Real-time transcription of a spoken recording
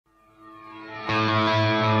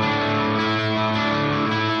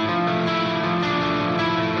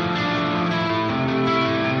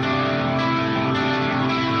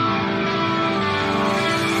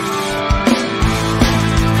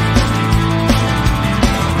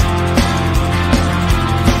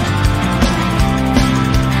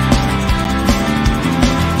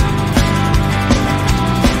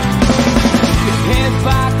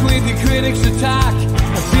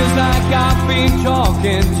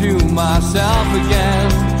to myself again.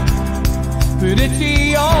 But it's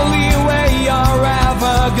the only way you're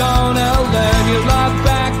ever gonna learn. You look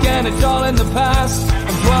back and it's all in the past.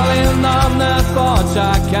 I'm dwelling on the thoughts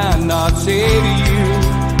I cannot say to you.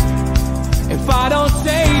 If I don't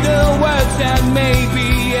say the words, then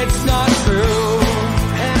maybe it's not true.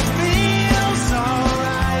 And it feels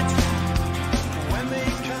alright when they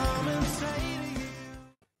come and say to you.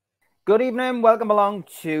 Good evening, welcome along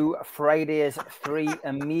to Friday's Three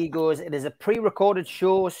Amigos. It is a pre-recorded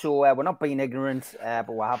show, so we're not being ignorant, but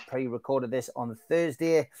we have pre-recorded this on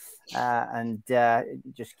Thursday, and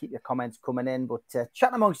just keep your comments coming in, but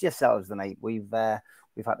chat amongst yourselves tonight. We've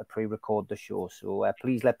had to pre-record the show, so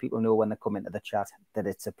please let people know when they come into the chat that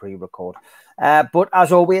it's a pre-record. But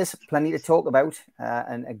as always, plenty to talk about,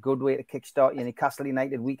 and a good way to kickstart your Newcastle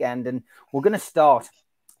United weekend, and we're going to start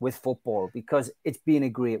with football because it's been a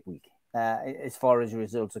great week. As far as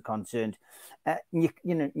results are concerned,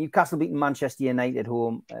 Newcastle beating Manchester United at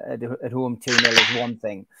home 2-0 is one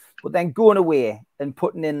thing, but then going away and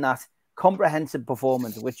putting in that comprehensive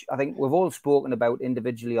performance, which I think we've all spoken about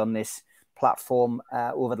individually on this platform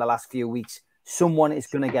over the last few weeks. Someone is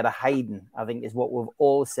going to get a hiding, I think, is what we've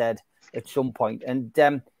all said at some point. And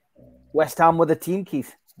West Ham were the team,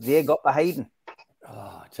 Keith. They got the hiding.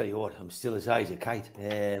 Oh, I tell you what, I'm still as high as a kite.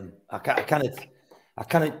 I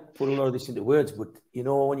cannot put a lot of this into words, but you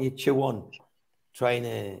know, when you chew on trying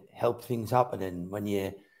to help things happen, and when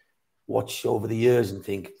you watch over the years and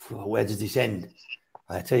think, where does this end?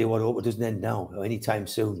 I tell you what, I hope it doesn't end now or anytime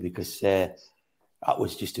soon, because that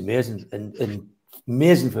was just amazing. And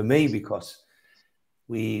amazing for me because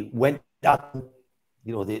we went down,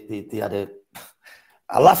 you know, they had a...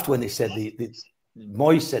 I laughed when they said,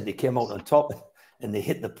 Moyes said they came out on top and they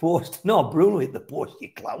hit the post. No, Bruno hit the post,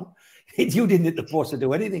 you clown. You didn't hit the post to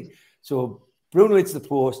do anything. So Bruno hits the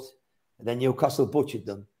post, and then Newcastle butchered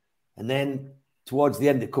them. And then towards the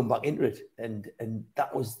end, they come back into it. And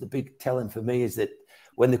that was the big telling for me, is that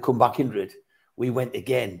when they come back into it, we went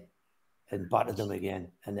again and battered them again.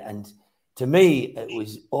 And to me, it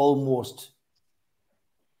was almost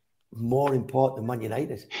more important than Man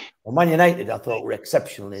United. Well, Man United, I thought, were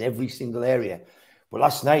exceptional in every single area. But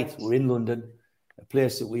last night, we're in London, a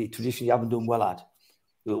place that we traditionally haven't done well at.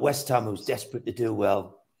 West Ham was desperate to do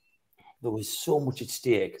well. There was so much at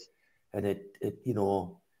stake. And you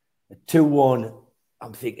know, at 2-1,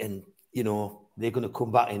 I'm thinking, you know, they're going to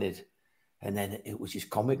come back in it. And then it was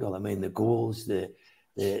just comical. I mean, the goals, there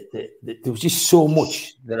was just so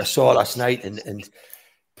much that I saw last night. And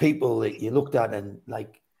people that you looked at, and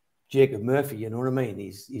like Jacob Murphy, you know what I mean?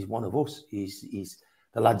 He's one of us. He's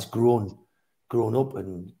the lad's grown up,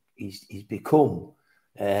 and he's become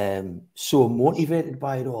so motivated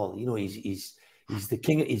by it all. You know, he's the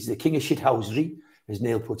king of shithousery, as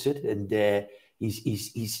Neil puts it, and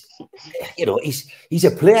he's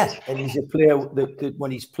a player, and he's a player that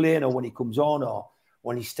when he's playing, or when he comes on, or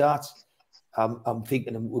when he starts, I'm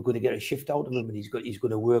thinking we're going to get a shift out of him, and he's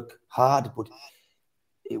going to work hard. But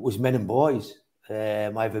it was men and boys.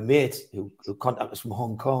 I have a mate who contacted us from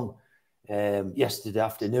Hong Kong yesterday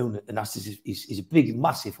afternoon, and asked us if he's a big,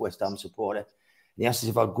 massive West Ham supporter. He asked us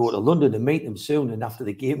if I'd go to London and meet him soon. And after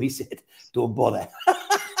the game, he said, "Don't bother."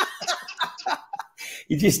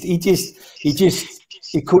 He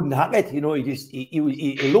couldn't hack it. You know,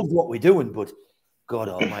 he loved what we're doing, but God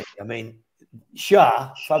Almighty, I mean,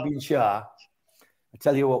 Fabian Schär. I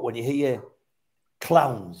tell you what, when you hear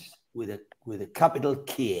clowns with a capital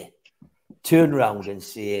K turn around and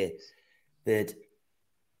say that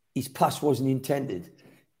his pass wasn't intended,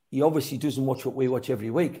 he obviously doesn't watch what we watch every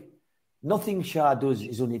week. Nothing Schär does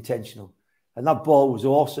is unintentional. And that ball was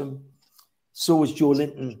awesome. So was Joe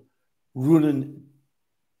Linton running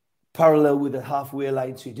parallel with the halfway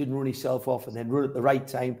line, so he didn't run himself off and then run at the right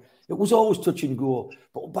time. It was always touch and go.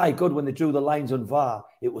 But by God, when they drew the lines on VAR,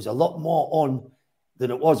 it was a lot more on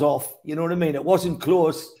than it was off. You know what I mean? It wasn't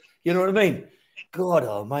close. You know what I mean? God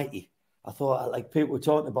Almighty. I thought, like people were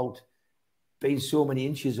talking about being so many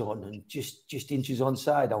inches on and just inches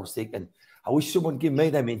onside. I was thinking, I wish someone would give me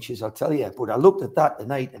them inches, I'll tell you. But I looked at that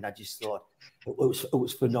tonight and I just thought it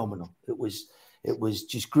was phenomenal. It was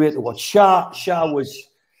just great to watch. Schär was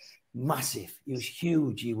massive. He was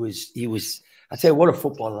huge. He was. I tell you what a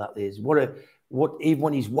footballer that is. What even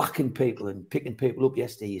when he's whacking people and picking people up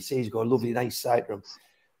yesterday, you see he's got a lovely nice side to him.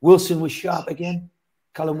 Wilson was sharp again.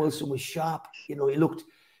 Callum Wilson was sharp. You know, he looked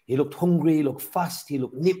hungry. He looked fast. He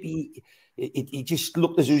looked nippy. He just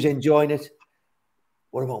looked as he was enjoying it.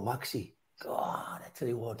 What about Maxi? God, I tell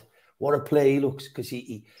you what a play he looks, because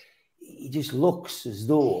he just looks as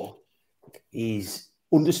though he's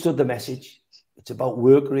understood the message. It's about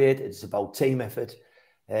work rate. It's about team effort.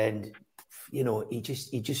 and you know, he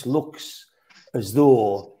just looks as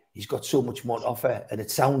though he's got so much more to offer, and it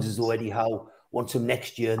sounds as though Eddie Howe wants him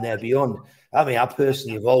next year and there beyond. I mean, I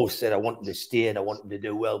personally have always said I want him to stay and I want him to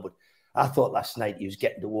do well, but I thought last night he was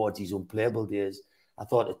getting towards his unplayable days. I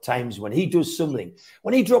thought at times when he does something,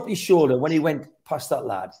 when he dropped his shoulder, when he went past that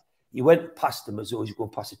lad, he went past him as though he was going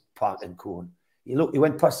past a park and cone. He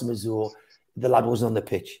went past him as though the lad wasn't on the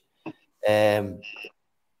pitch.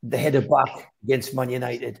 The header back against Man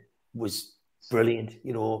United was brilliant.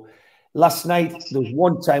 You know, last night there was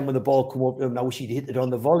one time when the ball came up to him, and I wish he'd hit it on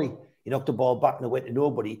the volley. He knocked the ball back and it went to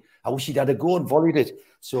nobody. I wish he'd had a go and volleyed it.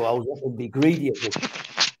 So I was going to be greedy at it.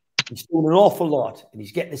 He's doing an awful lot and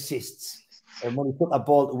he's getting assists. And when he put that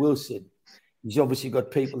ball to Wilson, he's obviously got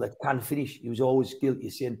people that can finish. He was always guilty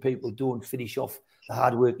of saying people don't finish off the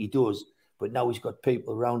hard work he does. But now he's got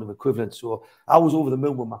people around him equivalent. So I was over the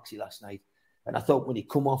moon with Maxi last night. And I thought when he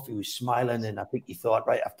come off, he was smiling. And I think he thought,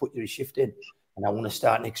 right, I've put your shift in and I want to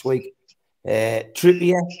start next week.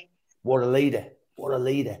 Trippier, what a leader. What a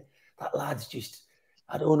leader. That lad's just,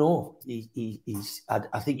 I don't know.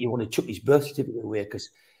 I think you want to chuck his birth certificate away because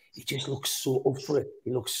he just looks so up for it. He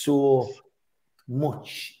looks so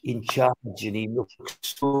much in charge and he looks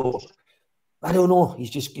so, I don't know. He's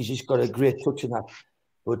just got a great touch on that.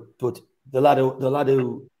 But the lad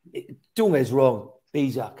who don't get us wrong,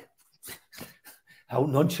 Bizak. How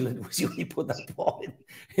nonchalant was he when he put that ball in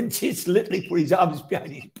and just literally put his arms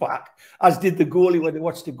behind his back, as did the goalie when they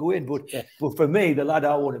watched it go in. But for me, the lad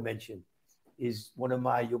I want to mention is one of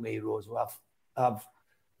my young heroes who I've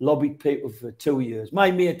lobbied people for 2 years.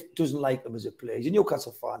 My mate doesn't like him as a player. He's a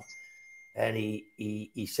Newcastle fan. And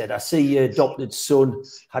he said, I see your adopted son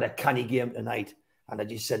had a canny game tonight. And I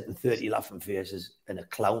just sent him 30 laughing faces and a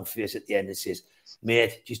clown face at the end that says,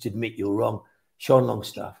 mate, just admit you're wrong. Sean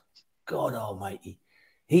Longstaff, God almighty.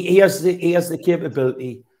 He has the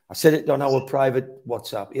capability. I said it on our private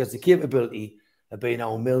WhatsApp. He has the capability of being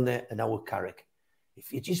our Milner and our Carrick.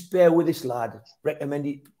 If you just bear with this lad, recommend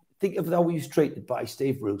it. Think of how he was treated by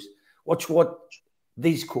Steve Bruce. Watch what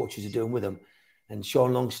these coaches are doing with him. And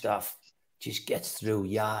Sean Longstaff just gets through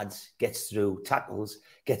yards, gets through tackles,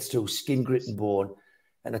 gets through skin, grit and bone.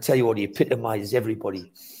 And I tell you what, he epitomises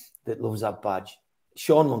everybody that loves that badge.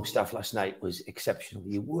 Sean Longstaff last night was exceptional.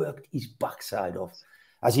 He worked his backside off,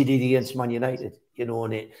 as he did against Man United, you know,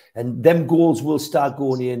 and them goals will start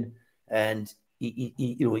going in. And he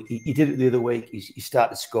did it the other week. He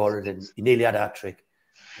started scoring and he nearly had a hat-trick.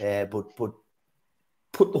 But put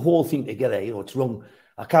the whole thing together, you know, it's wrong.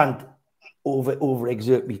 I can't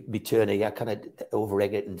over-exert me turning. I kind of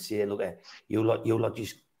over-egg it and say, look, you lot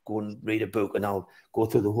just go and read a book and I'll go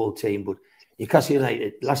through the whole team. But Newcastle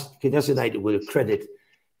United with a credit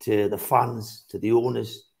to the fans, to the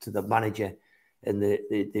owners, to the manager, and they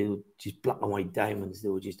were just black and white diamonds. They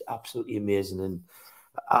were just absolutely amazing. And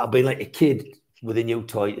I've been like a kid with a new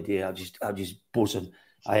toy today. I'm just buzzing.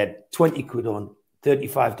 I had 20 quid on,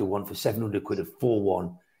 35 to 1 for 700 quid at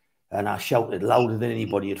 4-1. And I shouted louder than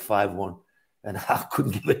anybody at 5-1. And I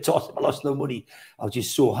couldn't give a toss. I lost no money. I was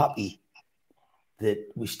just so happy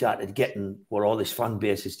that we started getting what all this fan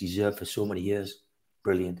base has deserved for so many years.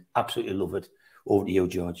 Brilliant. Absolutely love it. Over to you,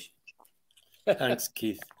 George. Thanks,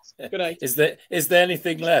 Keith. Good night. Is there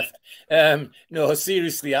anything left? No,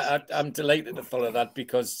 seriously, I'm delighted to follow that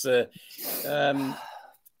because it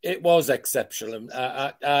was exceptional.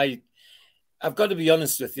 I've got to be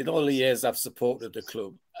honest with you. In all the years I've supported the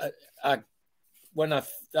club, when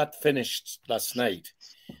that finished last night,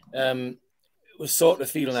 it was sort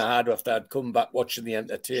of feeling I had after I'd come back watching the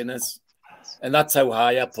entertainers, and that's how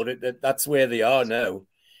high I put it. That's where they are now.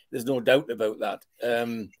 There's no doubt about that.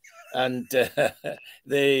 And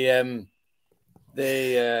they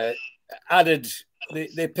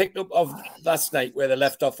picked up off last night where they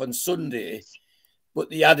left off on Sunday, but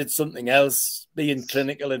they added something else, being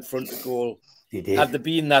clinical in front of goal. Had they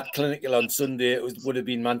been that clinical on Sunday, it would have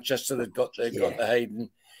been Manchester that got the hiding.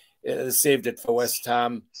 They saved it for West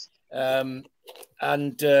Ham.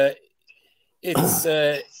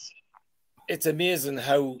 It's amazing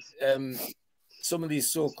how some of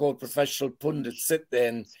these so-called professional pundits sit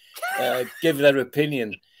there and give their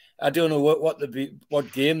opinion. I don't know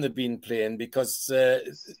what game they've been playing because they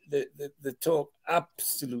talk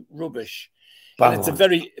absolute rubbish. And it's a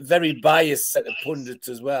very, very biased set of pundits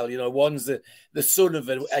as well. You know, one's the son of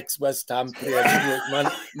an ex-West Ham player,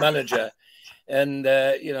 manager, and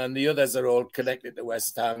and the others are all connected to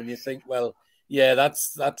West Ham. And you think, well, yeah,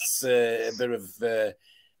 that's a bit of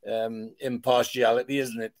impartiality,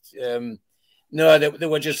 isn't it? No, they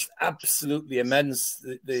were just absolutely immense.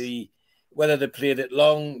 Whether they played it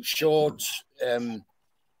long, short,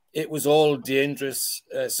 it was all dangerous.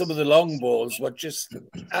 Some of the long balls were just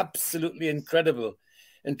absolutely incredible.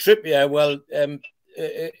 And Trippier, well,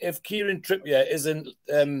 if Kieran Trippier isn't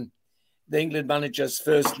the England manager's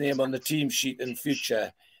first name on the team sheet in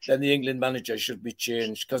future, then the England manager should be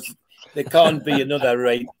changed, because there can't be another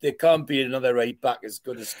right back as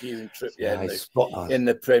good as Kieran Trippier in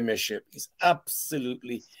the Premiership. He's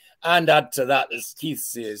absolutely, and add to that, as Keith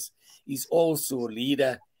says, he's also a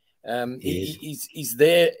leader. He's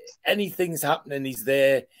there. Anything's happening, he's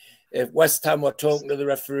there. If West Ham were talking to the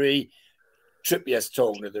referee, Trippier's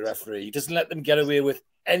talking to the referee. He doesn't let them get away with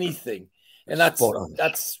anything, and that's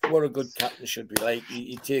what a good captain should be like.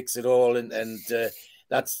 He takes it all, and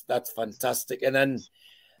that's fantastic. And then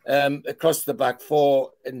across the back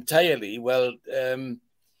four entirely, well,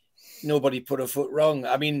 nobody put a foot wrong.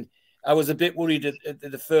 I mean, I was a bit worried at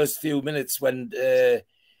the first few minutes when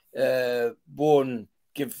Bourne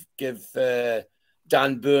give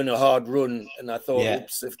Dan Burn a hard run, and I thought,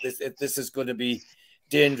 oops, if this is going to be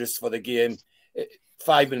dangerous for the game.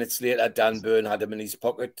 5 minutes later, Dan Burn had him in his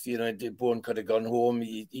pocket. You know, Bourne could have gone home.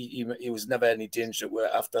 He was never any danger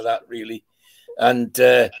after that, really. And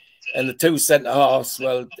the two centre halves,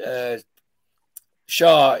 well,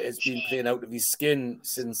 Shaw has been playing out of his skin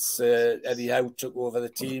since Eddie Howe took over the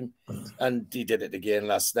team, and he did it again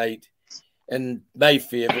last night. And my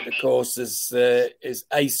favourite, of course, is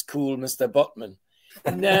ice cool Mr. Botman.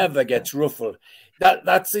 Never gets ruffled.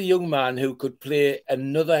 That's a young man who could play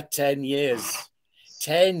another 10 years.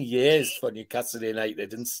 10 years for Newcastle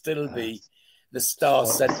United and still be the star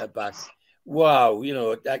centre-back. Wow, you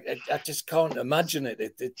know, I just can't imagine it.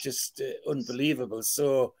 It's just unbelievable.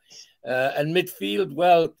 So, and midfield,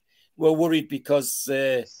 well, we're worried because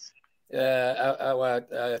our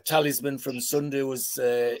talisman from Sunday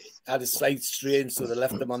had a slight strain, so they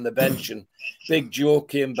left him on the bench, and Big Joe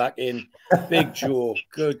came back in. Big Joe,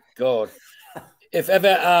 good God. If ever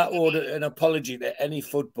I owed an apology to any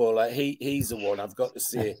footballer, he's the one, I've got to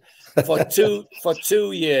say. For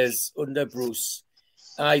two years under Bruce,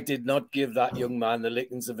 I did not give that young man the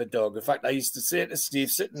lickings of a dog. In fact, I used to say to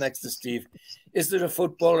Steve, sitting next to Steve, is there a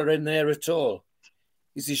footballer in there at all?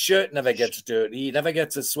 Because his shirt never gets dirty. He never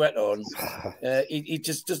gets a sweat on. He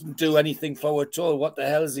just doesn't do anything for at all. What the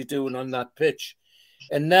hell is he doing on that pitch?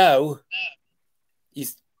 And now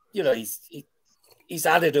he's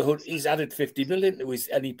added 50 million to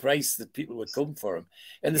any price that people would come for him.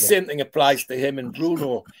 And the same thing applies to him and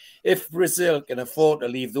Bruno. If Brazil can afford to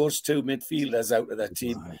leave those two midfielders out of their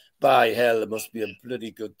team, by hell, it must be a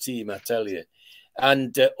bloody good team, I tell you.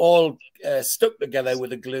 And all stuck together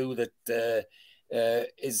with a glue that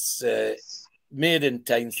is made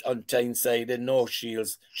on Tyneside and no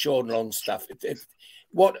shields, Sean Longstaff.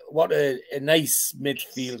 What a nice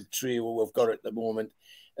midfield trio we've got at the moment.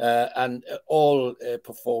 And all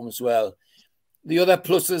performs well. The other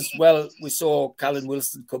pluses, well, we saw Callum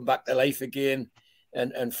Wilson come back to life again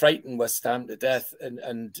and frighten West Ham to death.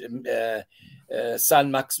 And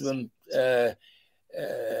San Maximum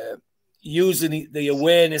using the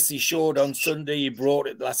awareness he showed on Sunday, he brought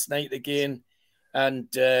it last night again. And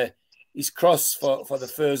his cross for the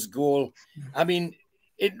first goal. I mean,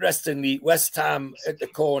 interestingly, West Ham at the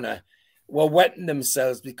corner were wetting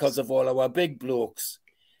themselves because of all our big blokes.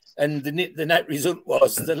 And the net result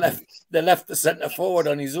was they left the centre forward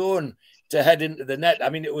on his own to head into the net. I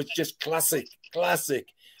mean, it was just classic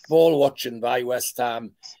ball watching by West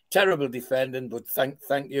Ham. Terrible defending, but thank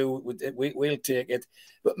you. We'll take it.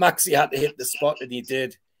 But Maxi had to hit the spot, and he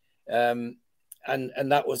did. And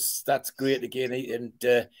that's great again.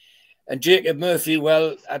 And Jacob Murphy,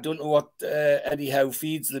 well, I don't know what Eddie Howe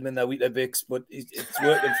feeds them in their Weetabix, but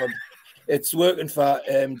it's working for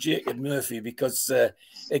Jacob Murphy because,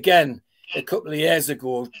 again, a couple of years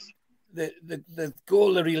ago, the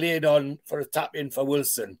goal that he laid on for a tap-in for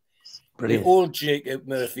Wilson, brilliant. The old Jacob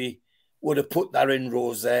Murphy would have put that in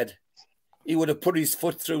Rose Ed. He would have put his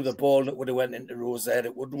foot through the ball and it would have went into Rose Ed.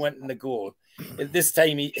 It wouldn't went in the goal. And this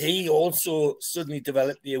time, he also suddenly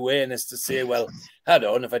developed the awareness to say, well, hold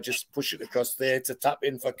on, if I just push it across there, it's a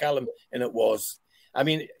tap-in for Callum, and it was. I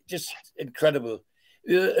mean, just incredible.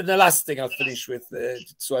 And the last thing I'll finish with,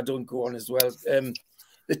 so I don't go on as well,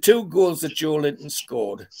 the two goals that Joe Linton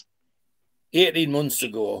scored 18 months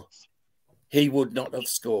ago, he would not have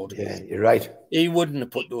scored. Yeah, you're right. He wouldn't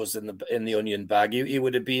have put those in the onion bag. It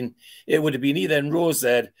would have been either in Rose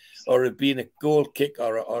Ed or it'd been a goal kick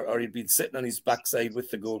or he'd been sitting on his backside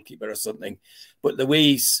with the goalkeeper or something. But the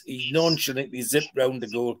way he nonchalantly zipped round the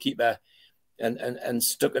goalkeeper and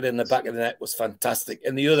stuck it in the back of the net was fantastic.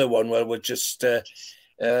 And the other one, well, was just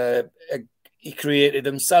he created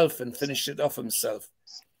himself and finished it off himself.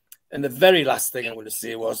 And the very last thing I want to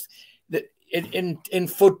say was that in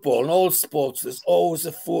football and all sports, there's always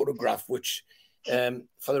a photograph which,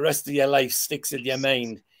 for the rest of your life, sticks in your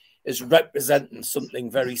mind as representing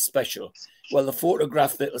something very special. Well, the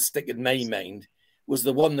photograph that will stick in my mind was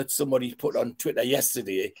the one that somebody put on Twitter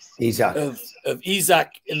yesterday of Isaac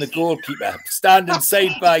and the goalkeeper standing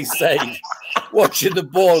side by side, watching the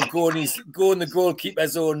ball go in the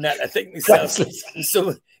goalkeeper's own net. I think myself,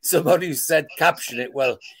 and somebody said caption it.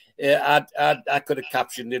 Well, I could have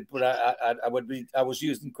captioned it, but I was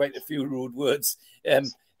using quite a few rude words.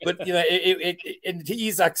 But you know,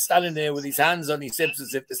 Isaac standing there with his hands on his hips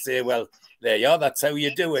as if to say, "Well, there you are. That's how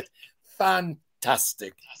you do it."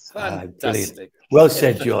 Fantastic. Well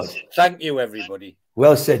said, George. Thank you, everybody.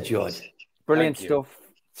 Well said, George. Brilliant stuff.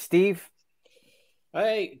 Steve?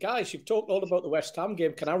 Hey, guys, you've talked all about the West Ham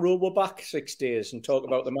game. Can I roll back 6 days and talk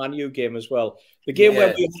about the Man U game as well? The game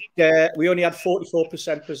where we only had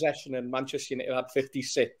 44% possession and Manchester United had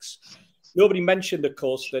 56%. Nobody mentioned, of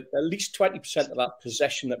course, that at least 20% of that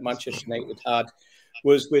possession that Manchester United had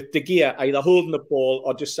was with De Gea either holding the ball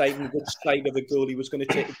or deciding which side of the goal he was going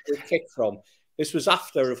to take a kick from. This was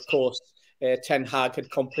after, of course, Ten Hag had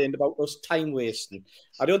complained about us time wasting.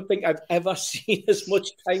 I don't think I've ever seen as much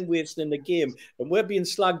time wasting in the game, and we're being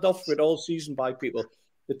slagged off for it all season by people.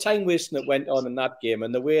 The time wasting that went on in that game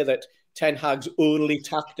and the way that Ten Hag's only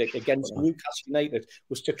tactic against Newcastle United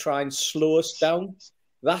was to try and slow us down.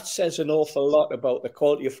 That says an awful lot about the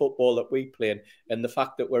quality of football that we play and the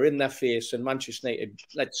fact that we're in their face and Manchester United,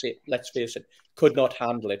 let's face it, could not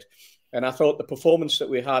handle it. And I thought the performance that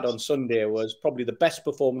we had on Sunday was probably the best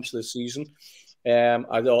performance of the season.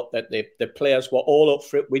 I thought that the players were all up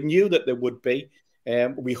for it. We knew that there would be.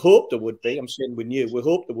 We hoped there would be. I'm saying we knew. We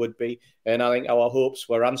hoped there would be. And I think our hopes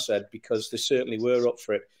were answered because they certainly were up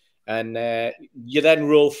for it. And you then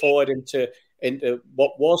roll forward into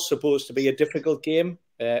what was supposed to be a difficult game.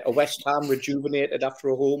 A West Ham rejuvenated after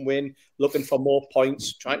a home win, looking for more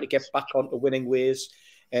points, trying to get back onto winning ways.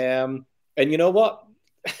 And you know what?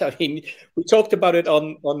 I mean, we talked about it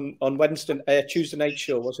on Tuesday night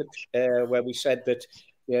show, was it? Where we said that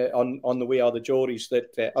on the We Are the Geordies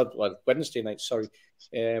that Wednesday night,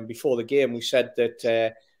 before the game, we said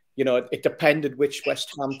that it depended which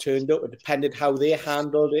West Ham turned up. It depended how they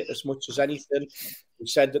handled it as much as anything. We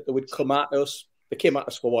said that they would come at us. They came at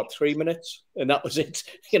us for 3 minutes, and that was it.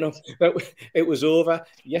 It was over.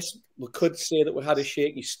 Yes, we could say that we had a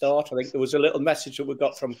shaky start. I think there was a little message that we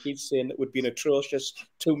got from Keith saying that we'd been atrocious.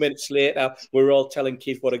 2 minutes later, we were all telling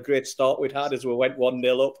Keith what a great start we'd had as we went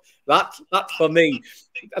 1-0 up. That for me,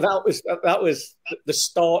 that was the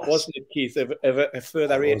start, wasn't it, Keith? Of a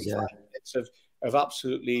further 85 minutes of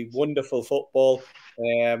absolutely wonderful football.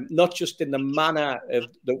 Not just in the manner of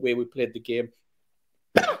the way we played the game,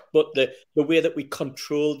 but the way that we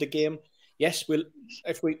controlled the game. Yes,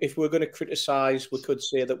 if we're going to criticise, we could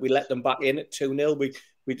say that we let them back in at 2-0.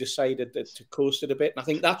 We decided to coast it a bit. And I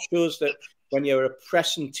think that shows that when you're a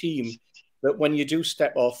pressing team, that when you do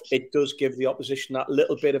step off, it does give the opposition that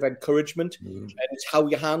little bit of encouragement. And it's how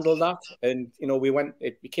you handle that. And,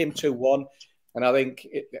 it became 2-1. And I think,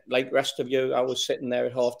 like the rest of you, I was sitting there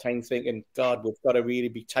at half-time thinking, God, we've got to really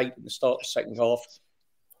be tight in the start of the second half.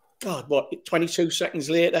 God, 22 seconds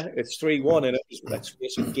later, it's 3-1, and it's, let's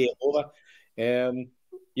face it, game over.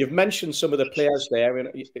 You've mentioned some of the players there, and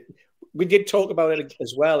we did talk about it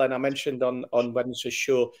as well, and I mentioned on Wednesday's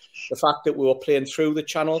show the fact that we were playing through the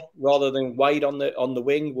channel rather than wide on the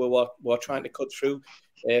wing. We were trying to cut through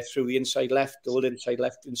the inside left, the old inside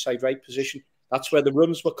left, inside right position. That's where the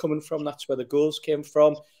runs were coming from. That's where the goals came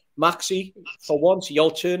from. Maxi, for once, he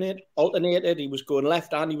alternated. He was going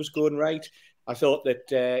left and he was going right. I thought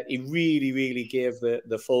that he really, really gave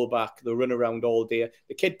the fullback the run around all day.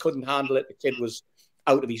 The kid couldn't handle it. The kid was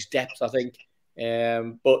out of his depth, I think.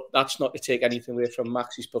 But that's not to take anything away from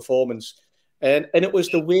Maxi's performance. And it was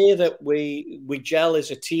the way that we gel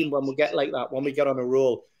as a team when we get like that, when we get on a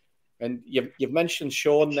roll. And you've mentioned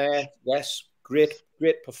Sean there. Yes, great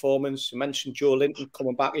performance. You mentioned Joe Linton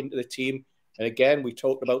coming back into the team. And again, we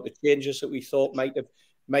talked about the changes that we thought might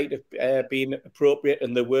have been appropriate,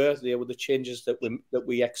 and they were the changes that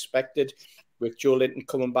we expected, with Joe Linton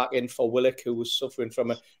coming back in for Willock, who was suffering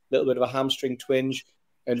from a little bit of a hamstring twinge,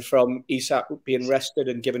 and from Isak being rested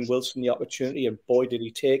and giving Wilson the opportunity, and boy did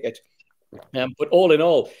he take it. But all in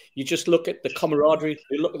all, you just look at the camaraderie,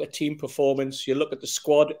 you look at the team performance, you look at the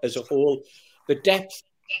squad as a whole, the depth,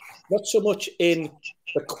 not so much in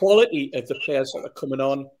the quality of the players that are coming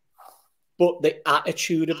on, but the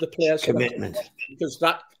attitude of the players. Commitment. Because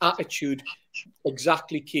that attitude,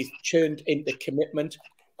 exactly, Keith, turned into commitment.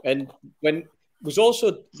 And when was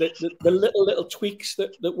also the little tweaks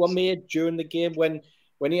that were made during the game when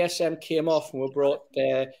ESM came off and we brought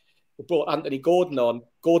Anthony Gordon on.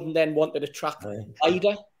 Gordon then wanted to track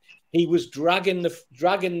wider. He was dragging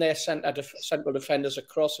their central defenders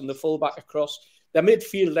across and the fullback across. Their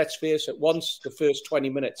midfield, let's face it, the first 20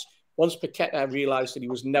 minutes, once Paqueta realised that he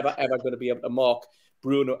was never, ever going to be able to mark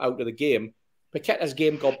Bruno out of the game, Paqueta's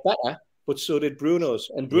game got better, but so did Bruno's.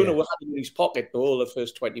 And Bruno had him in his pocket the whole of the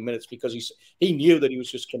first 20 minutes because he knew that he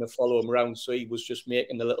was just going to follow him around. So he was just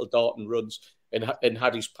making the little darting runs and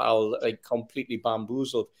had his pal like completely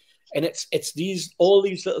bamboozled. And it's all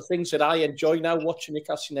these little things that I enjoy now watching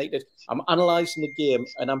Newcastle United. I'm analysing the game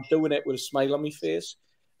and I'm doing it with a smile on my face.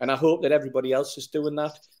 And I hope that everybody else is doing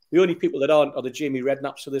that. The only people that aren't are the Jamie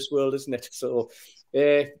Redknapps of this world, isn't it? So,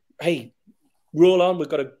 hey, roll on. We've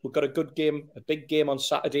got a good game, a big game on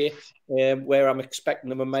Saturday, where I'm expecting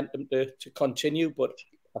the momentum to continue. But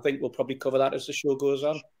I think we'll probably cover that as the show goes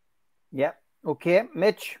on. Yeah. Okay,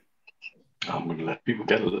 Mitch. I'm going to let people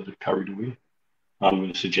get a little bit carried away. I'm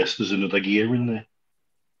going to suggest there's another gear in there.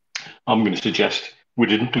 I'm going to suggest we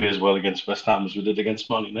didn't play as well against West Ham as we did against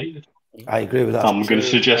Man United. I agree with that. I'm going to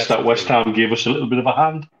suggest that West Ham gave us a little bit of a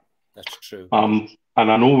hand. That's true. And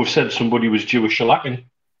I know we've said somebody was due a shellacking.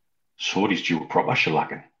 Somebody's due a proper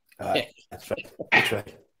shellacking. That's right. That's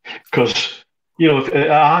right. Because, you know,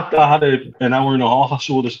 I had an hour and a half or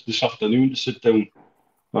so this afternoon to sit down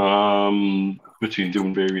between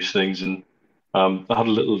doing various things, and I had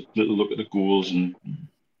a little look at the goals, and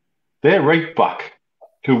their right back,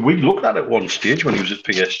 who we looked at one stage when he was at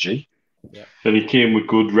PSG, and he came with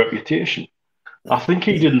good reputation. I think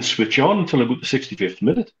he didn't switch on until about the 65th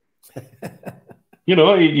minute. You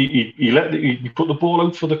know, he put the ball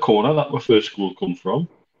out for the corner. That where first goal come from.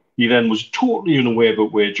 He then was totally unaware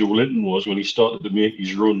about where Joe Linton was when he started to make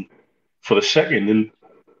his run for the second. And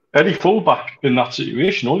any fullback in that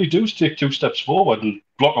situation, all he do is take 2 steps forward and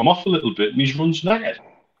block him off a little bit, and his run's naked.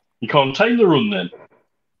 He can't time the run then.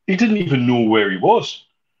 He didn't even know where he was.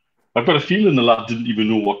 I've got a feeling the lad didn't even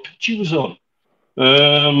know what pitch he was on.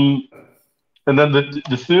 And then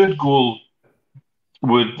the third goal,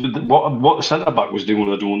 what the centre-back was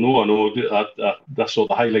doing, I don't know. I know I saw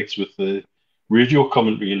the highlights with the radio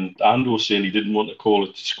commentary, and Ando saying he didn't want to call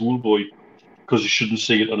it schoolboy because he shouldn't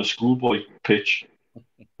see it on a schoolboy pitch.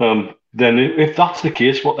 Then if that's the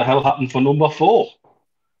case, what the hell happened for number 4?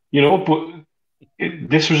 You know, but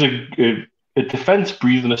this was a defence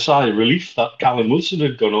breathing a sigh of relief that Callum Wilson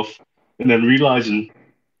had gone off, and then realising,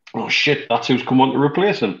 oh shit, that's who's come on to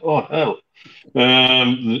replace him. Oh hell,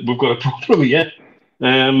 we've got a problem here.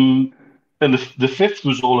 And the fifth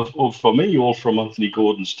was all for me, all from Anthony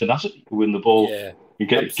Gordon's tenacity to win the ball and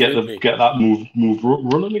get that move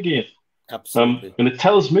running again. Absolutely. And it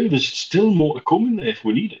tells me there's still more to come in there if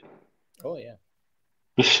we need it. Oh yeah,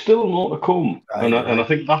 there's still more to come, and I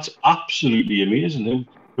think that's absolutely amazing.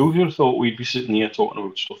 Who would have thought we'd be sitting here talking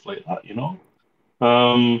about stuff like that? You know,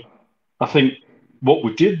 I think what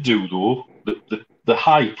we did do though, the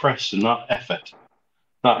high press and that effort,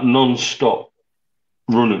 that non-stop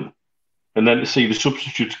running, and then to see the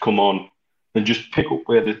substitutes come on and just pick up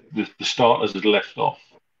where the starters had left off.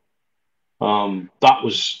 That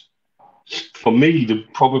was, for me,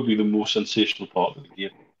 probably the most sensational part of the game.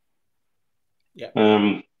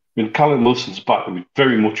 Yeah. When Callum Wilson's back, he was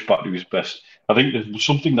very much back to his best. I think there's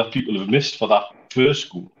something that people have missed for that first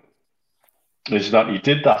goal is that he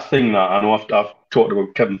did that thing that I know I've talked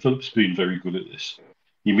about Kevin Phillips being very good at this.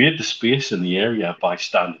 He made the space in the area by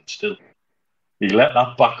standing still. He let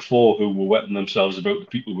that back 4 who were wetting themselves about the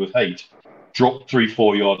people with height drop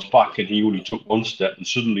 3-4 yards back, and he only took 1 step, and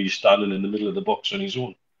suddenly he's standing in the middle of the box on his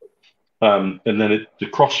own. And then the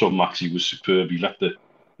cross from Maxi was superb. He left the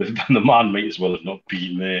man might as well have not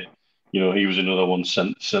been there. You know, he was another one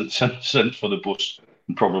sent for the bus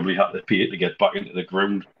and probably had to pay to get back into the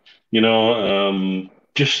ground. You know,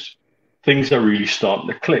 just things are really starting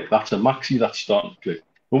to click. That's a Maxi that's starting to click.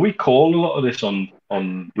 Well, we called a lot of this on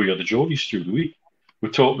We Are the Geordies through the week. We're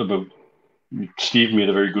talking about, Steve made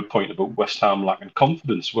a very good point about West Ham lacking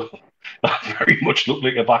confidence. Well, that very much looked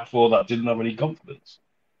like a back 4 that didn't have any confidence.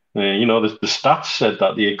 You know, the stats said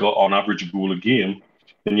that they got on average a goal a game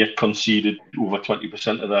and yet conceded over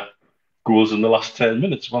 20% of their goals in the last 10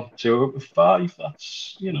 minutes. 1, 2 out of 5.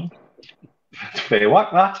 That's, you know, fair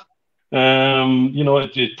whack that. You know,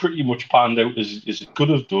 it pretty much panned out as it could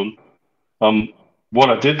have done. What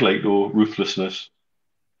I did like, though, ruthlessness.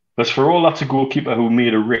 That's for all that's a goalkeeper who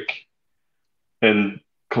made a rick and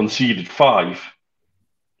conceded 5.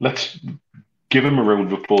 Let's give him a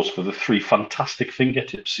round of applause for the 3 fantastic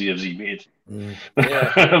fingertip saves he made.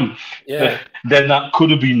 Yeah. Then that could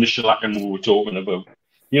have been the shellacking we were talking about,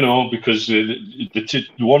 because the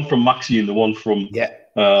one from Maxi and the one from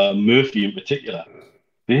Murphy in particular,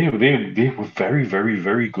 they were very, very,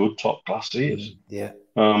 very good top class saves.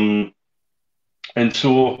 And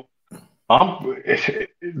so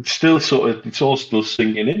it's all still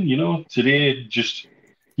sinking in. Today, just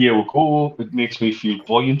here we go. It makes me feel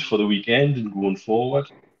buoyant for the weekend and going forward.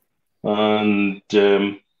 And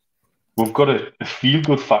we've got a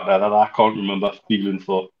feel-good factor that I can't remember feeling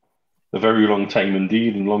for a very long time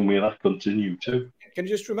indeed, and long may that continue too. Can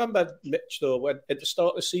you just remember, Mitch, though, when at the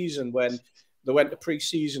start of the season, when they went to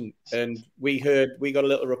pre-season and we got a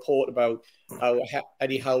little report about how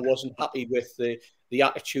Eddie Howe wasn't happy with the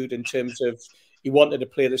attitude in terms of he wanted to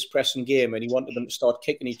play this pressing game and he wanted them to start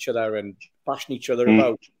kicking each other and bashing each other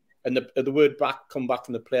about. And the word come back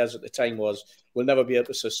from the players at the time was, we'll never be able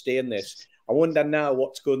to sustain this. I wonder now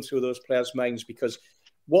what's going through those players' minds, because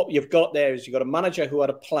what you've got there is you've got a manager who had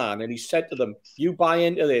a plan and he said to them, you buy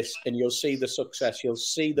into this and you'll see the success. You'll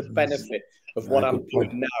see the benefit of what I'm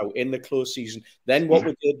doing now in the close season. Then what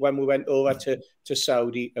we did when we went over to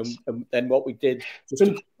Saudi and then what we did just a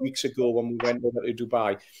few weeks ago when we went over to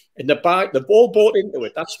Dubai. And they've all bought into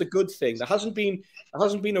it. That's the good thing. There hasn't been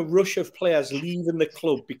a rush of players leaving the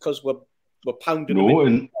club because we're pounding them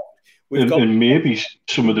in. And maybe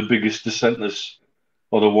some of the biggest dissenters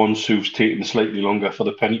are the ones who've taken slightly longer for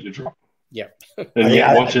the penny to drop. Yeah. And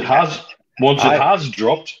yet once it has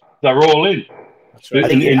dropped, they're all in.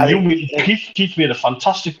 Right. Keith made a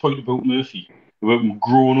fantastic point about Murphy, about him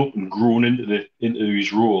growing up and growing into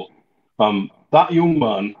his role. That young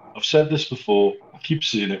man, I've said this before, I keep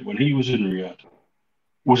saying it, when he was in Riyadh,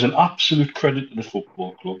 was an absolute credit to the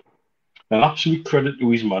football club, an absolute credit to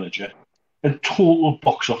his manager, and total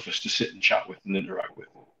box office to sit and chat with and interact with.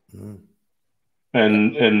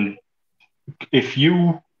 And if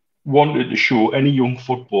you wanted to show any young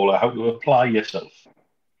footballer how to apply yourself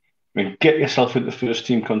and get yourself into first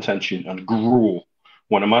team contention and grow,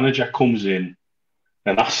 when a manager comes in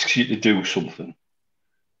and asks you to do something,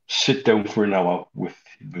 sit down for an hour with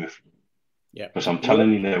Murphy. Yeah, because I'm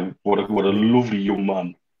telling you now, what a lovely young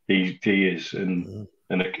man he is, and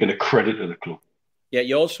a credit to the club. Yeah,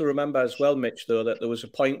 you also remember as well, Mitch, though, that there was a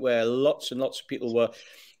point where lots and lots of people were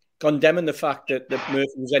condemning the fact that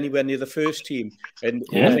Murphy was anywhere near the first team, and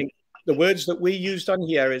I think the words that we used on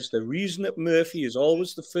here is the reason that Murphy is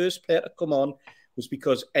always the first player to come on was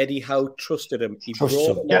because Eddie Howe trusted him. He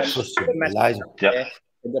brought him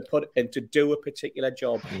and to do a particular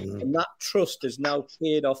job. And that trust has now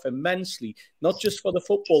paid off immensely, not just for the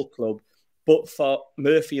football club, but for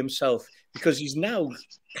Murphy himself, because he's now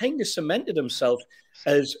kind of cemented himself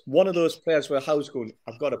as one of those players where Howe's going,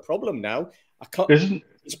 I've got a problem now. I can't.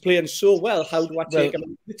 He's playing so well. How do I take him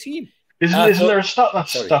into the team? Isn't there a stat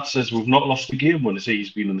that says we've not lost a game when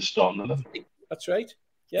he's been in the starting 11? That's right.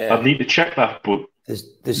 Yeah, I need to check that, but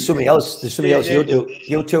there's something else. There's something else.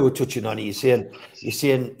 You two were touching on it. You're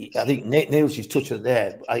saying. I think Niels, you've touched on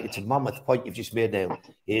there. I think it's a mammoth point you've just made now.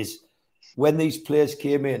 Is when these players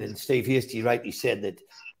came in, and Steve Hasty rightly said that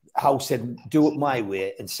Howe said, "Do it my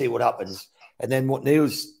way and see what happens." And then what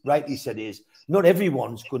Niels rightly said is, not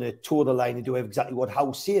everyone's going to toe the line and do exactly what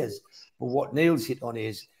Howe says. But what Niels hit on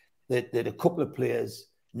is that a couple of players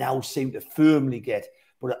now seem to firmly get.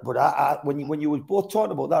 But I when you were both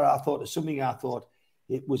talking about that, I thought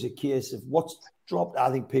it was a case of what's dropped.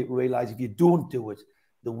 I think people realise if you don't do it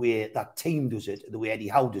the way that team does it, the way Eddie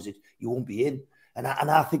Howe does it, you won't be in. And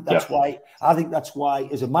I think that's why. I think that's why,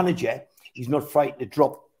 as a manager, he's not frightened to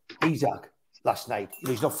drop Isaac last night.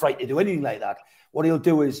 He's not frightened to do anything like that. What he'll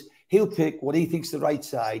do is he'll pick what he thinks the right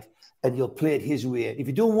side, and he'll play it his way. If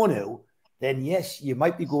you don't want to, then yes, you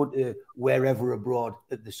might be going to wherever abroad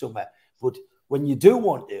in the summer. But when you do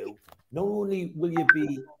want to, not only will you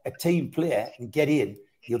be a team player and get in,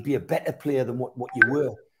 you'll be a better player than what you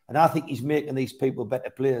were. And I think he's making these people better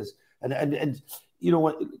players. And you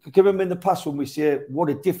know, give him in the past when we say what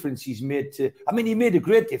a difference he's made to. I mean, he made a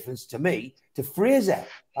great difference to me, to Fraser.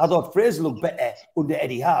 I thought Fraser looked better under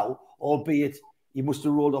Eddie Howe, albeit he must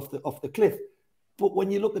have rolled off the cliff. But when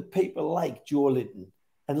you look at people like Joe Linton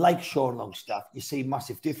and like Sean Longstaff, you see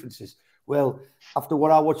massive differences. Well, after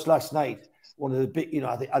what I watched last night, one of the big, you know,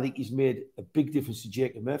 I think he's made a big difference to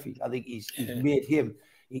Jacob Murphy. I think he's made him,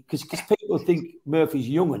 because people think Murphy's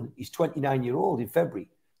young, and he's 29-year-old in February.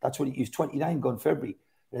 That's what he was, 29 gone February.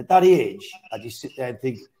 And at that age, I just sit there and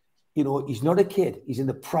think, you know, he's not a kid. He's in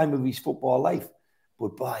the prime of his football life.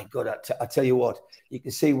 But by God, I tell you what, you can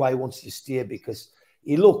see why he wants to stay, because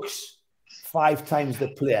he looks 5 times the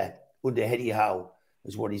player under Eddie Howe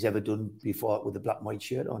as what he's ever done before with the black and white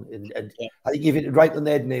shirt on. And I think you've hit it right on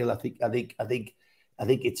the head, Neil. I think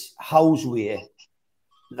it's Howe's way.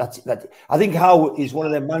 I think Howe is one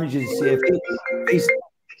of their managers.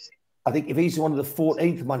 I think if he's one of the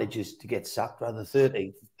 14th managers to get sacked rather than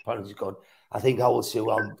 13th, apparently he's gone. I think Howe will say,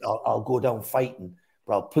 well, I'll go down fighting,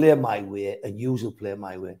 but I'll play my way and you will play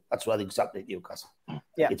my way. That's what I think is happening at Newcastle.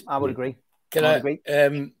 Yeah, I would agree. Can I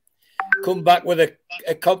come back with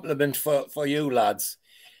a compliment for you lads?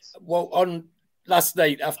 Well, on last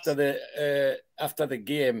night after the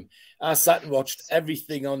game, I sat and watched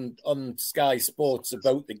everything on Sky Sports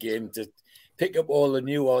about the game to pick up all the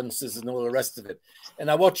nuances and all the rest of it.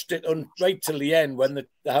 And I watched it right till the end when they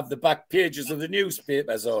have the back pages of the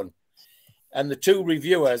newspapers on. And the two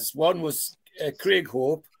reviewers, one was Craig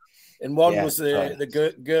Hope, and one was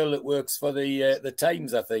the girl that works for the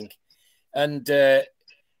Times, I think. And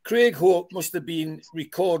Craig Hope must have been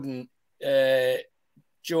recording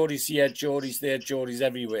Geordie's here, Geordie's there, Geordie's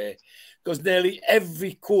everywhere, because nearly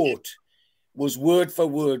every quote was word for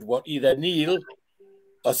word what either Neil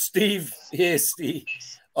or Steve Hasty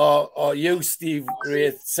or you, Steve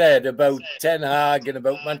Wraith, said about Ten Hag and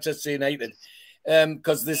about Manchester United,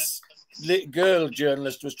 because this girl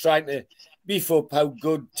journalist was trying to beef up how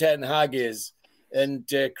good Ten Hag is. And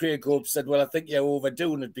Craig Hope said, well, I think you're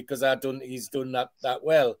overdoing it because he's done that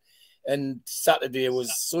well. And Sunday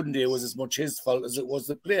was as much his fault as it was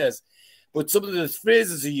the players. But some of the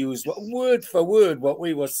phrases he used were word for word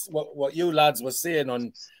what you lads were saying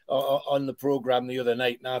on the programme the other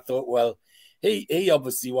night. And I thought, well, he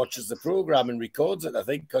obviously watches the programme and records it, I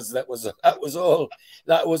think, because that was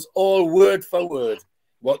all word for word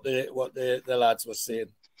what the lads were saying.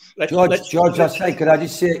 George, last night, could I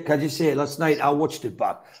just say last night I watched it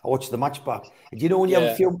back. I watched the match back. And you know when you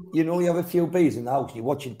have a few beers in the house, you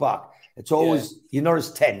watch it back. It's always you're not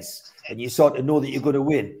as tense, and you sort of know that you're going to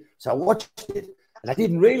win. So I watched it, and I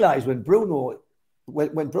didn't realise when Bruno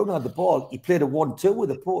had the ball, he played a 1-2 with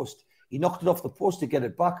the post. He knocked it off the post to get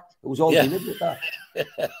it back. It was all deliberate. That.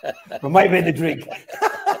 It might have been the drink.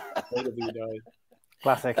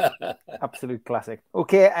 Classic. Absolute classic.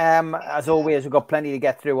 Okay, as always, we've got plenty to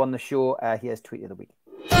get through on the show. Here's Tweet of the Week.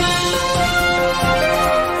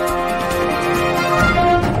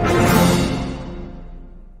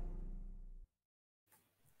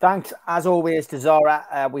 Thanks, as always, to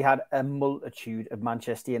Zara. We had a multitude of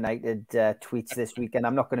Manchester United tweets this week, and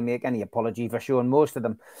I'm not going to make any apology for showing most of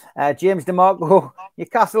them. James DeMarco,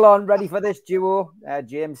 Newcastle aren't ready for this duo.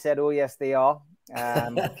 James said, oh, yes, they are.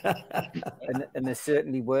 And they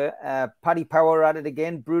certainly were. Paddy Power at it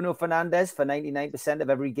again. Bruno Fernandes for 99% of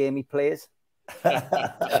every game he plays.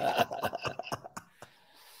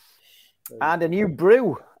 And a new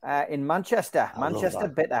brew in Manchester. Manchester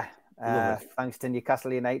Bitter. Thanks to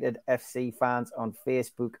Newcastle United FC fans on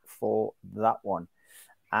Facebook for that one.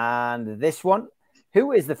 And this one.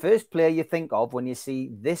 Who is the first player you think of when you see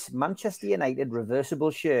this Manchester United reversible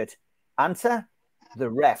shirt? Answer, the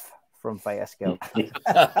ref from Fayeskill.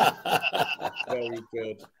 Very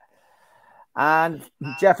good. And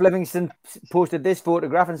Jeff Livingston posted this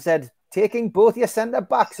photograph and said, taking both your centre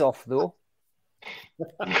backs off, though.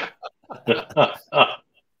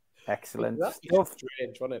 Excellent stuff.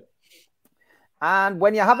 Strange, wasn't it? And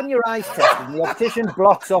when you're having your eyes tested, the optician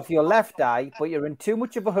blocks off your left eye, but you're in too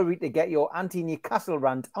much of a hurry to get your anti-Newcastle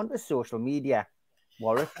rant onto social media.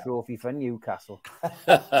 Warwick trophy for Newcastle.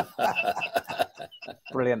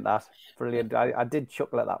 Brilliant, that. Brilliant. I did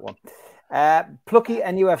chuckle at that one. Plucky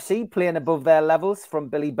NUFC playing above their levels from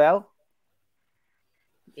Billy Bell.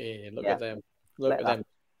 Yeah, look at them. Look at them.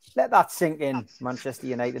 Let that sink in, Manchester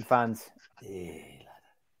United fans. Yeah.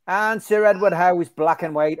 And Sir Edward Howe's black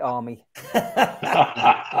and white army.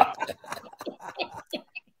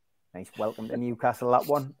 Nice welcome to Newcastle, that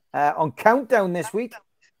one. On Countdown this week.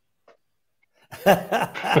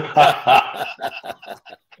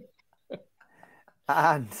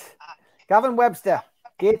 And Gavin Webster,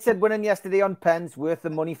 Gateshead winning yesterday on pens, worth the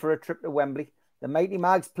money for a trip to Wembley. The Mighty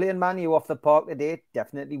Mags playing Man U off the park today,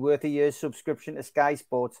 definitely worth a year's subscription to Sky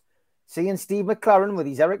Sports. Seeing Steve McLaren with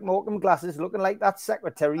his Eric Morecambe glasses looking like that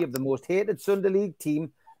secretary of the most hated Sunday League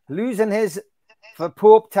team, losing his for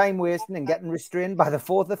Pope time wasting and getting restrained by the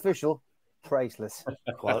fourth official, priceless.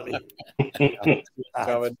 Quality.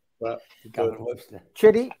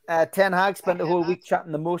 Chitty, Ten Hag spent the whole week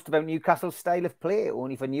chatting the most about Newcastle's style of play,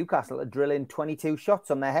 only for Newcastle to drill in 22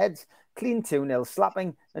 shots on their heads, clean 2-0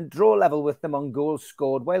 slapping, and draw level with them on goals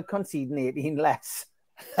scored while conceding 18 less.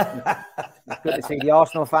 Good to see the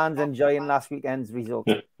Arsenal fans enjoying last weekend's result.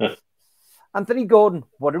 Anthony Gordon,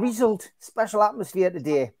 what a result. Special atmosphere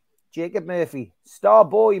today. Jacob Murphy,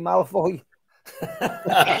 Starboy Malfoy.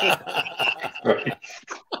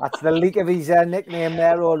 That's the leak of his nickname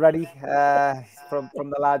there already from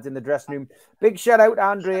the lads in the dressing room. Big shout out,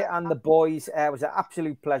 Andre and the boys. It was an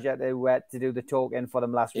absolute pleasure to do the talk-in for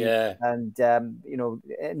them last week. And,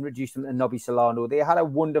 introduce them to Nobby Solano. They had a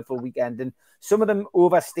wonderful weekend, and some of them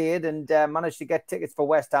overstayed and managed to get tickets for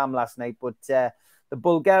West Ham last night. But the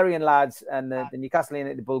Bulgarian lads and the Newcastle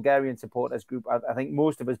United Bulgarian supporters group, I think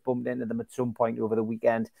most of us bumped into them at some point over the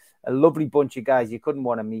weekend. A lovely bunch of guys you couldn't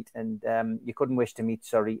want to meet and you couldn't wish to meet,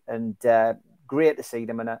 and great to see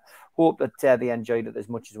them. And I hope that they enjoyed it as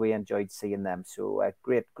much as we enjoyed seeing them. So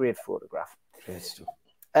great photograph.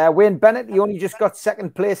 Wayne Bennett, he only just got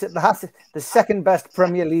second place at the second best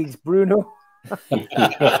Premier League's Bruno.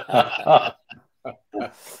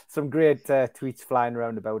 Some great tweets flying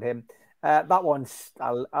around about him. That one's,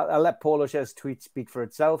 I'll let Paul Usher's tweet speak for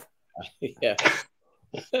itself. Yeah.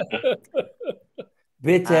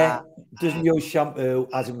 Bitter, doesn't use shampoo,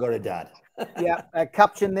 hasn't got a dad. Yeah,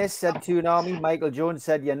 caption this, said Toon Army. Michael Jones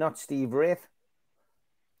said, "You're not Steve Wraith."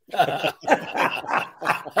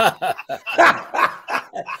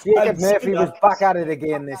 Jacob Murphy was back at it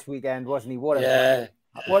again this weekend, wasn't he?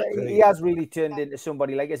 He has really turned into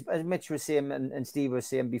somebody, like as Mitch was saying and Steve was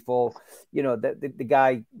saying before, the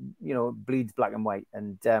guy, bleeds black and white,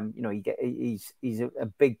 and he's a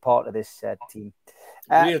big part of this team.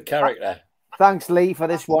 Real character. Thanks, Lee, for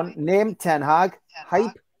this one. Name: Ten Hag,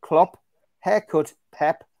 hype, Klopp, haircut,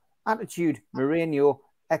 Pep, attitude, Mourinho,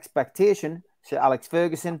 expectation, Sir Alex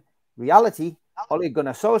Ferguson, reality, Ole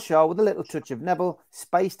Gunnar Solskjaer with a little touch of Neville,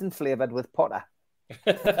 spiced and flavoured with Potter.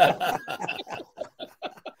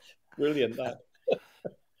 Brilliant, that.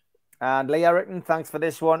 And Lee Erickson, thanks for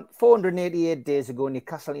this one. 488 days ago,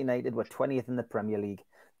 Newcastle United were 20th in the Premier League.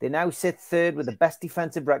 They now sit third with the best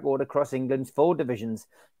defensive record across England's 4 divisions,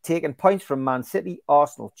 taking points from Man City,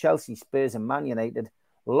 Arsenal, Chelsea, Spurs and Man United.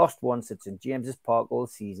 Lost once at St James's Park all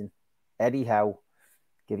season. Eddie Howe,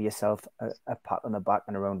 give yourself a pat on the back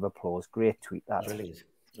and a round of applause. Great tweet, that. Brilliant.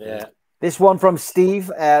 Yeah. This one from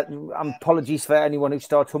Steve. Apologies for anyone who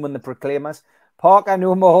starts humming the Proclaimers. Parker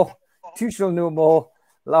no more. Tuchel no more.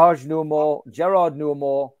 Large no more. Gerrard no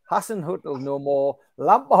more. Hassan Huttel no more.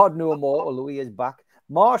 Lampard no more, although he is back.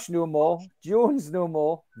 Marsh no more. Jones no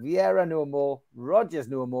more. Vieira no more. Rodgers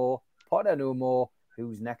no more. Potter no more.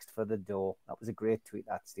 Who's next for the door? That was a great tweet,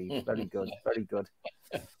 that, Steve. Very good. Very good.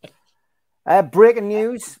 Breaking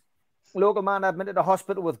news. Local man admitted to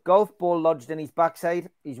hospital with golf ball lodged in his backside.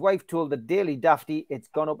 His wife told the Daily Dafty it's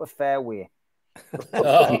gone up a fair way.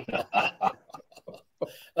 Dear.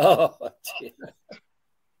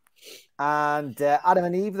 And Adam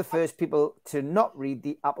and Eve, the first people to not read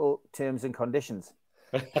the Apple terms and conditions.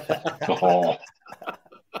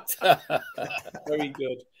 Very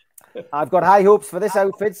good. I've got high hopes for this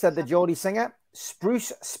outfit, said the Geordie singer.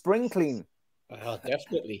 Spruce spring clean. Oh,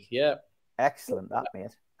 definitely, yeah. Excellent, that,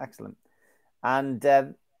 mate. Excellent. And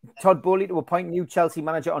Todd Bowley to appoint new Chelsea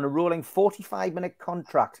manager on a rolling 45-minute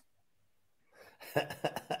contract.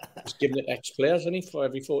 He's giving it ex-players, isn't he, for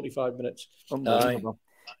every 45 minutes? Unbelievable.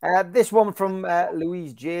 This one from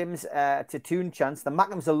Louise James to Toon Chance. The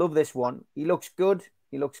Mackhams will love this one. He looks good.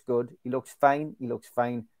 He looks good. He looks fine. He looks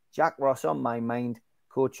fine. Jack Ross on my mind.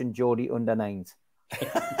 Coaching Geordie under 9s.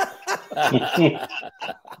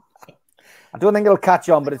 I don't think it'll catch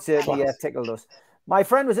on, but it certainly tickled us. My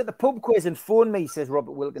friend was at the pub quiz and phoned me, says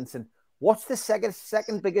Robert Wilkinson. What's the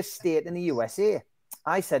second biggest state in the USA?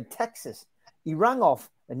 I said Texas. He rang off.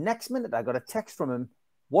 The next minute, I got a text from him.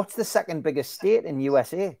 What's the second biggest state in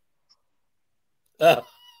USA?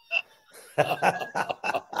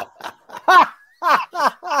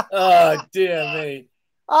 Oh, dear me.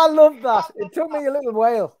 I love that. It took me a little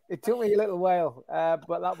while.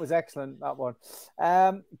 But that was excellent, that one.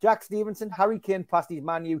 Jack Stevenson, Harry Kane passed his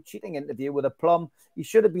Man U cheating interview with a plum. He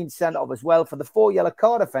should have been sent off as well for the 4 yellow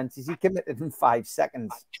card offences he committed in 5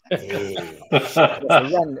 seconds. It was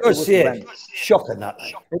shocking, that.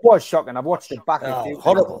 It was shocking. I've watched it back.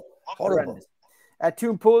 Horrible.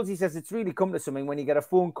 Toon Poles, he says, it's really come to something when you get a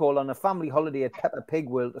phone call on a family holiday at Peppa Pig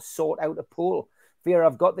World to sort out a poll. Fear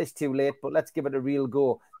I've got this too late, but let's give it a real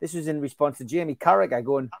go. This was in response to Jamie Carragher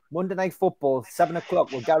going, Monday Night Football, 7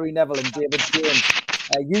 o'clock with Gary Neville and David James.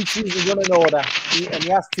 You choose the running order. And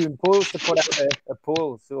he asked Toon Poles to put out a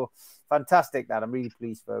poll. So fantastic that. I'm really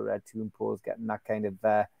pleased for Toon Poles getting that kind of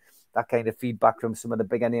feedback from some of the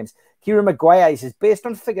bigger names. Kieran Maguire says, based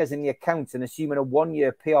on figures in the accounts and assuming a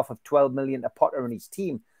 1-year payoff of 12 million to Potter and his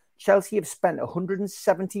team, Chelsea have spent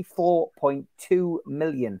 174.2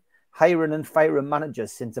 million hiring and firing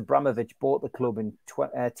managers since Abramovich bought the club in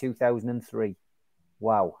 2003.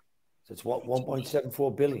 Wow. So it's what,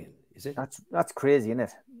 1.74 billion, is it? That's crazy, isn't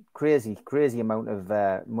it? Crazy amount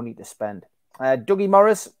of money to spend. Dougie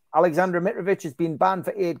Morris, Alexander Mitrovic has been banned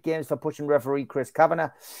for 8 games for pushing referee Chris Kavanagh.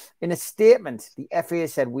 In a statement, the FA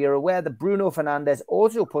said, "We are aware that Bruno Fernandes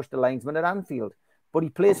also pushed the linesman at Anfield, but he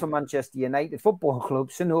plays for Manchester United Football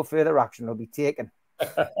Club, so no further action will be taken."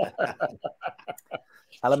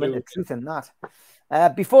 Element of truth in that.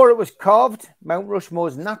 Before it was carved, Mount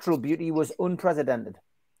Rushmore's natural beauty was unprecedented.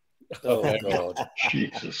 Oh, God.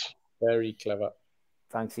 Jesus. Very clever.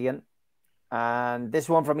 Thanks, Ian. And this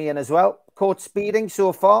one from Ian as well. Caught speeding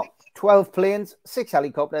so far: 12 planes, 6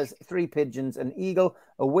 helicopters, 3 pigeons, an eagle,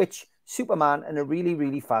 a witch, Superman, and a really,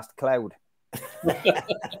 really fast cloud.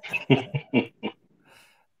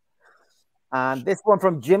 And this one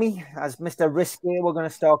from Jimmy, as Mr. Risky, we're going to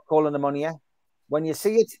start calling him on here. When you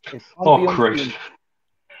see it, it's Oh, Christ.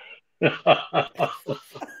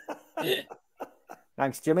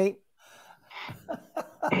 Thanks, Jimmy.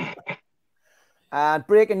 And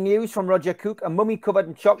breaking news from Roger Cook: a mummy covered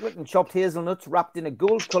in chocolate and chopped hazelnuts wrapped in a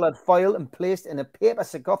gold-coloured foil and placed in a paper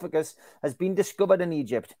sarcophagus has been discovered in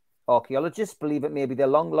Egypt. Archaeologists believe it may be the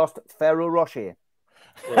long-lost Pharaoh Rocher.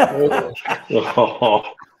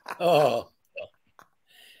 Oh,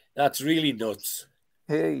 that's really nuts.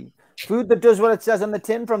 Hey, food that does what it says on the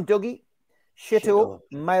tin from Dougie: Shito,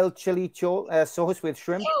 mild chili sauce with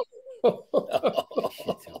shrimp.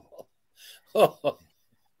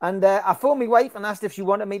 And I phoned my wife and asked if she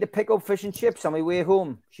wanted me to pick up fish and chips on my way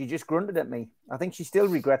home. She just grunted at me. I think she still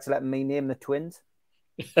regrets letting me name the twins.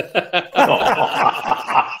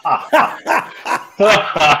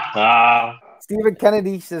 Stephen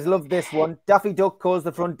Kennedy says, "Love this one. Daffy Duck calls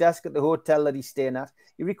the front desk at the hotel that he's staying at.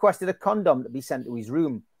 He requested a condom to be sent to his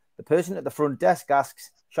room. The person at the front desk asks,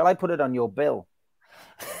 'Shall I put it on your bill?'"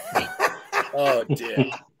 Oh, dear.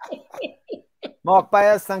 Mark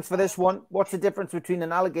Byers, thanks for this one. "What's the difference between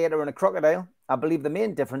an alligator and a crocodile? I believe the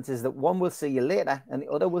main difference is that one will see you later and the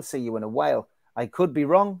other will see you in a while. I could be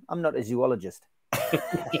wrong. I'm not a zoologist."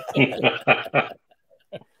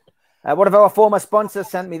 One of our former sponsors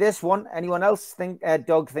sent me this one. Anyone else think that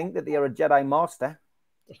they are a Jedi master?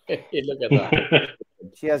 Look at that.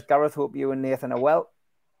 Cheers, Gareth. Hope you and Nathan are well.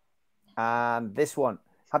 And this one: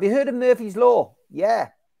 have you heard of Murphy's Law? Yeah.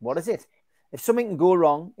 What is it? If something can go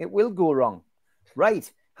wrong, it will go wrong.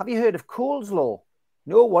 Right. Have you heard of Cole's Law?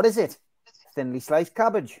 No. What is it? Thinly sliced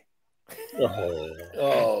cabbage.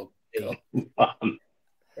 Oh, God.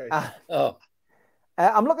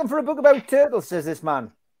 I'm looking for a book about turtles, says this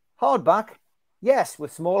man. Hardback? Yes,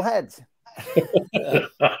 with small heads.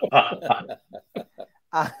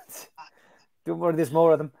 And don't worry, there's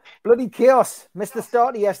more of them. Bloody chaos. Missed the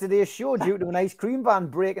start of yesterday's show due to an ice cream van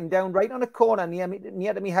breaking down right on a corner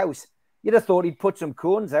near to my house. You'd have thought he'd put some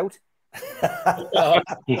cones out.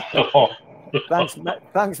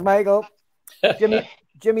 Thanks, Michael.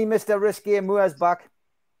 Jimmy, Mr. Risky and Mua's back.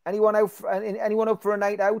 Anyone up for a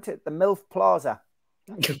night out at the MILF Plaza?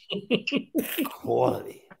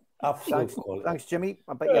 Quality. Absolute quality. Thanks, Jimmy.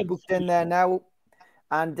 I bet you're booked in there now.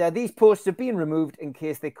 And these posts have been removed in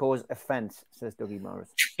case they cause offence, says Dougie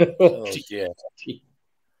Morris. Oh, dear.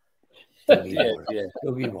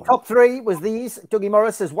 Dougie Morris. Top 3 was these. Dougie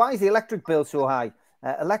Morris says, "Why is the electric bill so high?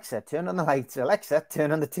 Alexa, turn on the lights. Alexa,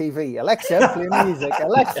 turn on the TV. Alexa, play music.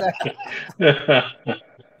 Alexa."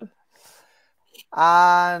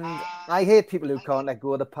 And I hate people who can't let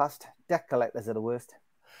go of the past. Debt collectors are the worst.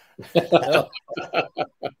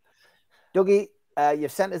 Dougie,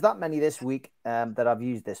 you've sent us that many this week that I've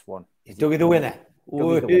used this one. Is Dougie the winner?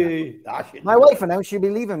 My wife announced she'll be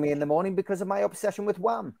leaving me in the morning because of my obsession with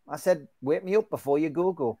Wham. I said, "Wake me up before you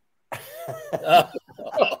go."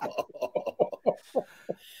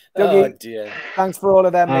 Dougie, oh, dear. Thanks for all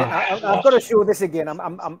of them, mate. I've got to show this again.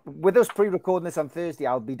 I'm with us pre-recording this on Thursday.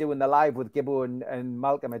 I'll be doing the live with Gibbo and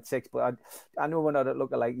Malcolm at 6. But I know we're not at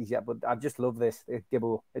lookalikes yet, but I just love this,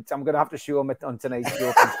 Gibbo. I'm going to have to show him it on tonight's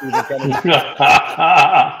show from Stephen Kennedy.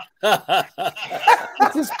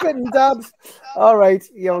 It's just spitting dabs. All right,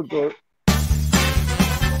 here we go.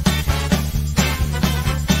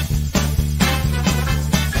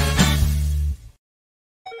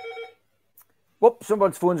 Whoop,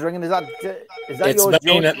 someone's phone's ringing. Is that it's yours?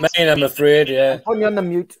 It's mine, I'm afraid, yeah. Put you on the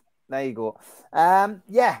mute. There you go.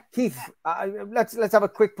 Yeah, Keith, let's have a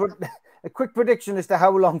quick prediction as to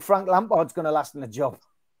how long Frank Lampard's going to last in the job.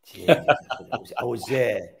 Yeah, I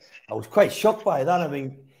was quite shocked by that. I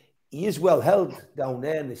mean, he is well held down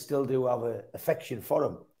there and they still do have an affection for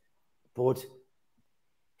him. But,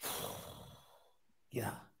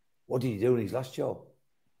 yeah, what did he do in his last job?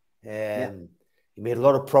 He made a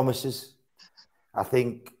lot of promises. I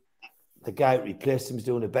think the guy who replaced him is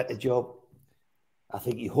doing a better job. I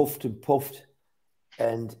think he huffed and puffed,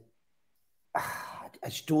 and I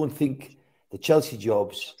just don't think the Chelsea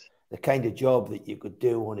job's the kind of job that you could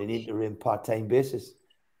do on an interim part-time basis.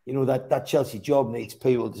 You know, that Chelsea job needs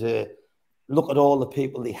people to look at all the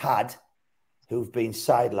people they had who've been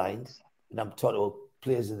sidelined, and I'm talking about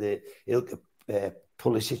players of the ilk of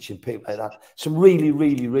Pulisic and people like that. Some really,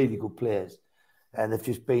 really, really good players, and they've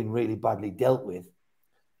just been really badly dealt with.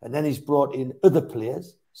 And then he's brought in other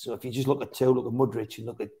players. So if you just look at Mudryk and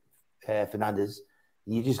look at Fernandes,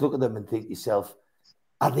 you just look at them and think to yourself,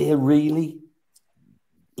 are they really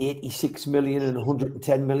 86 million and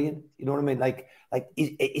 110 million? You know what I mean? Like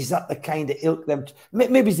is that the kind of ilk them?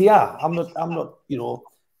 Maybe they are. I'm not, you know,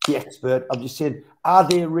 the expert. I'm just saying, are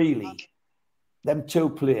they really, them two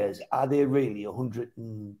players, are they really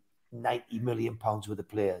 190 million pounds worth of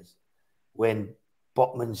players when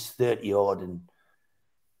Botman's 30 odd and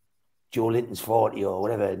Joe Linton's 40 or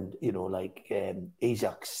whatever, and, you know, like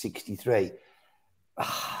Isaac's 63.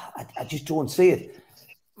 I just don't see it.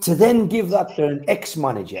 To then give that to an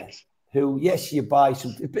ex-manager who, yes, you buy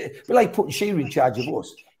some... But like putting Shearer in charge of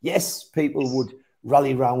us. Yes, people would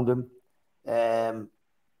rally round him.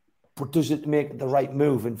 But does it make the right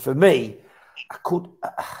move? And for me,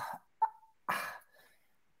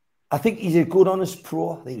 I think he's a good, honest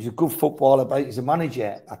pro. I think he's a good footballer, but he's a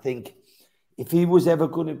manager. I think if he was ever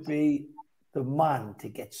going to be the man to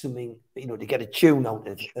get something, you know, to get a tune out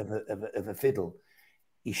of a fiddle,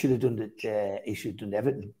 he should have done it. He should have done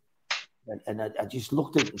everything. And I just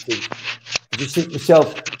looked at it and I just think to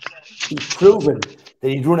myself, he's proven that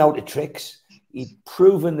he'd run out of tricks. He'd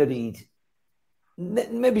proven that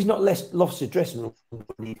maybe he's not lost the dressing room,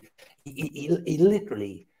 but he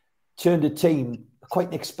literally turned a team, quite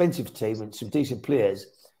an expensive team and some decent players,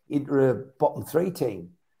 into a bottom three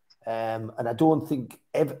team. And I don't think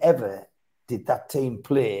ever did that team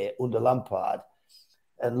play under Lampard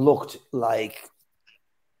and looked like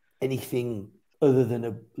anything other than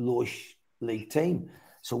a lowish league team.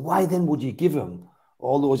 So why then would you give him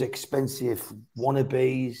all those expensive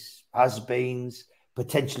wannabes, has-beens,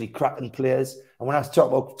 potentially cracking players? And when I talk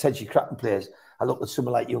about potentially cracking players, I look at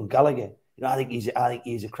someone like young Gallagher. You know, I think he's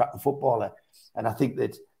a cracking footballer, and I think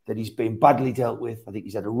that he's been badly dealt with. I think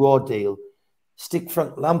he's had a raw deal. Stick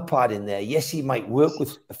Frank Lampard in there. Yes, he might work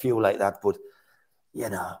with a few like that, but, you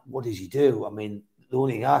know, what does he do? I mean, the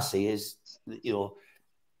only thing I see is, you know,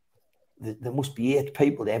 there must be 8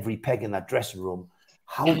 people to every peg in that dressing room.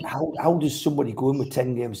 How does somebody go in with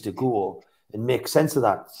 10 games to go and make sense of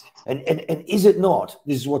that? And is it not,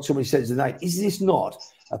 this is what somebody said tonight, is this not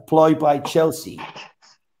a ploy by Chelsea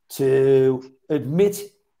to admit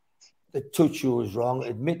that Tuchel was wrong,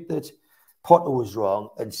 admit that Potter was wrong,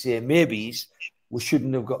 and say maybe we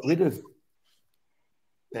shouldn't have got rid of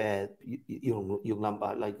young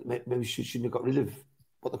Lampard. Like maybe we shouldn't have got rid of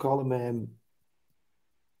what they call him.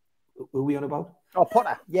 Who are we on about? Oh,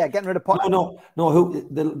 Potter. Yeah, getting rid of Potter. No. Who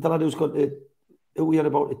the lad who's got who are we on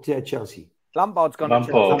about at Chelsea? Lampard's gone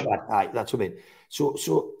to Chelsea. Lampard. Right, that's what I mean. So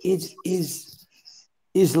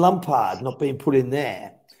is Lampard not being put in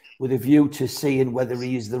there with a view to seeing whether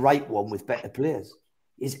he is the right one with better players?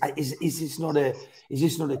 Is this not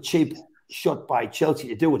a cheap shot by Chelsea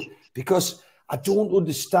to do it? Because I don't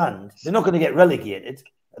understand. They're not going to get relegated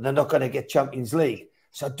and they're not going to get Champions League.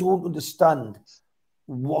 So I don't understand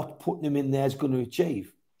what putting him in there is going to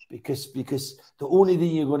achieve. Because the only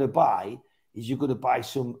thing you're going to buy is you're going to buy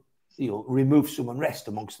some, you know, remove some unrest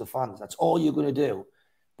amongst the fans. That's all you're going to do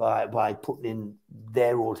by putting in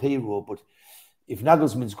their old hero. But if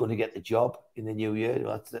Nagelsmann's going to get the job in the new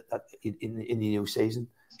year, in the new season,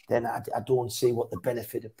 then I don't see what the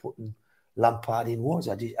benefit of putting Lampard in was.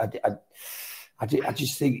 I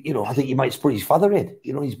just think, you know, I think he might put his father in.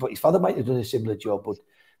 You know, his father might have done a similar job,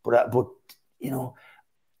 but you know,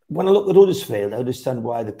 when I look at Huddersfield, I understand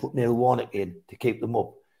why they put Neil Warnock in to keep them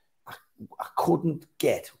up. I couldn't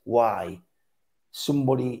get why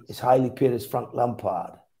somebody as highly paid as Frank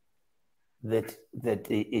Lampard, that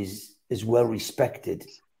is as well respected,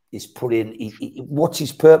 is put in. What's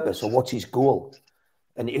his purpose or what's his goal?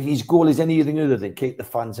 And if his goal is anything other than keep the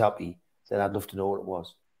fans happy, then I'd love to know what it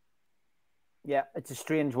was. Yeah, it's a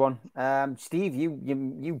strange one. Steve,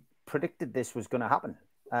 you predicted this was going to happen.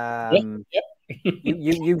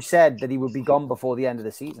 You said that he would be gone before the end of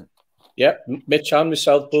the season. Yeah, Mitch and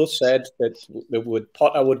myself both said that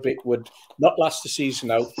Potter would not last the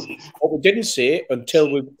season out. What we didn't say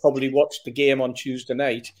until we probably watched the game on Tuesday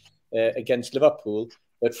night against Liverpool,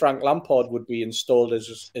 that Frank Lampard would be installed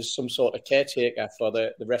as some sort of caretaker for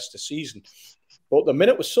the rest of the season. But the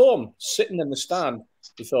minute we saw him sitting in the stand,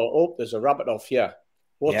 we thought, oh, there's a rabbit off here.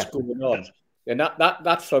 What's going on? And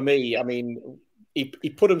that for me, I mean, he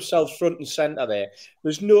put himself front and centre there.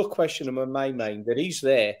 There's no question in my mind that he's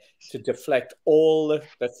there to deflect all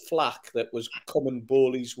the flack that was coming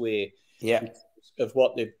Bowley's way. Yeah. Of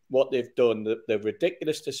what they've done, the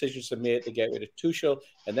ridiculous decisions they made to get rid of Tuchel,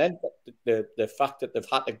 and then the fact that they've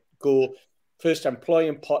had to go first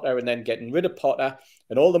employing Potter and then getting rid of Potter,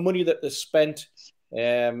 and all the money that they spent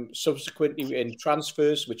subsequently in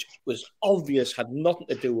transfers, which was obvious had nothing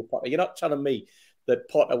to do with Potter. You're not telling me that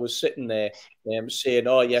Potter was sitting there saying,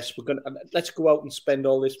 "Oh yes, let's go out and spend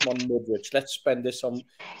all this on Mudrich, let's spend this on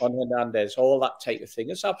Hernandez," all that type of thing.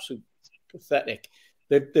 It's absolutely pathetic.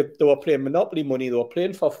 They were playing Monopoly money. They were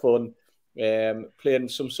playing for fun, playing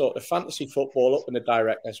some sort of fantasy football up in the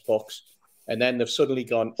director's box. And then they've suddenly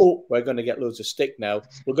gone, oh, we're going to get loads of stick now.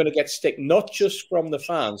 We're going to get stick not just from the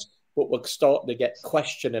fans, but we're starting to get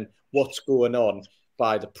questioning what's going on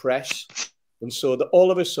by the press. And so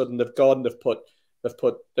all of a sudden they've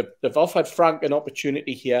offered Frank an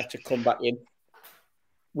opportunity here to come back in.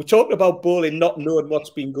 We talked about Bowley not knowing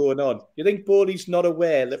what's been going on. You think Bowley's not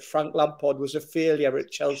aware that Frank Lampard was a failure at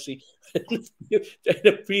Chelsea in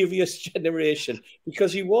the previous generation?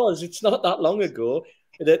 Because he was. It's not that long ago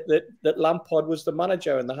that Lampard was the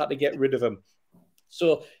manager and they had to get rid of him.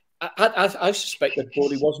 So I suspect that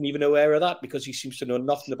Bowley wasn't even aware of that because he seems to know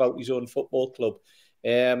nothing about his own football club.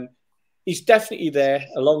 He's definitely there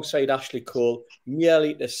alongside Ashley Cole,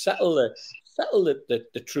 merely to settle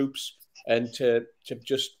the troops and to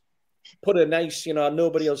just put a nice,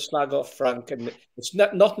 nobody will slag off Frank, and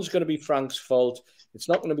nothing's going to be Frank's fault. It's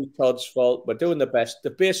not going to be Todd's fault. We're doing the best.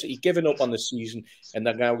 They're basically giving up on the season, and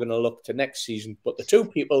they're now going to look to next season. But the two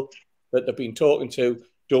people that they've been talking to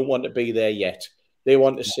don't want to be there yet. They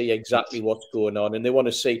want to see exactly what's going on, and they want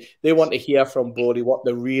to hear from Bowley what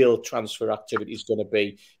the real transfer activity is going to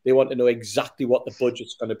be. They want to know exactly what the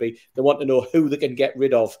budget's going to be. They want to know who they can get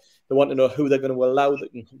rid of. They want to know who they're going to allow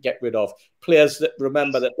that can get rid of. Players that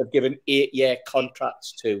remember that they've given 8-year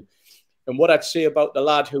contracts to. And what I'd say about the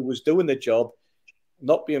lad who was doing the job,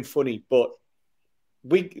 not being funny, but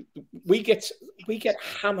we get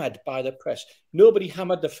hammered by the press. Nobody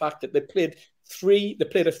hammered the fact that they played a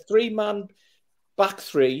 3-man back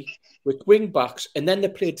three with wing backs, and then they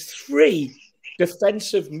played 3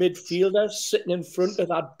 defensive midfielders sitting in front of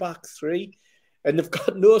that back three, and they've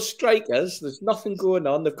got no strikers. There's nothing going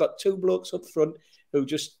on. They've got 2 blokes up front who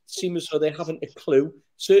just seem as though they haven't a clue.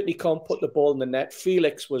 Certainly can't put the ball in the net.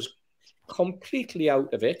 Felix was completely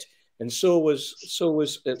out of it, and so was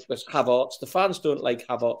Havertz. The fans don't like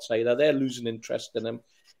Havertz either. They're losing interest in him.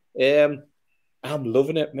 I'm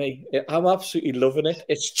loving it, mate. I'm absolutely loving it.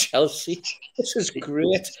 It's Chelsea. This is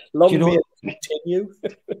great. Long may it continue.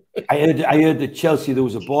 I heard that Chelsea, there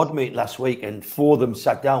was a board meeting last week and 4 of them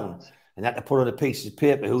sat down and had to put on a piece of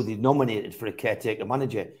paper who they nominated for a caretaker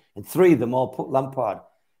manager. And 3 of them all put Lampard.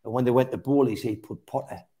 And when they went to Bowley's, he put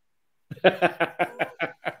Potter.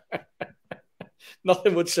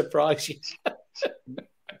 Nothing would surprise you.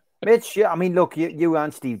 Mitch, I mean, look, you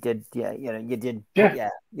and Steve did,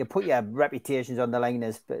 you put your reputations on the line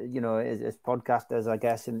as podcasters, I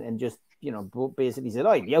guess, and just, basically said,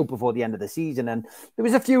 oh, you're out before the end of the season. And there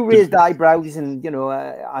was a few raised eyebrows and,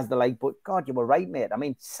 as the like, but God, you were right, mate. I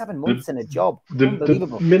mean, 7 months in a job.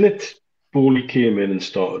 Unbelievable. The minute Bowley came in and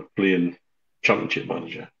started playing Championship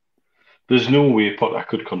manager, there's no way Potter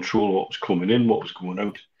could control what was coming in, what was going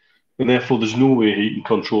out. And therefore, there's no way he can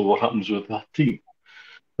control what happens with that team.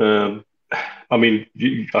 I mean,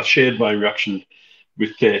 I shared my reaction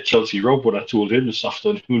with Chelsea Rob when I told him this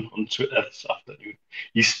afternoon on Twitter this afternoon.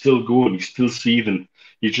 He's still going, he's still seething.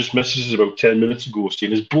 He just messaged about 10 minutes ago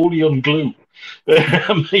saying, is Bowley on glue?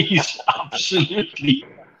 He's absolutely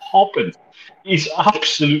hopping. He's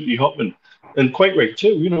absolutely hopping. And quite right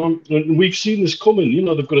too, and we've seen this coming.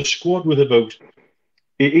 They've got a squad with about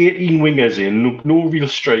 18 wingers in, no real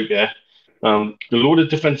striker, a load of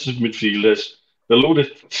defensive midfielders, a load of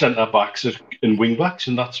centre-backs and wing-backs,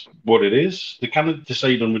 and that's what it is. They can't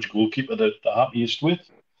decide on which goalkeeper they're happiest with.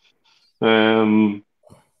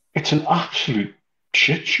 It's an absolute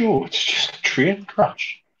shit show. It's just a train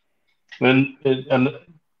crash. And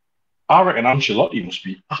I reckon Ancelotti must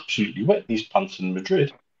be absolutely wet in his pants in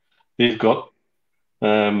Madrid. They've got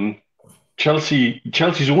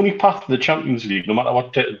Chelsea's only path to the Champions League, no matter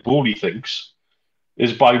what Bowley thinks,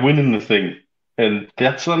 is by winning the thing. And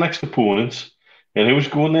that's the next opponents. And who's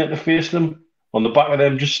going there to face them? On the back of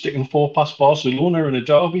them just sticking 4 past Barcelona in a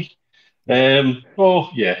derby?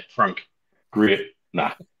 Frank. Great.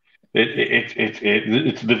 Nah.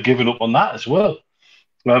 They've given up on that as well.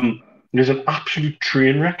 There's an absolute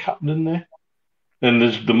train wreck happening there. And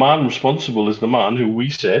there's the man responsible is the man who we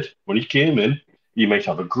said when he came in, he might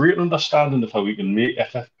have a great understanding of how he can make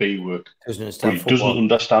FFP work, but he doesn't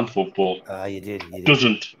understand football. You did.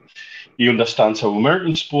 Doesn't. He understands how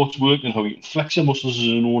American sports work and how he can flex your muscles as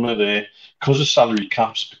an owner there because of salary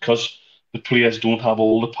caps, because the players don't have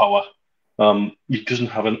all the power. He doesn't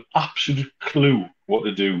have an absolute clue what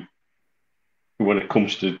to do when it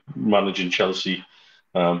comes to managing Chelsea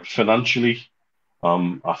financially.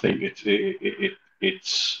 I think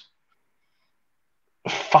it's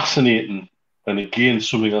fascinating, and again,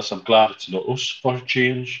 something else. I'm glad it's not us for a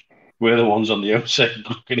change. We're the ones on the outside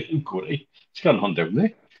looking in, going, "Hey, it's going on down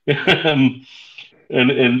there,"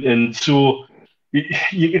 and so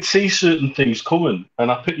you could see certain things coming.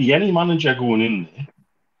 And I pity any manager going in there,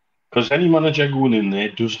 because any manager going in there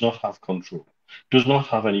does not have control, does not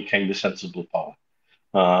have any kind of sensible power,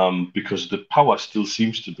 because the power still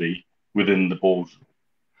seems to be within the boardroom.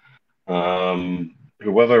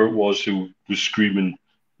 Whoever it was who was screaming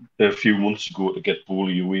a few months ago to get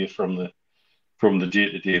Bowley away from the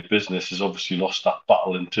day-to-day business has obviously lost that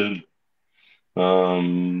battle internally.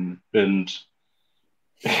 And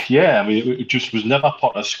yeah, I mean, it just was never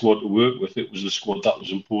Potter's squad to work with. It was the squad that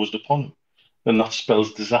was imposed upon him, and that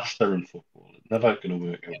spells disaster in football. It's never going to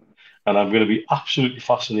work out. And I'm going to be absolutely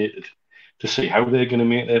fascinated to see how they're going to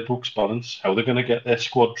make their books balance, how they're going to get their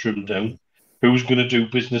squad trimmed down, who's going to do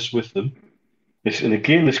business with them. And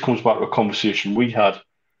again, this comes back to a conversation we had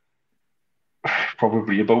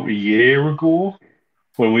probably about a year ago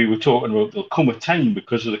when we were talking about there'll come a time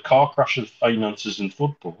because of the car crash of finances in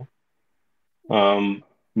football,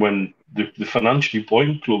 when the financially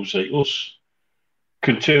buoyant clubs like us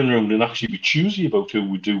can turn around and actually be choosy about who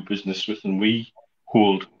we do business with, and we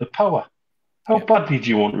hold the power. How badly do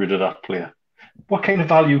you want rid of that player? What kind of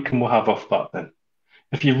value can we have off that then?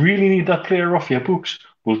 If you really need that player off your books,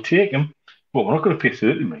 we'll take him, but we're not going to pay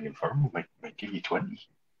 30 million for him. We might give you 20.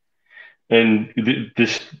 And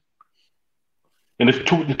if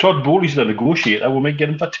Todd Bowley's the negotiator, we might get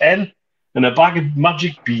him for 10 and a bag of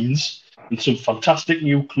magic beans and some fantastic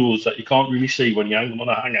new clothes that you can't really see when you hang them on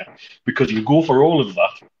a hanger, because you go for all of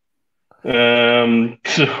that.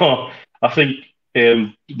 So I think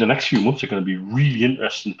the next few months are going to be really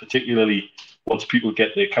interesting, particularly once people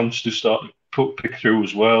get their accounts to start to pick through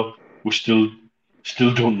as well. We still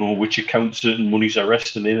don't know which accounts certain monies are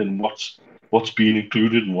resting in and what's being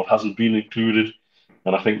included and what hasn't been included.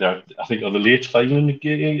 And I think on the late filing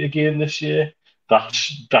again this year, that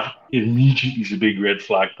immediately is a big red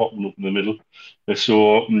flag popping up in the middle.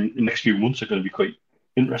 So the next few months are going to be quite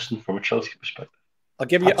interesting from a Chelsea perspective. I'll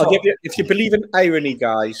give you. If you believe in irony,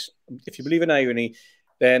 guys,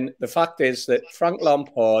 then the fact is that Frank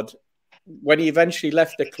Lampard, when he eventually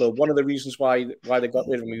left the club, one of the reasons why they got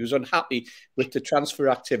rid of him, he was unhappy with the transfer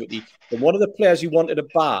activity. And one of the players he wanted to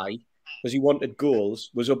buy, because he wanted goals,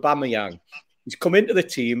 was Aubameyang. He's come into the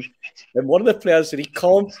team, and one of the players that he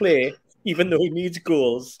can't play, even though he needs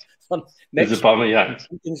goals, next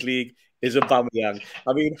Champions League is Aubameyang.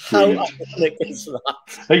 I mean, how ironic is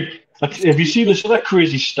that? Hey, have you seen this other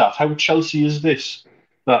crazy stat? How Chelsea is this?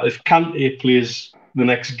 That if Kante plays the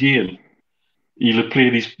next game, he'll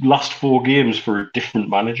play these last 4 games for a different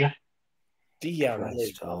manager. There's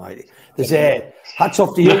hats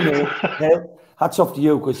off to you, mate. Hats off to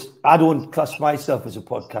you, because I don't class myself as a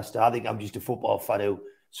podcaster. I think I'm just a football fan who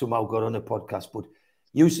somehow got on a podcast. But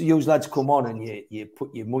you lads come on and you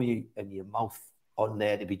put your money and your mouth on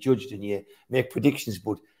there to be judged, and you make predictions.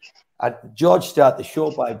 But George started the show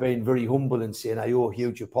by being very humble and saying, I owe a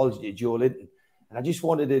huge apology to Joe Linton. And I just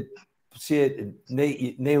wanted to say,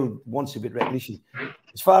 Neil wants a bit of recognition.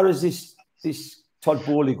 As far as this Todd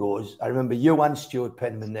Bowley goes, I remember you and Stuart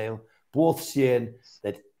Penman, Neil, both saying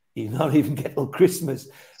that he'll not even get till Christmas.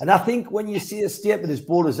 And I think when you see a statement as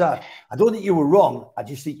bold as that, I don't think you were wrong. I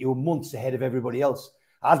just think you were months ahead of everybody else.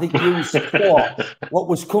 I think you saw what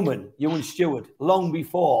was coming, you and Stuart, long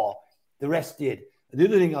before the rest did. And the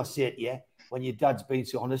other thing I'll say to you, when your dad's being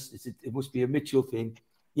so honest, it must be a Mitchell thing.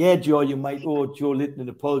 Yeah, Joe, you might owe Joe Linton an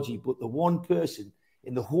apology, but the one person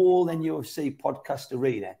in the whole NUFC podcast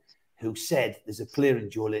arena who said there's a player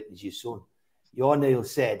in Joe Linton is your son. Your Neil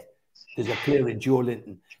said there's a player in Joe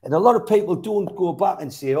Linton. And a lot of people don't go back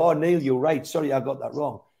and say, oh, Neil, you're right. Sorry, I got that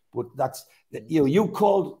wrong. But you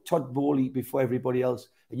called Todd Bowley before everybody else,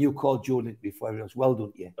 and you called Joe Linton before everybody else. Well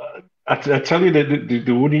done, yeah. I tell you that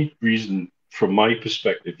the only reason, from my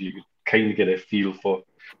perspective, you could kind of get a feel for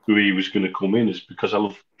who he was going to come in is because I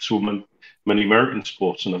love so many American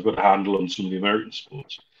sports, and I've got a handle on some of the American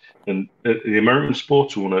sports. And the American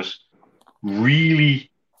sports owners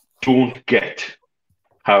really don't get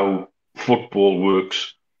how football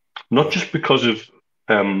works not just because of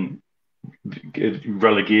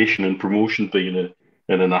relegation and promotion being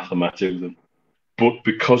an anathema to them, but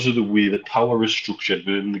because of the way that power is structured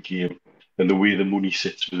within the game and the way the money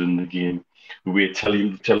sits within the game, the way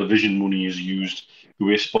television money is used, the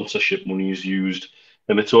way sponsorship money is used.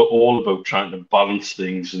 And it's all about trying to balance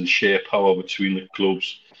things and share power between the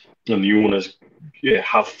clubs. And the owners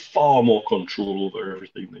have far more control over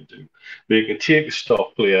everything they do. They can take a star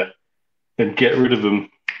player and get rid of them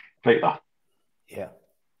like that. Yeah.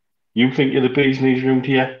 You think you're the bee's knees round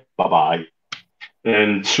here? Bye-bye.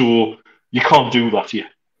 And so you can't do that here.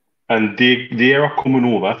 And they are coming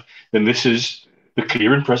over, and this is the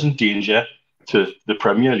clear and present danger to the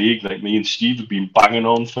Premier League, like me and Steve have been banging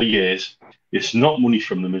on for years. It's not money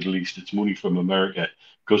from the Middle East, it's money from America,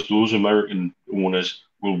 because those American owners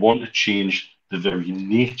will want to change the very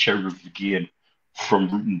nature of the game from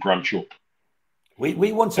root and branch up.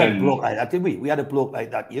 We once had a bloke like that, didn't we? We had a bloke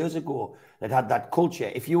like that years ago that had that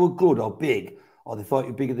culture. If you were good or big, or they thought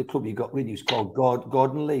you were big at the club, you got rid of. He was called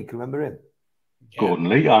Gordon Lee. Can you remember him? Yeah. Gordon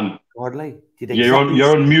Lee. And Gordon Lee. You're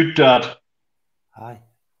on mute, Dad. Aye.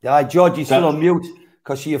 Yeah, George, you're still on mute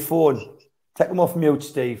because of your phone. Take him off mute,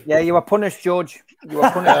 Steve. Yeah, you were punished, George. You were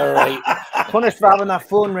punished. All right. Punished for having that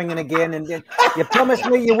phone ringing again. And you promised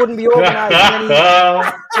me you wouldn't be organising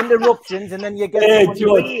any interruptions, and then you get... Hey,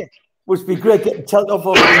 George. Must be great getting told off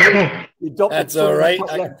over the That's all right.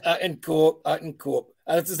 I can cope.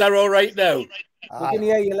 Is that all right now? We can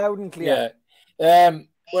hear you loud and clear. Yeah.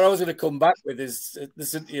 What I was going to come back with is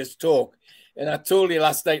listen to his talk. And I told you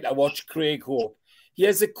last night I watched Craig Hope.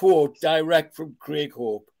 Here's a quote direct from Craig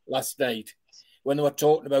Hope last night when they were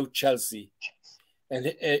talking about Chelsea.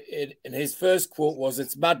 And his first quote was,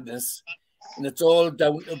 "It's madness and it's all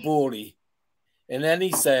down to Bowley." And then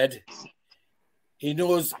he said, he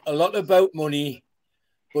knows a lot about money,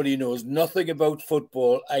 but he knows nothing about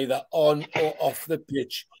football, either on or off the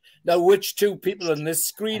pitch. Now, which two people on this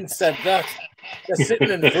screen said that? They're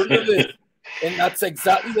sitting in front of it. And that's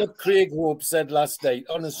exactly what Craig Hope said last night,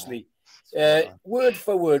 honestly. Word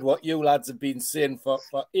for word, what you lads have been saying for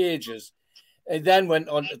ages. And then went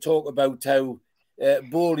on to talk about how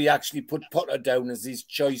Bowley actually put Potter down as his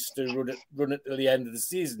choice to run it till the end of the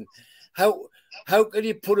season. How can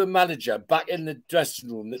you put a manager back in the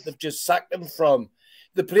dressing room that they've just sacked him from?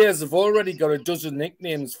 The players have already got a dozen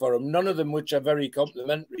nicknames for him, none of them which are very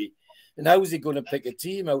complimentary. And how is he going to pick a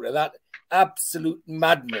team out of that? Absolute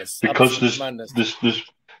madness. Because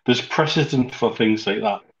there's precedent for things like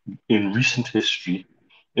that in recent history,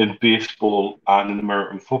 in baseball and in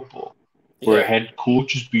American football, where a head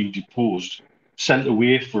coach has been deposed, sent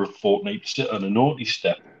away for a fortnight to sit on a naughty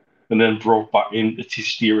step, and then brought back in to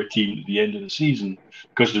steer a team at the end of the season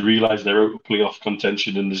because they realise they're out of playoff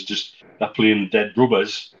contention and they're playing dead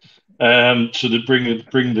rubbers. So they bring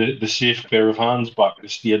the safe pair of hands back to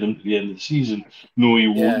steer them to the end of the season.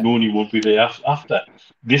 Knowing he won't be there after.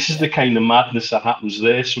 This is the kind of madness that happens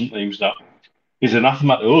there sometimes that is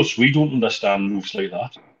anathema to us. We don't understand moves like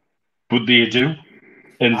that, but they do.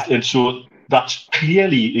 And so that's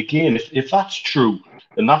clearly, again, if that's true,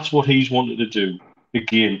 and that's what he's wanted to do,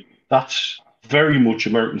 again, that's very much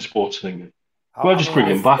American sports thinking. Well, just bring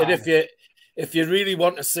him back. And if you really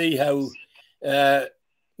want to see how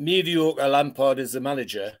mediocre Lampard is the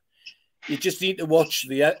manager, you just need to watch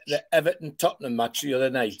the Everton-Tottenham match the other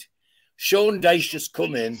night. Sean Dyche just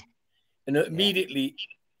come in, and immediately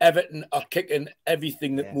Everton are kicking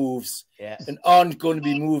everything that moves and aren't going to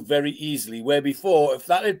be moved very easily. Where before, if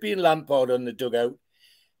that had been Lampard on the dugout,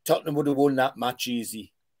 Tottenham would have won that match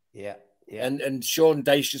easy. Yeah. And Sean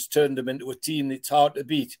Dyche has turned them into a team that's hard to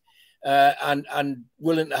beat and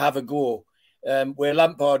willing to have a go. Where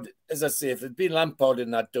Lampard, as I say, if it had been Lampard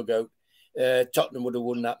in that dugout, Tottenham would have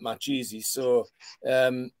won that match easy. So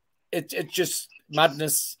it's just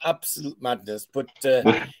madness, absolute madness. But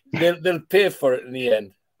they'll pay for it in the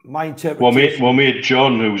end. My interpretation. Well, mate,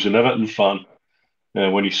 John, who was an Everton fan,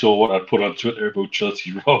 when he saw what I put on Twitter about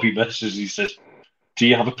Chelsea, Robbie messages, he says, "Do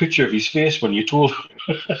you have a picture of his face when you told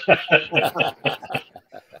him?"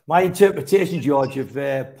 My interpretation, George, of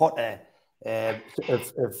Potter,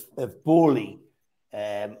 of Bowley,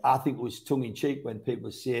 I think it was tongue in cheek when people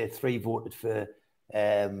say 3 voted for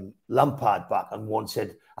Lampard back and 1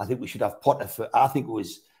 said, "I think we should have Potter for." I think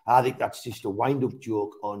that's just a wind-up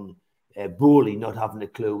joke on Bowley not having a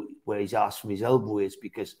clue where his ass from his elbow is,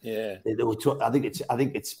 because they were I think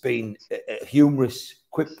it's been a humorous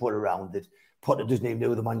quip put around that Potter doesn't even know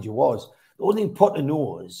who the manager was. The only thing Potter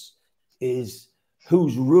knows is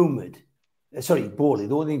who's rumoured. Bowley.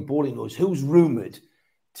 The only thing Bowley knows who's rumoured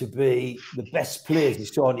to be the best players he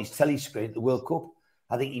saw on his telly screen at the World Cup.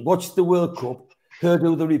 I think he watched the World Cup, heard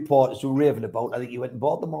who the reporters were raving about. I think he went and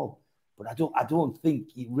bought them all. But I don't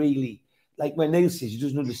think he really, like when Neil says he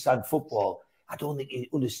doesn't understand football, I don't think he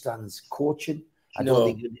understands coaching. I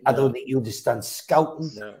don't think he understands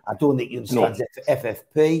scouting. No. I don't think he understands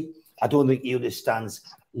FFP. I don't think he understands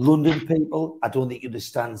London people. I don't think he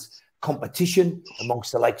understands competition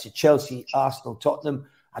amongst the likes of Chelsea, Arsenal, Tottenham.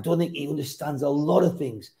 I don't think he understands a lot of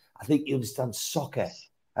things. I think he understands soccer,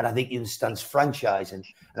 and I think he understands franchising,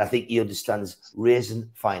 and I think he understands raising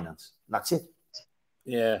finance. And that's it.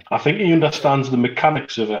 Yeah. I think he understands the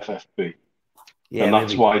mechanics of FFP. Yeah, and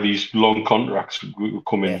that's why these long contracts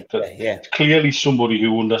come in. Clearly somebody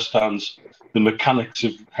who understands the mechanics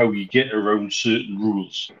of how you get around certain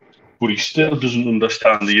rules, but he still doesn't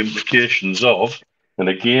understand the implications of, and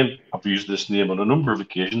again, I've used this name on a number of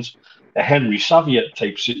occasions, a Henry Saviet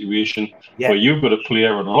type situation where you've got a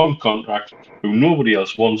player on a long contract who nobody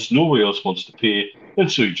else wants to pay,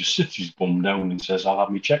 and so he just sits his bum down and says, I'll have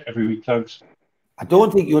me check every week, thanks. I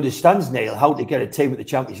don't think he understands, Neil, how to get a team at the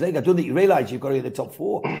Champions League. I don't think you realise you've got to get the top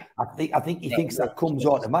four. I think he thinks that comes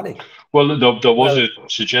automatic. Well, there was a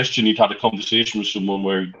suggestion. He'd had a conversation with someone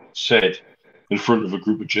where he said, in front of a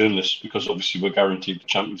group of journalists, because obviously we're guaranteed the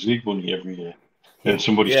Champions League money every year, and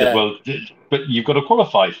somebody said, well, but you've got to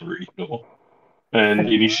qualify for it, you know. And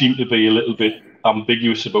he seemed to be a little bit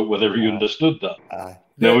ambiguous about whether he understood that.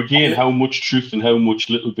 Now, again, how much truth and how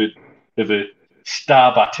much little bit of a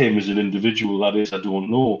stab at him as an individual that is, I don't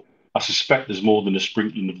know. I suspect there's more than a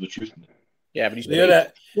sprinkling of the truth in it. Yeah, but he's good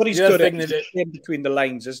at is playing between the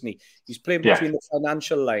lines, isn't he? He's playing between the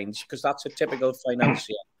financial lines, because that's a typical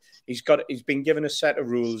financier. He's been given a set of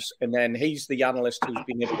rules, and then he's the analyst who's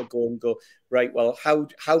been able to go, right, well, how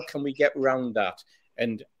can we get around that?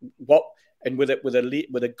 And with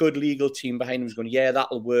a good legal team behind him, he's going,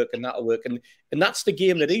 that'll work, and that's the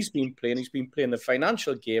game that he's been playing. He's been playing the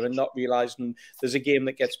financial game and not realizing there's a game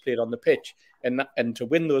that gets played on the pitch. And to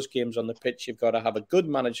win those games on the pitch, you've got to have a good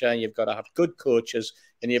manager, you've got to have good coaches,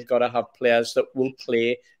 and you've got to have players that will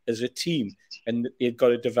play as a team. And you've got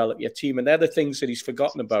to develop your team. And they're the things that he's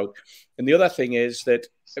forgotten about. And the other thing is that,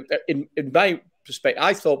 in my perspective,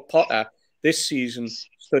 I thought Potter this season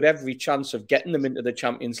stood every chance of getting them into the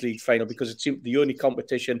Champions League final, because it seemed the only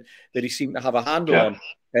competition that he seemed to have a handle on.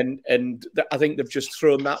 And I think they've just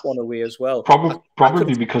thrown that one away as well.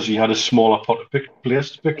 Probably because he had a smaller pot of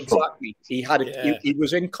players to pick from. Exactly. He had it. He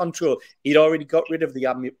was in control. He'd already got rid of the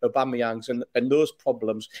Aubameyangs and those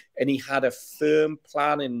problems, and he had a firm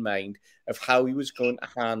plan in mind of how he was going to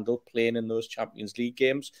handle playing in those Champions League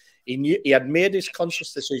games. He had made his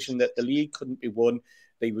conscious decision that the league couldn't be won.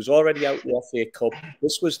 He was already out the FA Cup.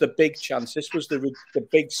 This was the big chance. This was the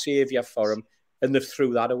big saviour for him, and they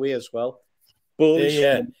threw that away as well. Well,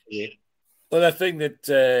 the thing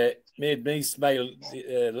that made me smile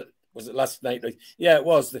was it last night? Yeah, it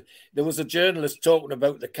was. There was a journalist talking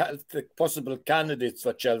about the possible candidates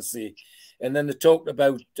for Chelsea, and then they talked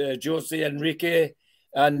about Jose Enrique,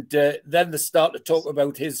 and then they start to talk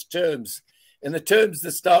about his terms. And the terms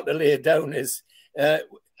they start to lay down is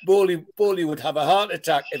Bowley would have a heart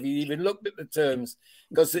attack if he even looked at the terms,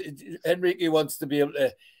 because Enrique wants to be able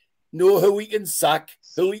to know who he can sack,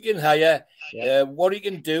 who he can hire, what he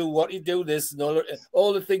can do, what he do this, and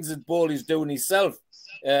all the things that Bowley's doing himself.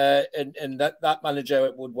 And that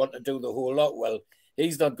manager would want to do the whole lot. Well,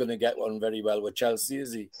 he's not going to get one very well with Chelsea,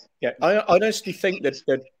 is he? Yeah, I honestly think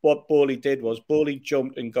that what Bowley did was Bowley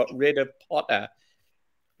jumped and got rid of Potter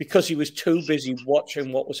because he was too busy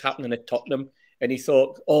watching what was happening at Tottenham. And he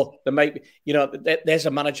thought, there might be, there's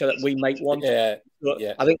a manager that we might want. Yeah.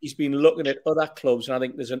 I think he's been looking at other clubs, and I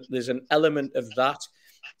think there's an element of that.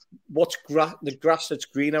 What's the grass that's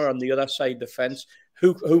greener on the other side of the fence?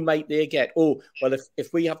 Who might they get? Oh, well,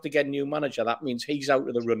 if we have to get a new manager, that means he's out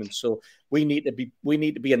of the running. So we need to be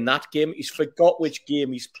in that game. He's forgot which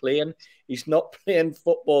game he's playing. He's not playing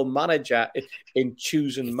Football Manager in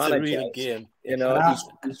choosing managers. It's a real game.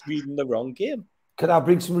 He's reading the wrong game. Can I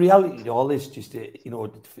bring some reality to all this? Just to,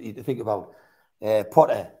 for you to think about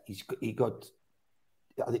Potter. He got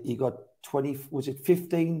 20. Was it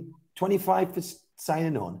 15? 25 for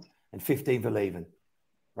signing on and 15 for leaving,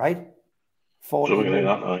 right? 40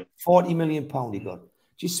 million pound he got.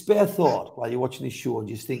 Just spare thought while you're watching this show and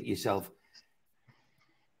just think to yourself,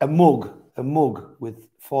 a mug with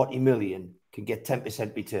 40 million can get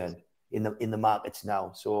 10% return in the markets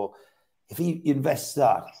now. So if he invests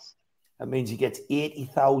that means he gets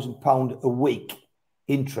 £80,000 a week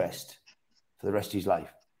interest for the rest of his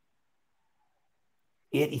life.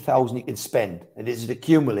 80,000 he can spend, and as it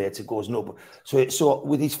accumulates, it goes up. So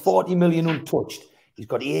with his 40 million untouched, he's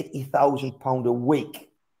got £80,000 a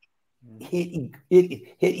week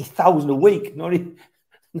 80,000 a week. Not even...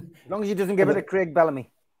 As long as he doesn't give it to Craig Bellamy.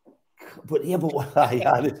 But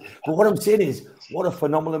what I'm saying is, what a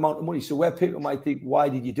phenomenal amount of money. So where people might think, why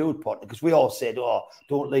did you do it, Potter? Because we all said, oh,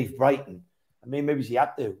 don't leave Brighton. I mean, maybe he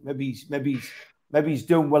had to. Maybe he's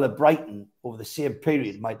doing well at Brighton over the same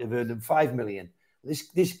period. Might have earned him 5 million.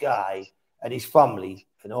 This guy and his family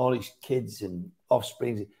and all his kids and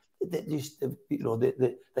offspring, they're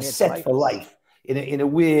set for life in a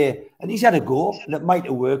way. And he's had a go, and it might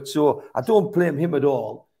have worked. So I don't blame him at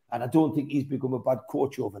all, and I don't think he's become a bad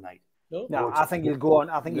coach overnight. No, I think he'll go on.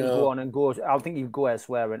 I think he'll go on and go. I think he'll go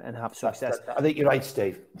elsewhere and have success. I think you're right,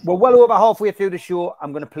 Steve. We're well over halfway through the show.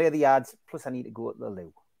 I'm going to play the ads. Plus, I need to go to the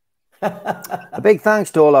loo. A big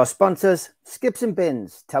thanks to all our sponsors: Skips and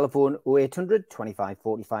Bins. Telephone 0800 25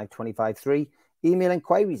 45 25 3. Email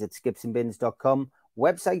inquiries at skipsandbins.com.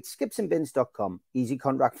 Website skipsandbins.com. Easy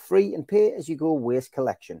contract free and pay as you go waste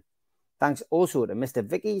collection. Thanks also to Mr.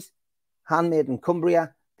 Vicky's, handmade in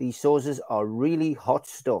Cumbria. These sauces are really hot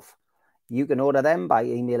stuff. You can order them by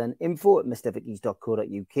emailing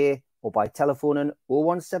info@mrvickies.co.uk or by telephoning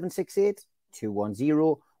 01768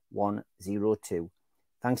 210 102.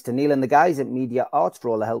 Thanks to Neil and the guys at Media Arts for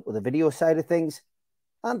all the help with the video side of things.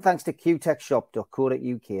 And thanks to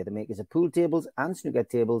qtechshop.co.uk, the makers of pool tables and snooker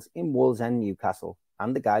tables in Wallsend, Newcastle,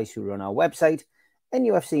 and the guys who run our website,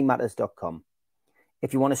 nufcmatters.com.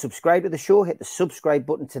 If you want to subscribe to the show, hit the subscribe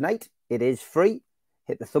button tonight. It is free.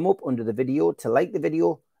 Hit the thumb up under the video to like the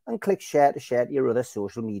video and click share to share to your other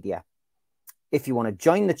social media. If you want to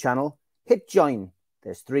join the channel, hit join.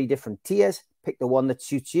 There's 3 different tiers. Pick the one that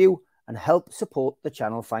suits you and help support the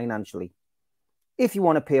channel financially. If you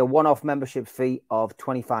want to pay a one-off membership fee of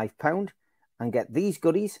 £25 and get these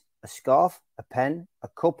goodies, a scarf, a pen, a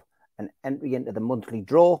cup, and entry into the monthly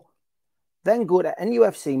draw, then go to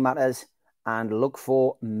NUFC Matters and look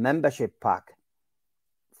for membership pack.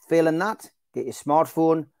 Failing that, get your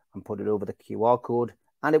smartphone and put it over the QR code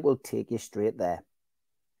and it will take you straight there.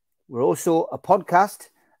 We're also a podcast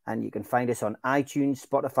and you can find us on iTunes,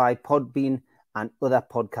 Spotify, Podbean and other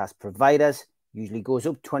podcast providers. Usually goes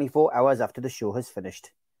up 24 hours after the show has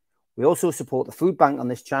finished. We also support the food bank on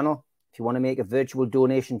this channel. If you want to make a virtual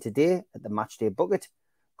donation today at the Matchday Bucket,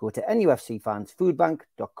 go to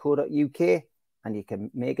nufcfansfoodbank.co.uk and you can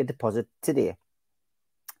make a deposit today.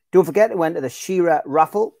 Don't forget to enter the Shearer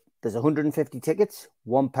raffle. There's 150 tickets,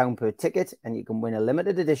 £1 per ticket, and you can win a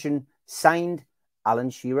limited edition signed Alan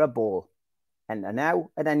Shearer ball. Enter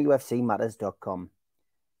now at nufcmatters.com.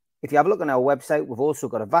 If you have a look on our website, we've also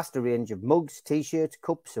got a vast range of mugs, t-shirts,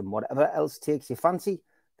 cups, and whatever else takes your fancy.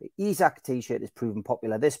 The Isaac t-shirt is proven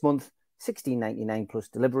popular this month, $16.99 plus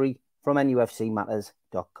delivery from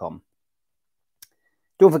nufcmatters.com.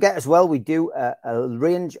 Don't forget as well, we do a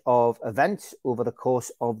range of events over the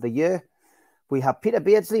course of the year. We have Peter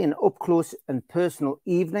Beardsley, an up-close and personal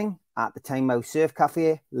evening at the Tynemouth Surf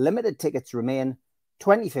Cafe. Limited tickets remain,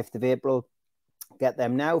 25th of April. Get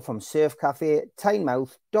them now from Surf Cafe,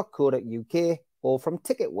 tynemouth.co.uk or from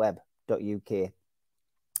ticketweb.uk.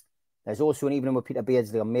 There's also an evening with Peter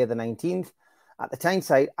Beardsley on May the 19th at the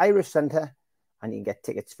Tyneside Irish Centre, and you can get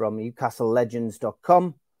tickets from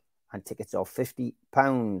newcastlelegends.com, and tickets are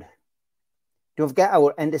 £50. Don't forget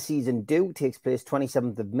our end-of-season do takes place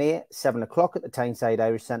 27th of May, 7 o'clock at the Tyneside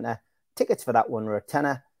Irish Centre. Tickets for that one are a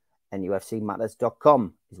tenner, and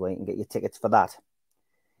nufcmatters.com is where you can get your tickets for that.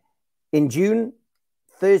 In June,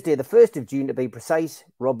 Thursday the 1st of June to be precise,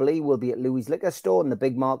 Rob Lee will be at Louis Liquor Store in the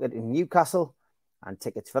Big Market in Newcastle, and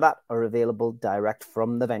tickets for that are available direct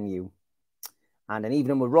from the venue. And an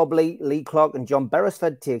evening with Rob Lee, Lee Clark and John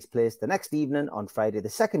Beresford takes place the next evening on Friday the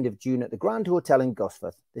 2nd of June at the Grand Hotel in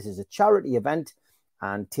Gosforth. This is a charity event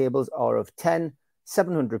and tables are of £10,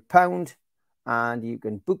 £700, and you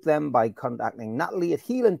can book them by contacting Natalie at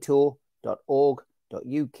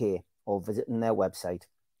heelandtour.org.uk or visiting their website.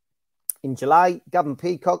 In July, Gavin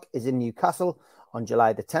Peacock is in Newcastle on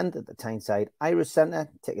July the 10th at the Tyneside Irish Centre.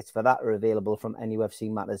 Tickets for that are available from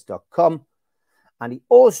nufcmatters.com. And he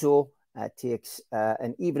also takes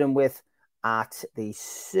an evening with at the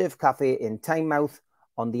Surf Cafe in Tynemouth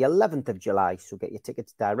on the 11th of July. So get your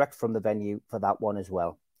tickets direct from the venue for that one as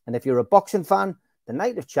well. And if you're a boxing fan, the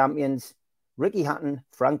Night of Champions, Ricky Hatton,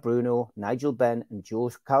 Frank Bruno, Nigel Benn and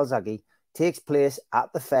Joe Calzaghe takes place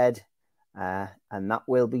at the Fed. And that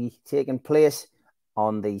will be taking place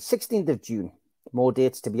on the 16th of June. More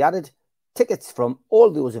dates to be added. Tickets from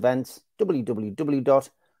all those events,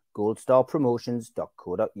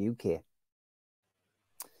 www.goldstarpromotions.co.uk.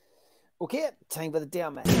 Okay, time for the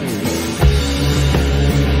damn match.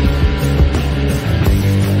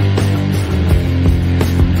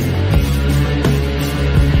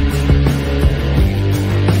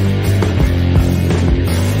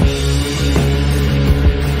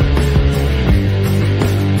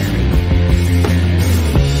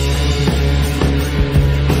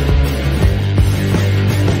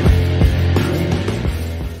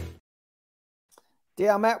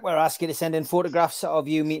 Dear Matt, we're asking you to send in photographs of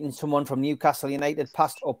you meeting someone from Newcastle United,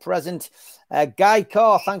 past or present. Guy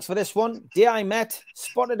Carr, thanks for this one. Dear I met,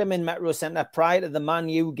 spotted him in Metro Centre prior to the Man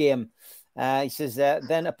U game. He says,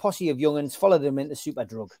 then a posse of young'uns followed him into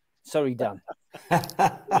Superdrug. Sorry, Dan.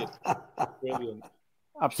 Brilliant.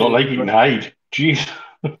 It's not like you can hide. Jeez.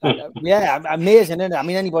 Yeah, amazing, isn't it? I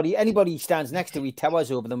mean, anybody stands next to, he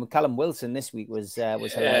towers over them. Callum Wilson this week was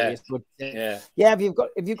hilarious. But, yeah, if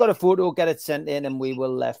you've got a photo, get it sent in, and we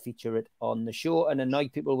will feature it on the show and annoy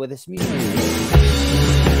people with this music.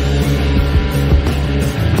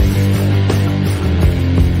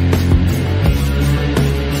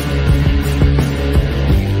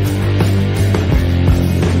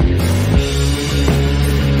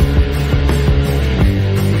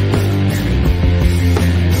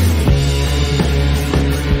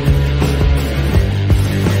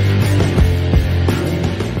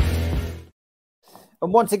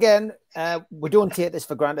 And once again, we don't take this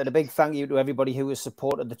for granted. A big thank you to everybody who has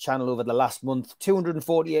supported the channel over the last month.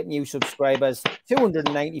 248 new subscribers,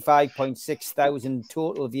 295.6 thousand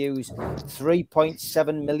total views,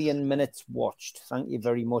 3.7 million minutes watched. Thank you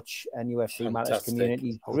very much, NUFC Matters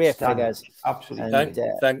community. Great figures. Absolutely. And,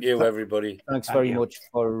 thank you, everybody. Thanks very much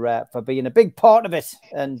for being a big part of it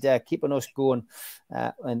and keeping us going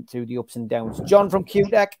and through the ups and downs. John from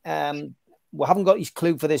QTech. We haven't got his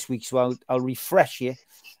clue for this week, so I'll refresh you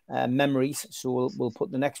memories. So we'll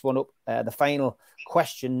put the next one up. The final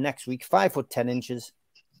question next week: 5'10".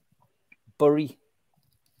 Bury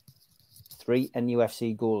 3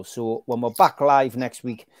 NUFC goals. So when we're back live next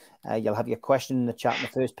week, you'll have your question in the chat, and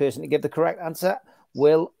the first person to give the correct answer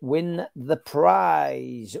will win the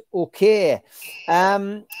prize. Okay.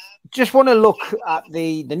 Just want to look at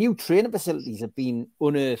the new training facilities have been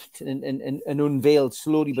unearthed and unveiled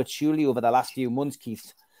slowly but surely over the last few months,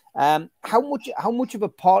 Keith. How much of a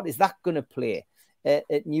part is that going to play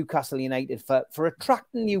at Newcastle United for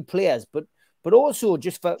attracting new players, but also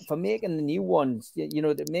just for making the new ones,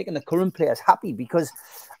 making the current players happy? Because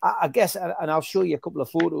I guess, and I'll show you a couple of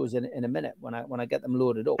photos in a minute when I get them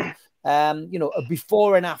loaded up. A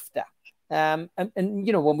before and after. And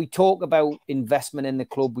when we talk about investment in the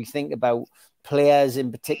club, we think about players in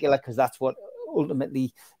particular, because that's what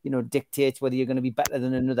ultimately, dictates whether you're going to be better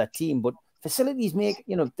than another team. But facilities make,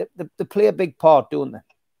 they play a big part, don't they?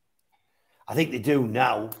 I think they do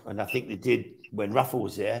now, and I think they did when Rafa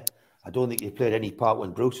was there. I don't think they played any part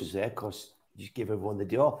when Bruce was there, because you just give everyone the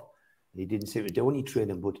day off. He didn't seem to do any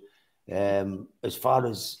training. But as far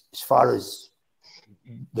as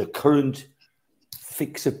the current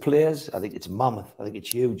fix of players, I think it's mammoth. I think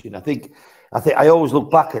it's huge, and I think I always look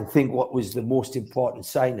back and think what was the most important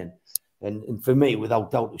signing, and for me, without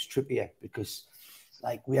doubt, it was Trippier, because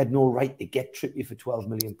we had no right to get Trippier for £12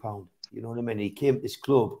 million. You know what I mean? He came to this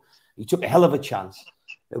club, he took a hell of a chance,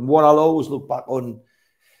 and what I'll always look back on,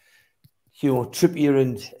 Trippier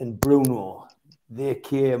and Bruno, they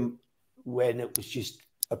came when it was just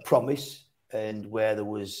a promise and where there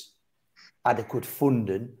was adequate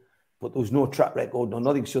funding, but there was no track record, no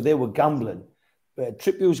nothing. So they were gambling.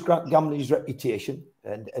 Trippier was gambling his reputation.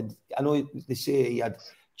 And I know they say he had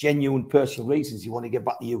genuine personal reasons he wanted to get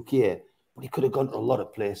back to the UK, but he could have gone to a lot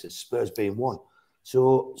of places, Spurs being one.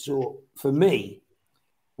 So for me,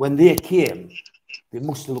 when they came, they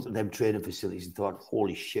must have looked at them training facilities and thought,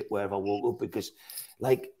 holy shit, where have I woke up? Because,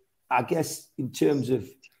 I guess in terms of,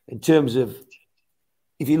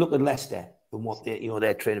 if you look at Leicester and what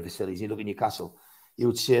their training facilities, you look at Newcastle, you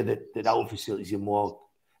would say that our facilities are more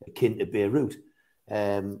akin to Beirut.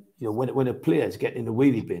 When a player's getting in a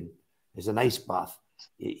wheelie bin, there's an ice bath.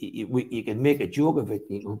 You can make a joke of it.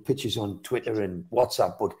 You can put pictures on Twitter and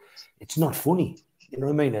WhatsApp, but it's not funny. You know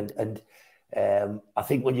what I mean? And I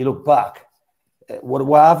think when you look back, what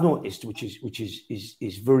I've noticed, which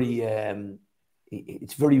is very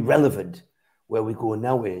it's very relevant where we go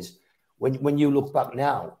now, is when you look back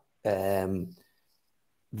now.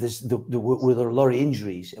 There were a lot of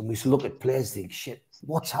injuries, and we look at players think, shit,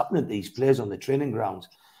 what's happening to these players on the training grounds?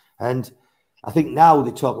 And I think now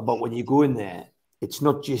they talk about when you go in there, it's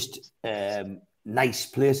not just nice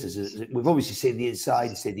places. We've obviously seen the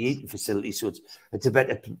inside, say the eating facility, so it's a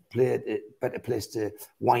better place to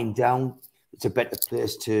wind down. It's a better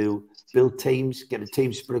place to build teams, get a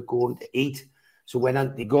team spirit going, to eat. So when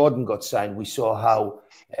Anthony Gordon got signed, we saw how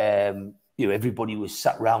everybody was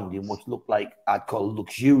sat around in what looked like, I'd call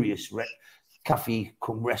luxurious cafe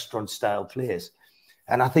come restaurant style place.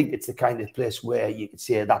 And I think it's the kind of place where you could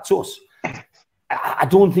say that's us. I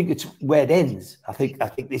don't think it's where it ends. I think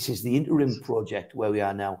this is the interim project where we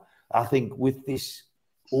are now. I think with this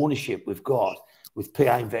ownership we've got, with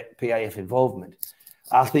PIF involvement,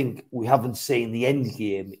 I think we haven't seen the end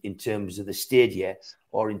game in terms of the stadia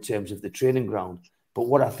or in terms of the training ground. But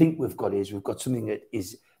what I think we've got something that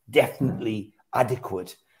is definitely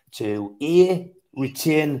adequate to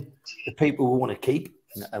retain the people we want to keep.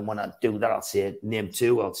 And when I do that, I'll say name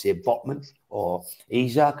two. I'll say Botman or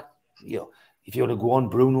Isaac. You know, if you want to go on,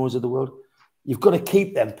 Bruno's of the world, you've got to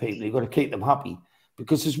keep them people. You've got to keep them happy,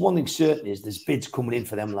 because there's one thing certain is there's bids coming in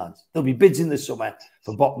for them lads. There'll be bids in the summer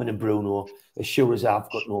for Botman and Bruno, as sure as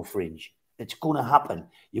I've got no fringe. It's going to happen.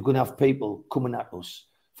 You're going to have people coming at us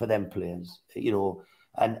for them players, you know.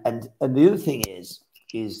 And the other thing is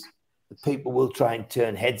people will try and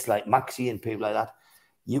turn heads like Maxi and people like that.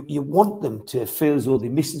 You want them to feel as though they're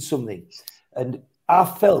missing something. And I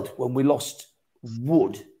felt when we lost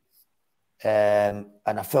Wood, and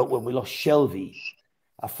I felt when we lost Shelby,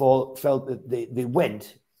 I felt that they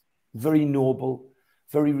went very noble,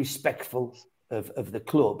 very respectful of the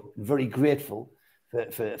club, very grateful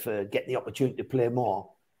for getting the opportunity to play more.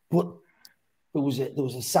 But there was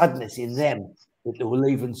a sadness in them that they were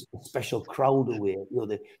leaving a special crowd away. You know,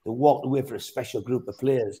 they walked away for a special group of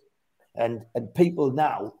players. And people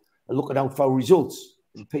now are looking out for results.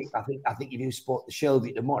 And I think if you spot the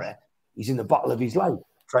Shelby tomorrow, he's in the battle of his life,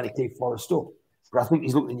 trying to keep Forest up. But I think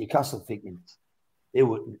he's looking at Newcastle thinking,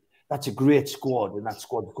 that's a great squad, and that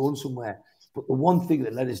squad's going somewhere. But the one thing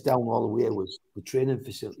that let us down all the way was the training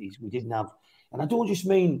facilities. We didn't have, and I don't just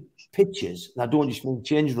mean pitches, and I don't just mean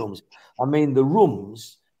change rooms. I mean the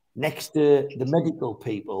rooms next to the medical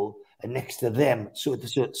people and next to them. So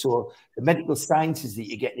the medical sciences that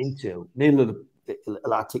you get into, Neil will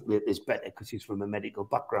articulate this better because he's from a medical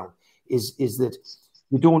background, is that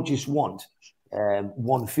you don't just want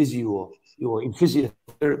one physio. You know, in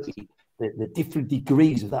physiotherapy, the different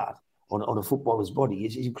degrees of that on a footballer's body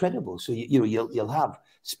is incredible. So you'll have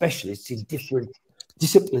specialists in different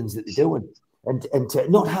disciplines that they're doing, and to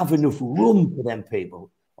not have enough room for them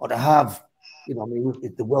people, or to have, you know, I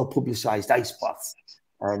mean, the well publicised ice baths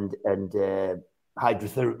and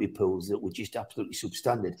hydrotherapy pools that were just absolutely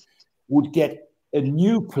substandard, would get a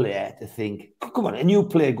new player to think, come on, a new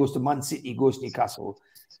player goes to Man City, goes to Newcastle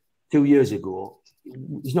 2 years ago.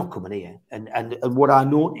 He's not coming here. And what I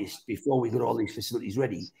noticed before we got all these facilities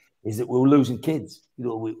ready is that we were losing kids. You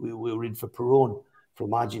know, we were in for Perón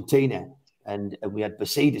from Argentina, and we had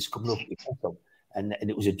Bacidas coming up with Newcastle, and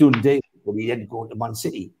it was a done deal, but he ended going to Man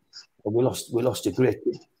City, and we lost a great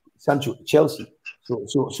kid, Sancho, to Chelsea.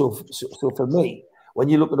 So for me, when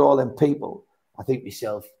you look at all them people, I think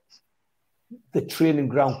myself, the training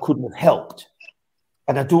ground couldn't have helped.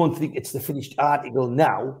 And I don't think it's the finished article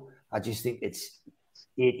now. I just think it's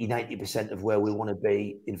 80-90% of where we want to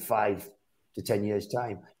be in 5 to 10 years'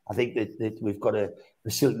 time. I think that we've got a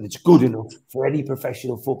facility that's good enough for any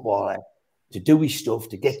professional footballer to do his stuff,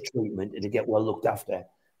 to get treatment, and to get well looked after.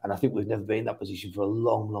 And I think we've never been in that position for a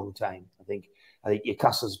long, long time. I think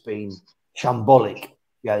Newcastle's been shambolic,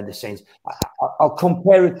 yeah, in the sense. I'll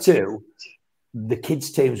compare it to the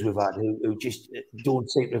kids' teams we've had who just don't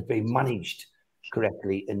seem to have been managed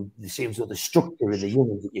correctly, and it seems that the structure in the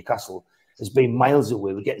youngins at Newcastle has been miles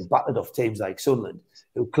away. We're getting battered off teams like Sunderland,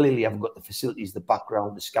 who clearly haven't got the facilities, the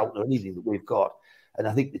background, the scouting, or anything that we've got. And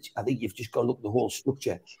I think you've just got to look at the whole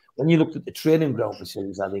structure. When you looked at the training ground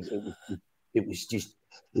facilities, I think it was just,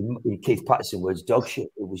 in Keith Patterson words, dog shit.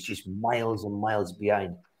 It was just miles and miles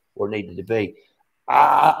behind where it needed to be.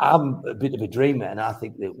 I'm a bit of a dreamer, and I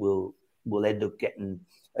think that we'll end up getting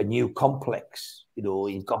a new complex, you know,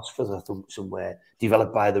 in Gosford or somewhere,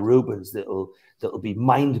 developed by the Rubens that'll be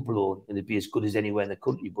mind blown, and it'll be as good as anywhere in the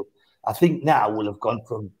country. But I think now we'll have gone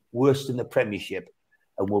from worst in the Premiership,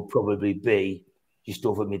 and we'll probably be just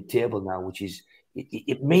over mid-table now, which is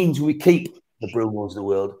it means we keep the Brunos of the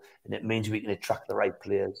world, and it means we can attract the right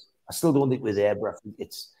players. I still don't think we're there, but I think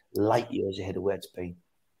it's light years ahead of where it's been.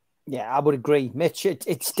 Yeah, I would agree, Mitch.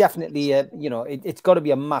 It's definitely it's got to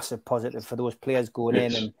be a massive positive for those players going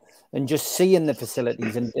in and just seeing the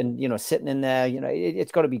facilities and you know, sitting in there. You know,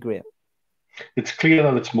 it's got to be great. It's clear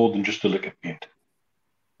that it's more than just a lick of paint,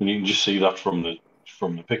 and you can just see that from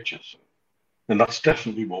the pictures, and that's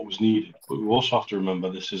definitely what was needed. But we also have to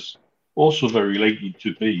remember this is also very likely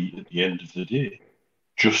to be, at the end of the day,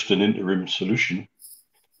 just an interim solution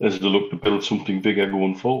as they look to build something bigger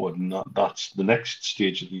going forward, and that's the next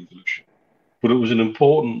stage of the evolution. But it was an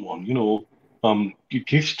important one, you know.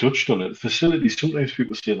 Keith's touched on it. Facilities, sometimes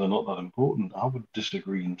people say they're not that important. I would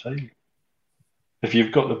disagree entirely. If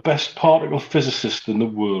you've got the best particle physicist in the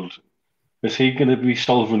world, is he going to be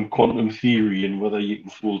solving quantum theory and whether you can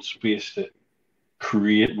fold space to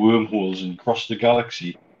create wormholes and cross the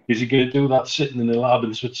galaxy? Is he going to do that sitting in a lab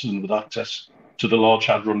in Switzerland with access to the Large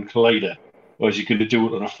Hadron Collider or is he going to do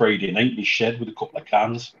it on a Friday night in his shed with a couple of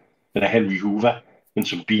cans and a Henry Hoover and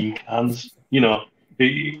some bean cans? You know,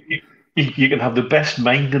 you can have the best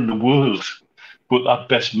mind in the world, but that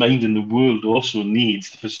best mind in the world also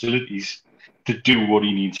needs the facilities to do what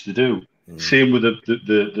he needs to do. Same with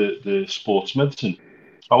the sports medicine.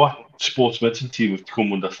 Our sports medicine team have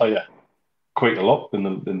come under fire quite a lot in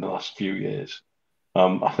the last few years.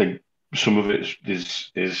 I think some of it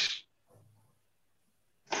is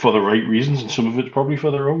for the right reasons, and some of it's probably for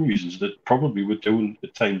their own reasons. That probably were doing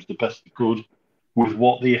at times the best they could with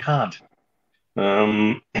what they had.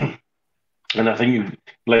 And I think,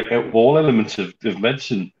 like all elements of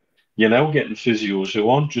medicine, you're now getting physios who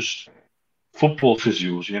aren't just football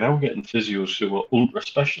physios. You're now getting physios who are ultra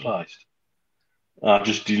specialised.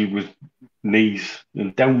 Just deal with knees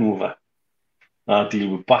and down over. Deal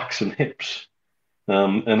with backs and hips.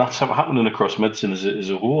 And that's happening across medicine as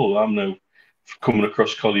a whole. I'm now coming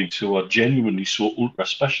across colleagues who are genuinely so ultra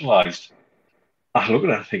specialised. I look at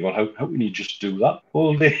it and think, well, how can you just do that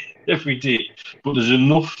all day, every day? But there's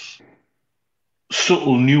enough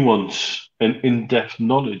subtle nuance and in-depth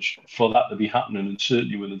knowledge for that to be happening, and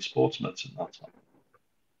certainly within sports medicine, that's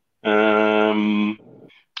happening.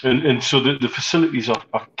 And so the facilities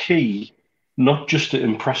are key, not just to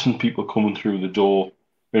impressing people coming through the door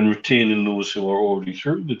and retaining those who are already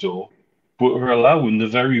through the door, but are allowing the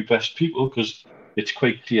very best people, because it's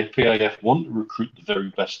quite clear PIF want to recruit the very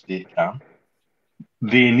best they can.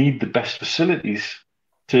 They need the best facilities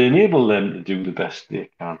to enable them to do the best they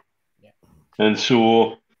can. Yeah. And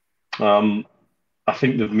so I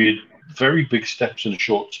think they've made very big steps in a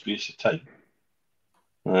short space of time.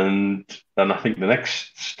 And I think the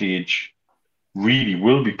next stage really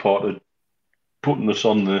will be part of putting us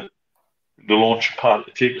on the launch pad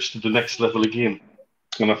to take us to the next level again.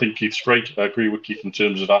 And I think Keith's right. I agree with Keith in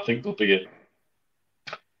terms of I think there'll be a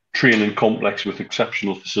training complex with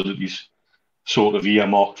exceptional facilities sort of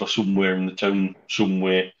earmarked for somewhere in the town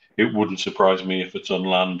somewhere. It wouldn't surprise me if it's on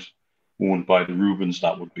land owned by the Rubens.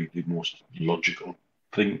 That would be the most logical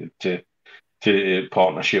thing to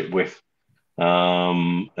partnership with.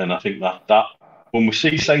 And I think that when we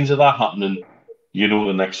see signs of that happening, you know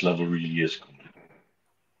the next level really is coming.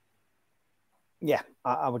 Yeah,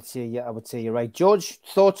 I would say you're right. George,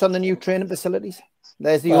 thoughts on the new training facilities?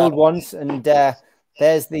 There's the old ones, and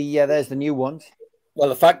there's the new ones. Well,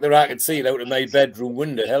 the fact that I can see it out of my bedroom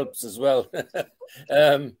window helps as well.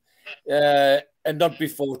 And not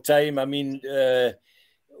before time. I mean,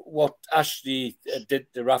 what Ashley did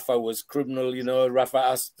to Rafa was criminal. You know, Rafa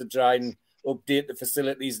asked to try and update the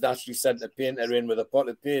facilities, and Ashley sent a painter in with a pot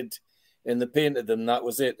of paint, and they painted them. That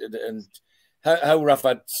was it. And how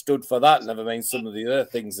Rafa stood for that, never mind some of the other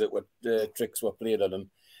things that were tricks were played on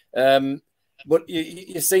him. But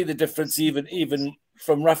you see the difference even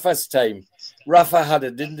from Rafa's time. Rafa had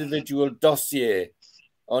an individual dossier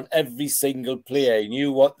on every single player. He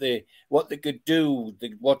knew what they could do,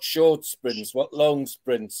 what short sprints, what long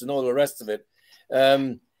sprints, and all the rest of it.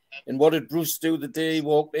 And what did Bruce do the day he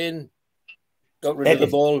walked in? Got rid of the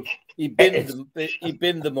ball. He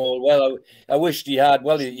binned them all. Well, I wished he had.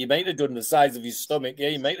 Well, he might have done the size of his stomach. Yeah,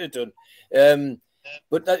 he might have done.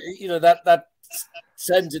 But that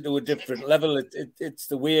sends it to a different level. It's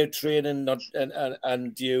the way of training,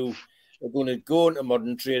 and you are going to go into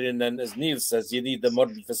modern training. And as Neil says, you need the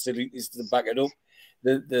modern facilities to back it up,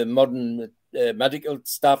 the modern medical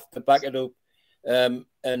staff to back it up, I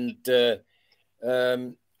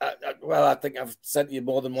think I've said to you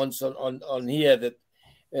more than once on here that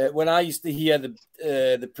when I used to hear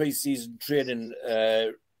the pre-season training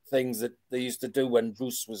things that they used to do when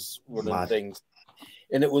Bruce was running things,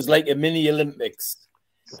 and it was like a mini Olympics,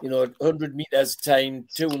 100 meters time,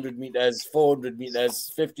 200 meters, 400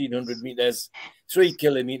 meters, 1500 meters, 3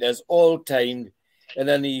 kilometers, all timed, and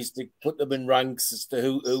then he used to put them in ranks as to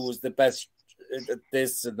who was the best at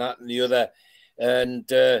this and that and the other,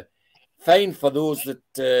 and fine for those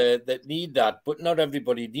that need that, but not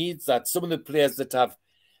everybody needs that. Some of the players that have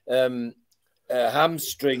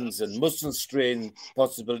hamstrings and muscle strain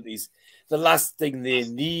possibilities, the last thing they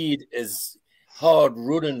need is hard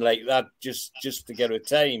running like that just to get a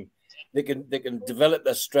time. They can develop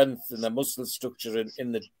their strength and their muscle structure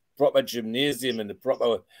in the proper gymnasium, in the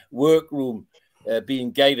proper workroom,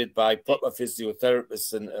 being guided by proper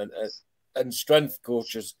physiotherapists and strength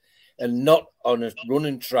coaches, and not on a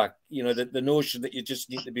running track. The notion that you just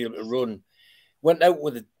need to be able to run went out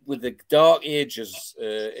with the dark ages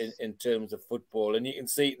in terms of football, and you can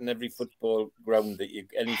see it in every football ground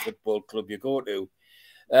any football club you go to.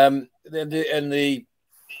 And the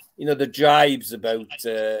the jibes about,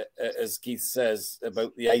 as Keith says,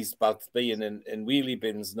 about the ice baths being in wheelie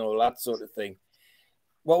bins and all that sort of thing.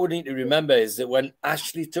 What we need to remember is that when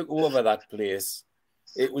Ashley took over that place,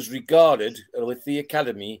 it was regarded with the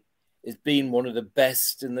academy as being one of the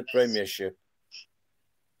best in the Premiership.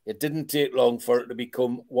 It didn't take long for it to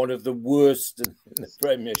become one of the worst in the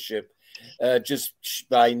Premiership, just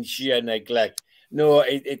by sheer neglect. No,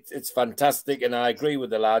 it's fantastic, and I agree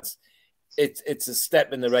with the lads. It's a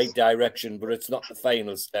step in the right direction, but it's not the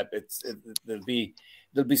final step. There'll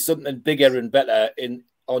be something bigger and better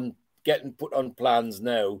on getting put on plans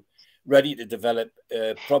now, ready to develop.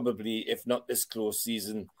 Probably, if not this close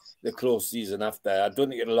season, the close season after. I don't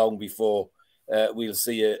think it'll long before we'll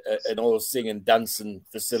see an all sing and dancing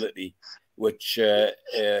facility, which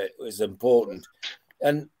is important.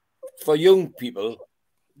 And for young people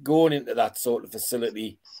going into that sort of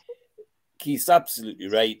facility, Keith's absolutely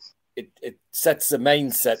right. It sets the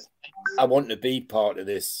mindset. I want to be part of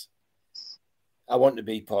this. I want to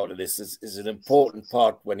be part of this. Is an important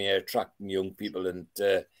part when you're attracting young people and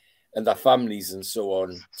their families and so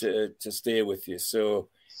on to stay with you. So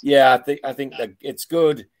yeah, I think that it's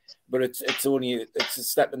good, but it's a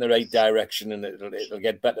step in the right direction, and it'll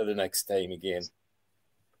get better the next time again.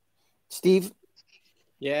 Steve?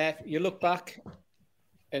 Yeah, you look back,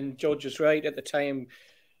 and George is right. At the time,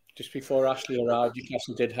 just before Ashley arrived,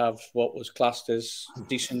 Newcastle did have what was classed as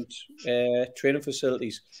decent training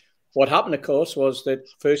facilities. What happened, of course, was that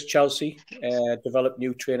first Chelsea developed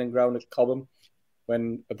new training ground at Cobham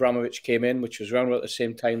when Abramovich came in, which was around at the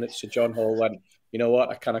same time that Sir John Hall went, you know what,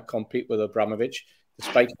 I cannot compete with Abramovich,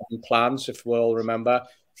 despite having plans, if we all remember,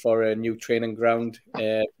 for a new training ground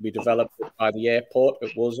to be developed by the airport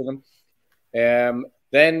at Walsingham.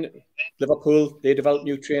 Then Liverpool, they developed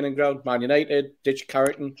new training ground. Man United, ditched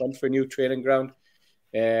Carrington, went for a new training ground.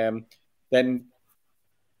 Then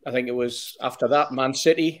I think it was after that, Man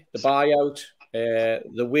City, the buyout,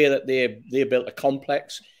 the way that they built a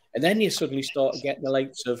complex. And then you suddenly start getting the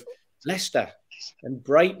likes of Leicester and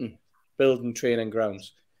Brighton building training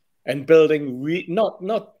grounds and building not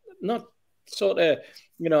sort of,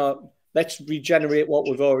 let's regenerate what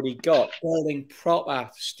we've already got. Building proper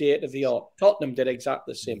state-of-the-art. Tottenham did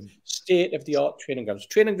exactly the same. State-of-the-art training grounds.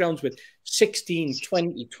 Training grounds with 16,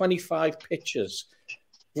 20, 25 pitches.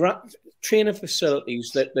 Training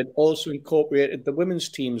facilities that also incorporated the women's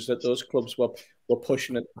teams that those clubs were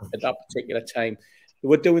pushing at that particular time. They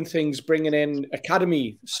were doing things, bringing in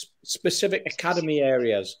specific academy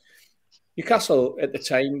areas. Newcastle at the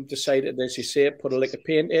time decided, as you say, put a lick of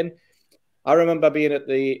paint in. I remember being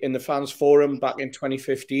in the fans forum back in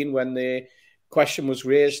 2015 when the question was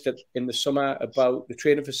raised in the summer about the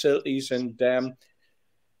training facilities, and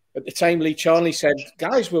at the time Lee Charnley said,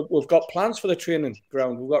 "Guys, we've got plans for the training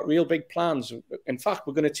ground. We've got real big plans. In fact,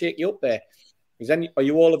 we're going to take you up there. Then are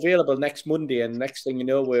you all available next Monday?" And next thing you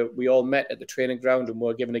know, we all met at the training ground and we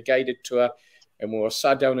were given a guided tour, and we were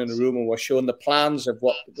sat down in a room and we were shown the plans of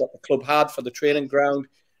what the club had for the training ground,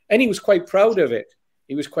 and he was quite proud of it.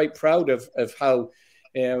 He was quite proud of how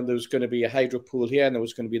there was going to be a hydro pool here, and there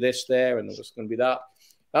was going to be this there, and there was going to be that.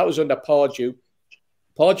 That was under Pardew.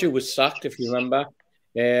 Pardew was sacked, if you remember.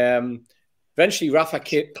 Eventually, Rafa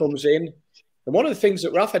comes in. And one of the things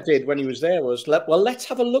that Rafa did when he was there was, let's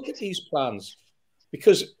have a look at these plans.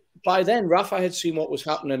 Because by then, Rafa had seen what was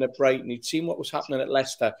happening at Brighton. He'd seen what was happening at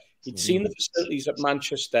Leicester. He'd seen the facilities at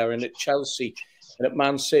Manchester and at Chelsea and at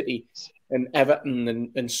Man City and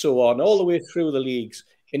Everton and so on, all the way through the leagues.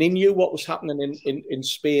 And he knew what was happening in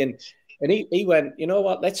Spain. And he went, you know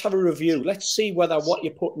what, let's have a review. Let's see whether what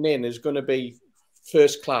you're putting in is going to be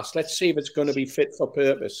first class. Let's see if it's going to be fit for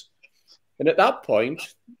purpose. And at that point,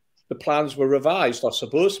 the plans were revised, or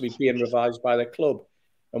supposed to be being revised by the club.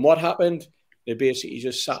 And what happened? They basically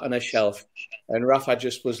just sat on a shelf, and Rafa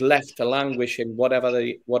just was left to languish in whatever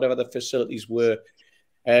the facilities were.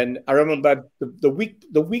 And I remember the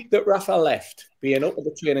week that Rafa left, being up at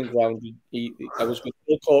the training ground, I was with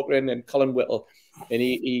Bill Corcoran and Colin Whittle, and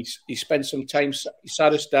he spent some time. He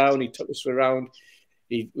sat us down. He took us around.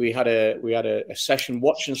 We had a session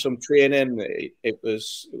watching some training. It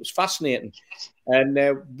was fascinating. And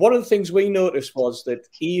one of the things we noticed was that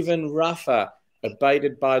even Rafa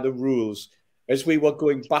abided by the rules. As we were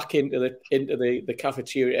going back into the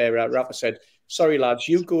cafeteria area, Rafa said, "Sorry, lads,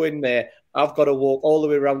 you go in there. I've got to walk all the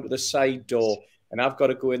way around to the side door, and I've got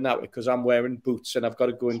to go in that way because I'm wearing boots, and I've got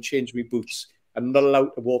to go and change my boots. I'm not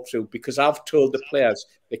allowed to walk through because I've told the players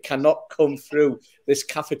they cannot come through this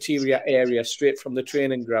cafeteria area straight from the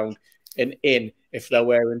training ground and in if they're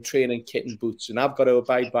wearing training kit and boots, and I've got to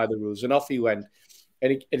abide by the rules." And off he went,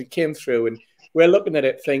 and he came through, and we're looking at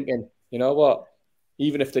it thinking, you know what?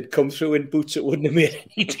 even if they'd come through in boots, it wouldn't have made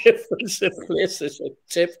any difference. The place is a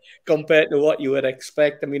tip compared to what you would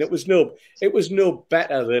expect. I mean, it was no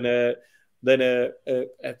better than a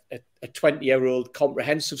 20-year-old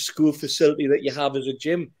comprehensive school facility that you have as a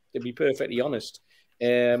gym, to be perfectly honest.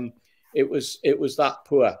 It was that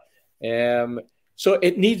poor. So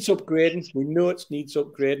it needs upgrading. We know it needs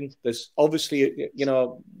upgrading. There's obviously,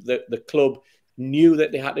 the club knew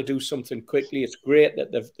that they had to do something quickly. It's great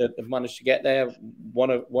that they've managed to get there. One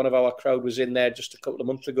of our crowd was in there just a couple of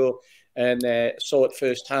months ago and saw it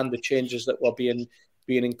firsthand, the changes that were being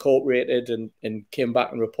incorporated, and came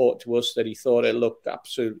back and reported to us that he thought it looked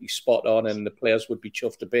absolutely spot on and the players would be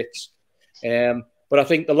chuffed to bits. But I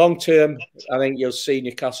think the long term, I think you'll see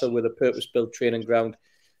Newcastle with a purpose-built training ground.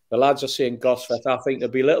 The lads are saying Gosforth. I think they'll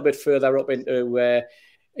be a little bit further up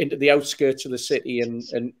into the outskirts of the city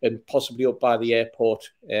and possibly up by the airport.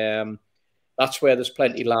 That's where there's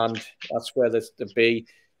plenty of land. That's where there's to be.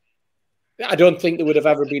 I don't think they would have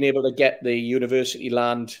ever been able to get the university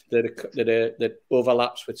land that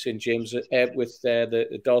overlaps with St James with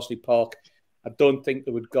the Dorsley Park. I don't think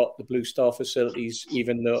they would have got the Blue Star facilities,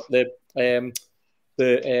 even though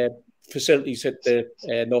the facilities at the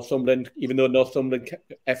Northumberland, even though Northumberland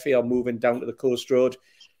FA are moving down to the Coast Road.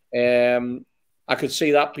 I could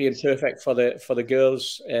see that being perfect for the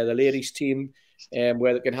girls, the ladies team,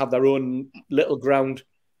 where they can have their own little ground.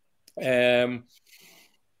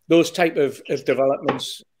 Those type of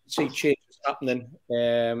developments, see changes happening,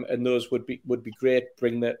 and those would be great.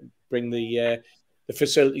 Bring the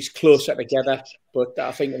facilities closer together. But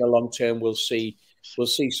I think in the long term we'll see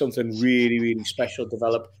something really, really special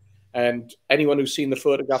develop. And anyone who's seen the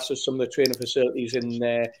photographs of some of the training facilities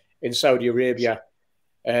in Saudi Arabia,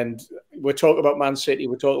 and we're talking about Man City,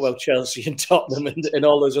 we're talking about Chelsea and Tottenham and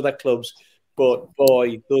all those other clubs. But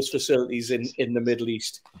boy, those facilities in the Middle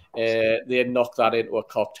East, they knock that into a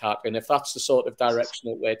cocked hat. And if that's the sort of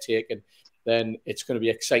direction that we're taking, then it's going to be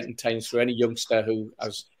exciting times for any youngster who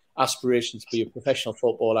has aspirations to be a professional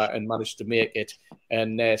footballer and managed to make it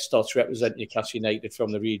and starts representing Newcastle United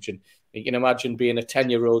from the region. You can imagine being a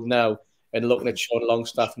 10-year-old now and looking at Sean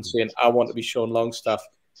Longstaff and saying, I want to be Sean Longstaff.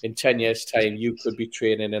 In 10 years' time, you could be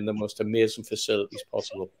training in the most amazing facilities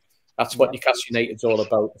possible. That's what Newcastle United's all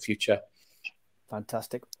about, the future.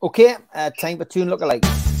 Fantastic. Okay, time for Tune Lookalike.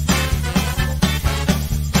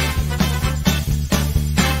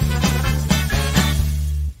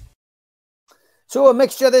 So a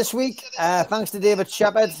mixture this week. Thanks to David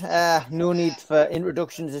Shepherd. No need for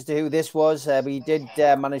introductions as to who this was. We did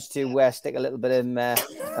manage to stick a little bit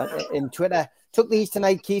in Twitter. Took these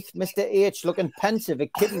tonight, Keith. Mr. H looking pensive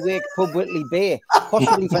at Kittlewake Pub Whitley Bay,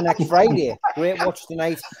 possibly for next Friday. Great watch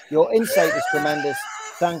tonight. Your insight is tremendous.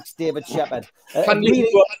 Thanks, David Shepherd. Can't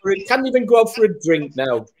even go out for a drink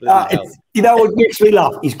now. You know what makes me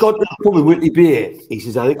laugh? He's got the pub in Whitley Bay. He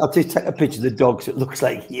says, I think I'll just take a picture of the dog so it looks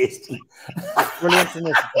like he is. Brilliant.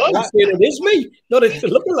 I'm saying it is me. Not if it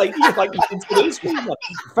looking like you. Like it is me.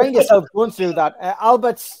 Find yourself going through that.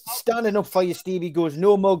 Albert's standing up for you, Steve. He goes,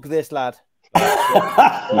 no mug, this lad.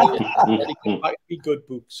 Be good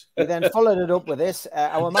books. He then followed it up with this.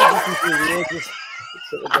 Our Majesty through the ages.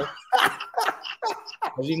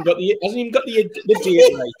 Hasn't even got the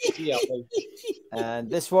date right. Yeah, and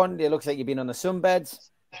this one, it looks like you've been on the sunbeds.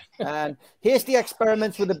 And hasty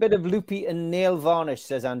experiments with a bit of loopy and nail varnish,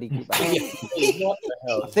 says Andy Cooper. What the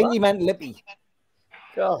hell? I think he meant lippy.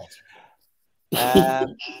 God.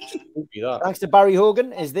 Thanks to Barry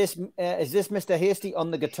Hogan. Is this Mr. Hasty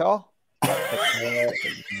on the guitar?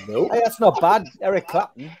 No. Hey, that's not bad. Eric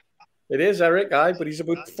Clapton. It is Eric, but he's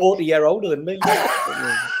about 40 years older than me.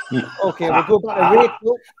 Okay, we'll go back to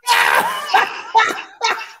Rachel.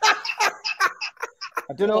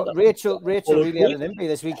 I don't know. Rachel really had an impy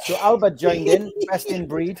this week. So Albert joined in, best in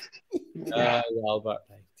breed. Albert,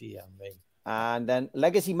 dear me. And then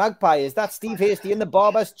Legacy Magpie. Is that Steve Hasty in the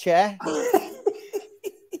barber's chair?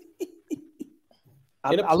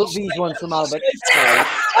 I love these ones from Albert.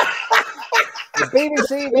 The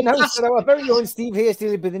BBC announced that our very own Steve Hasty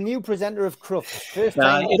will be the new presenter of Crufts. First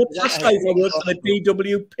time in a past life I worked for the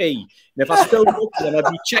DWP. And if I still worked for them, I'd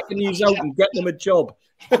be checking these out and getting them a job.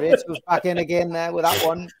 Rachel's back in again there with that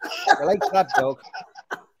one. I like that dog.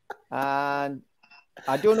 And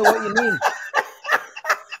I don't know what you mean.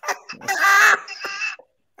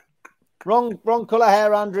 Wrong colour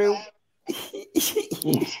hair, Andrew.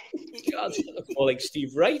 God, more like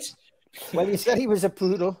Steve Wright. Well, you said he was a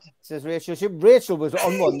poodle, says Rachel. Rachel was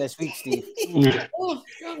on one this week, Steve.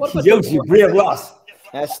 You're brave loss.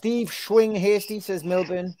 Steve Schwing Hasty says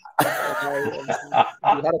Milburn. You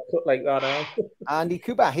had a cut like that, eh? Andy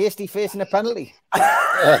Cooper Hasty facing a penalty.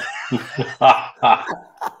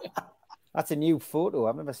 That's a new photo.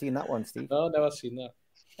 I've never seen that one, Steve. No, never seen that.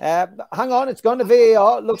 Hang on, it's gone to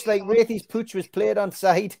VAR. Looks like Wraithie's pooch was played on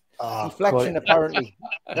side. Deflection, apparently.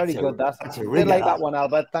 Very good, that. I did like that one,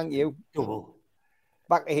 Albert. Thank you. Double.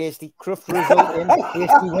 Back to Hasty. Cruft result in.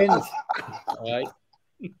 Hasty wins. All right.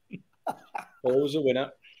 Always a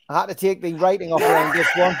winner. I had to take the writing off around this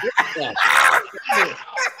one.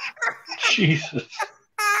 Jesus.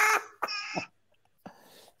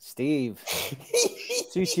 Steve.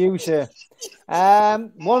 Suits you, sir.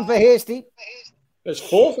 One for Hasty. There's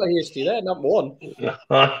 4 for Hasty there, not 1.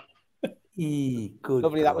 Good.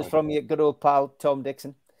 Lovely. That was from your good old pal, Tom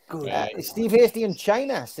Dixon. Good. Steve Hasty in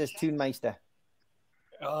China, says Toonmeister.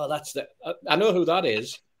 Oh, that's the. I know who that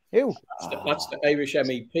is. Who? That's the Irish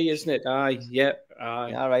MEP, isn't it? Aye, yeah,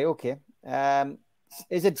 aye. All right, okay.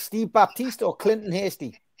 Is it Steve Baptiste or Clinton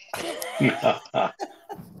Hasty?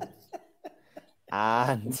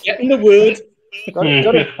 And getting the word. Got a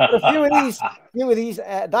few of these.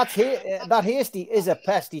 That Hasty is a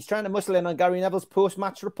pest. He's trying to muscle in on Gary Neville's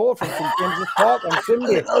post-match report from St James's Park on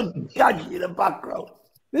Sunday. Dodgy in the background.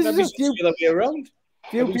 This is a few, the other way around.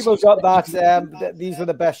 Few people got that. These were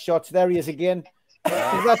the best shots. There he is again. Is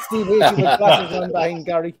that Steve Hasty with glasses on behind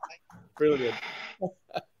Gary? Brilliant.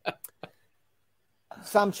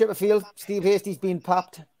 Sam Chipperfield, Steve Hasty's been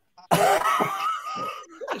popped.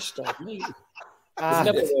 Stop me. I've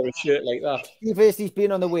never wear a shirt like that. Steve Hasty's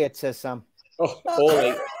been on the weight, says Sam. Oh, all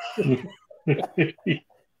right.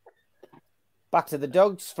 Back to the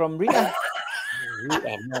dogs from Rita.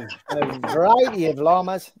 Rita, man. A variety of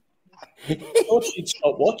llamas. I thought she'd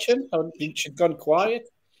stop watching. I think she'd gone quiet.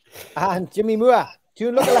 And Jimmy Moore.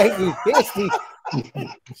 Tune look like you, Hasty.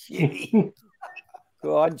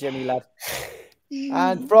 Go on, Jimmy, lad.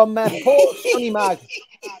 And from Paul Sunnymag.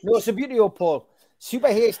 No, it's a beauty of Paul. Super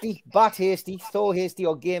Hasty, Bat Hasty, Thor Hasty,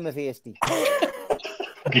 or Game of Hasty?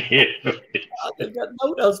 They've got no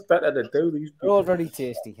one else better to do these. They're all very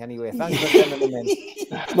tasty. Anyway, thanks for sending them in.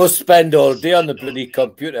 Must spend all day on the bloody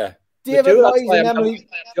computer. David Moyes and Emily.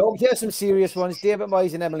 Here's some serious ones. David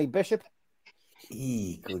Moyes and Emily Bishop.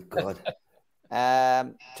 Good God.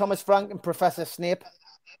 Thomas Frank and Professor Snape.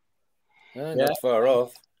 Not far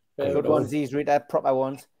off. Good ones, these read proper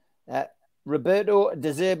ones. Roberto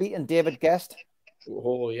De Zerbi and David Guest.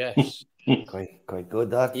 Oh, yes. Quite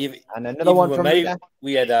good, that. And another one from me.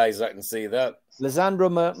 We had eyes, I can see that.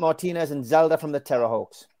 Lisandro Martinez and Zelda from the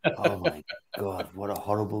Terrorhawks. Oh, my God. What a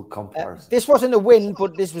horrible comparison. This wasn't a win,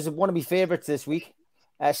 but this was one of my favourites this week.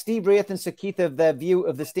 Steve Wraith and Sir Keith of their view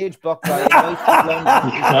of the stage block by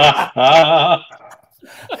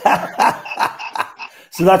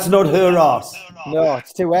So that's not her ass. No,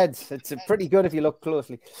 it's 2 heads. It's pretty good if you look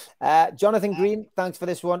closely. Jonathan Green, thanks for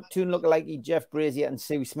this one. Toon lookalike Jeff Brazier and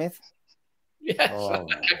Sue Smith. Yes, I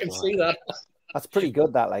can see that. That's pretty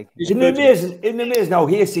good, that, like. Isn't it amazing now?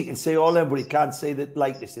 Hasty can say all them, but he can't say that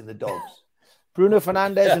likeness in the dogs. Bruno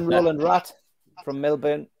Fernandez and Roland Rat from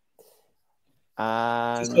Melbourne.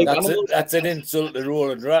 And that's an insult to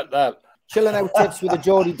Roland Rat, that. Chilling out tips with a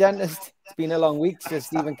Geordie dentist. It's been a long week, says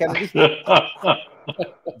Stephen Kennedy.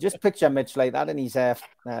 Just picture Mitch like that in his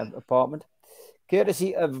apartment.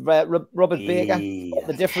 Courtesy of Robert Baker.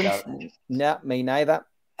 The difference? No, me neither.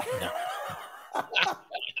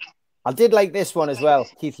 I did like this one as well,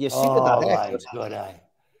 Keith. You see that haircut. Good,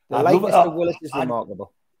 the likeness to Willis is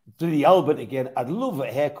remarkable. Do the Albert again. I'd love a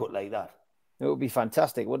haircut like that. It would be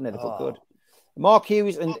fantastic, wouldn't it, if it could? Mark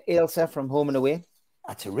Hughes and Ailsa from Home and Away.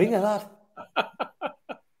 That's a ringer, that.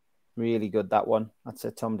 Really good, that one. That's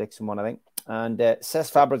a Tom Dixon one, I think. And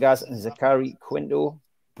Cesc Fabregas and Zachary Quinto.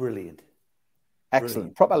 Brilliant.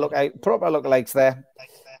 Excellent. Proper lookalikes there.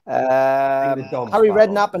 Harry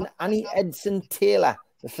Redknapp and Annie Edson Taylor,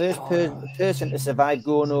 the first person to survive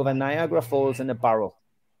going over Niagara Falls in a barrel.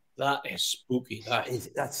 That is spooky.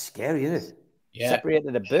 That's scary, isn't it? Yeah.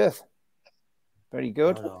 Separated at birth. Very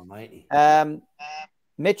good. God almighty.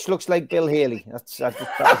 Mitch looks like Bill Haley. That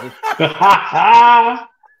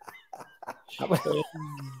was it.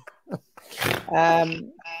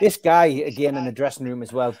 This guy again in the dressing room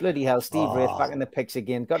as well. Bloody hell, Steve Wraith back in the pics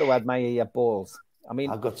again. Got to admire your balls. I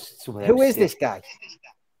mean, who is this guy?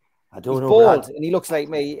 I don't know. Bald, and he looks like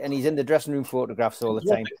me, and he's in the dressing room photographs all the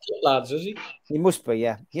time. Lads, is he? He must be,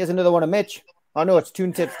 yeah. Here's another one of Mitch. Oh no, it's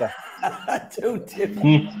Toon Tipster. Toon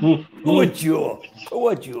Tipster. Poor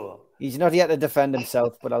Joe. He's not yet to defend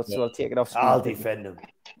himself, but I'll take it off screen. I'll defend him.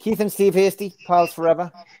 Keith and Steve Hasty, pals forever.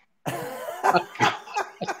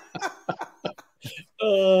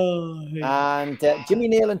 And Jimmy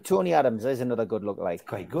Neal and Tony Adams is another good lookalike.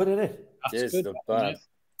 Quite good, isn't it? Yes, not bad.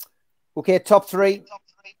 Okay, top three.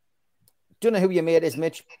 Don't know who your mate is,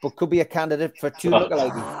 Mitch, but could be a candidate for two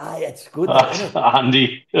lookalikes. It's good, That's isn't it?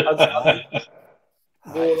 Andy. It's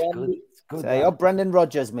good. It's good. So you're Brendan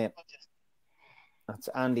Rodgers, mate. That's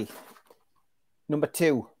Andy. Number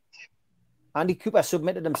two. Andy Cooper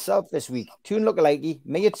submitted himself this week. Tune lookalike.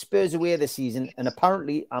 Me at Spurs away this season, and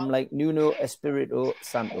apparently I'm like Nuno Espirito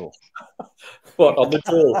Santo. What, on the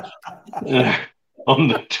tour? On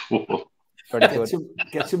the tour. Pretty good.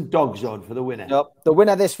 Get some dogs on for the winner. Nope. The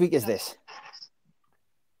winner this week is this.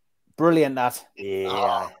 Brilliant, that.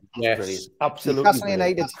 Yeah. Yes. Brilliant. Absolutely. Newcastle Brilliant.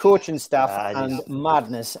 United's coaching staff and yes.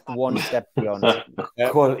 madness one step beyond.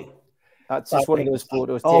 Quality. That's just one of those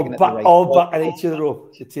photos All taken at back, the right. all back at each other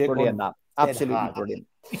up to take Brilliant, one. that. Absolutely hard. brilliant.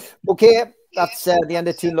 Okay, that's the end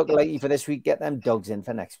of Tune Lookalike for this week. Get them dogs in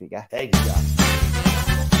for next week. Exactly.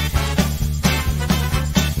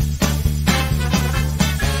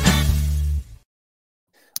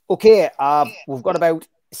 Okay, we've got about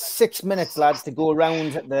 6 minutes, lads, to go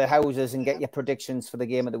around the houses and get your predictions for the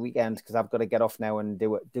game of the weekend, because I've got to get off now and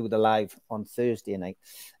do the live on Thursday night.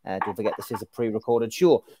 Don't forget, this is a pre-recorded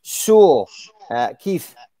show. So,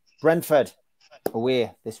 Keith, Brentford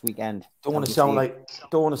away this weekend. Don't want to sound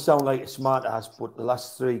like a smart ass, but the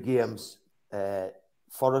last three games,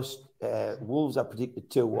 Forest, Wolves, I predicted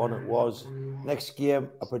 2-1. It was. Next game,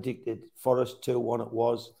 I predicted Forest 2-1. It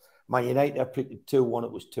was. Man United, I predicted 2-1.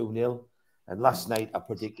 It was 2-0. And last night, I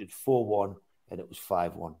predicted 4-1, and it was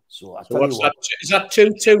 5-1. So I tell you what, is that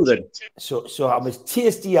 2-2 then? So I'm as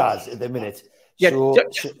tasty as at the minute. Yeah, So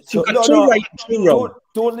got two right, two wrong.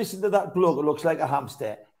 Don't listen to that bloke who looks like a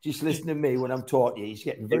hamster. Just listen to me when I'm talking to you. He's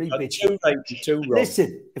getting very bitchy. Two right and two wrong.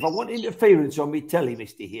 Listen, if I want interference on me telly,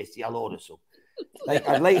 Mr. Hasty, I'll order some.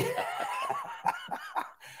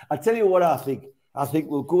 I'll tell you what I think. I think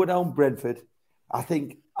we'll go down Brentford. I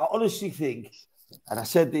honestly think, and I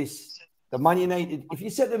said this, the Man United, if you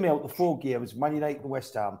said to me out the 4 games, Man United and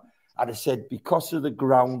West Ham, I'd have said because of the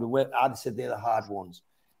ground, I'd have said they're the hard ones.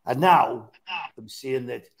 And now I'm saying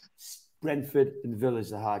that Brentford and Villa's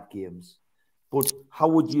the hard games. But how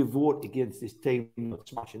would you vote against this team not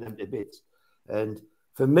smashing them to bits? And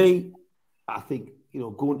for me, I think,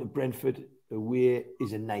 going to Brentford away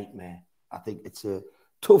is a nightmare. I think it's a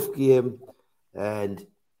tough game. And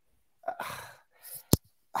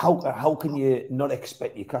how can you not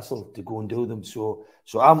expect Newcastle to go and do them? So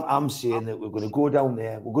I'm saying that we're going to go down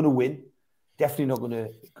there. We're going to win. Definitely not going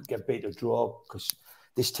to get beat or draw, because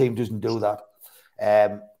this team doesn't do that.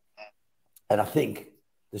 And I think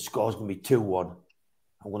the score's going to be 2-1.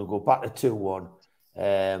 I'm going to go back to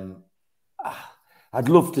 2-1. I'd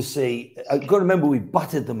love to see. I've got to remember we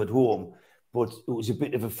battered them at home, but it was a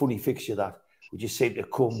bit of a funny fixture that we just seemed to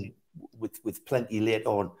come with plenty late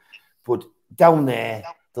on. But down there,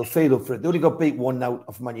 they'll feel up for it. They only got beat 1-0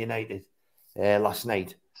 of Man United last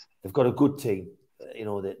night. They've got a good team.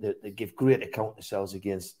 They give great account of themselves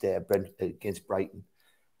against Brighton.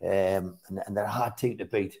 And they're a hard team to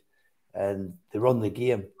beat. And they run the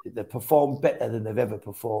game. They perform better than they've ever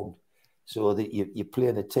performed. So that you're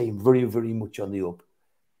playing a team very, very much on the up.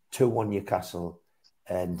 2-1 Newcastle.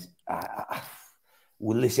 And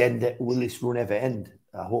will this run ever end?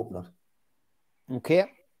 I hope not.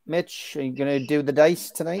 Okay. Mitch, are you going to do the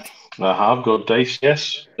dice tonight? I have got dice,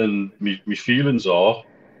 yes. And my feelings are,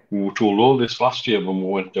 we were told all this last year when we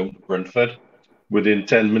went down to Brentford. Within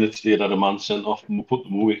 10 minutes, they had a man sent off and we put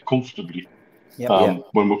them away comfortably. Yep.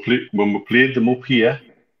 When we played them up here,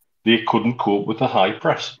 they couldn't cope with the high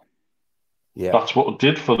press. Yeah. That's what it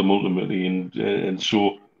did for them ultimately. And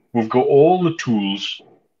so we've got all the tools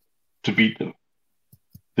to beat them.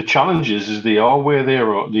 The challenge is they are where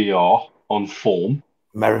they are on form.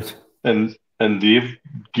 Merit. And they've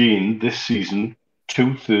gained this season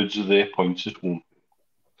 2/3 of their points at home.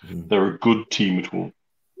 Mm-hmm. They're a good team at home.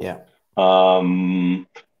 Yeah.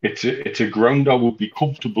 It's a ground I would be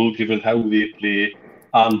comfortable given how they play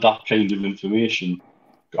and that kind of information.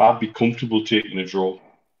 I'd be comfortable taking a draw.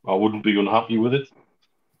 I wouldn't be unhappy with it.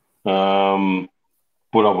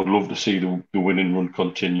 But I would love to see the winning run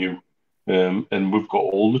continue. And we've got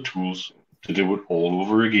all the tools to do it all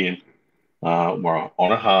over again. We're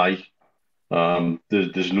on a high.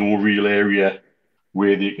 There's no real area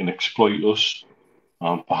where they can exploit us.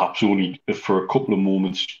 Perhaps only for a couple of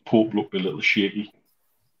moments, Pope looked a little shaky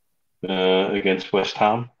against West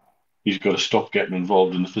Ham. He's got to stop getting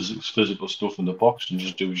involved in the physical stuff in the box and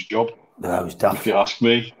just do his job. That was tough, if you ask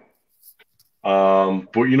me.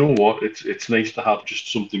 But you know what? It's nice to have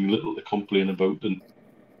just something little to complain about, and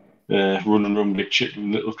running around like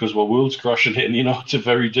chicken little because our world's crashing in. You know, it's a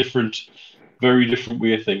very different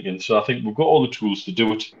way of thinking. So I think we've got all the tools to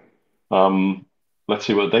do it. Let's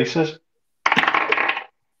see what the dice says.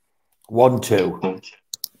 1-2.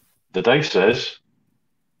 The dice says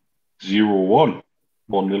 0-1.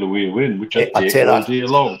 1-0 away win, which I take all day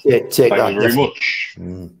long. Yeah, take Thank you very much.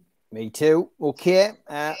 Me too. Okay,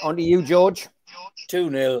 on to you, George.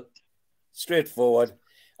 2-0. Straightforward.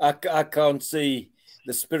 I can't see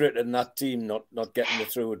the spirit in that team not getting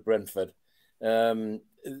through with Brentford. They'll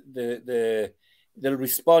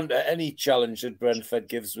respond to any challenge that Brentford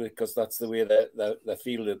gives because that's the way they're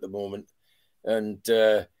feeling at the moment. And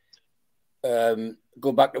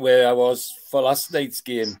go back to where I was for last night's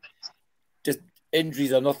game. Just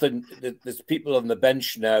injuries are nothing. There's people on the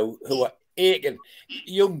bench now who are aching.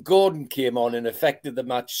 Young Gordon came on and affected the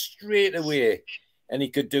match straight away. And he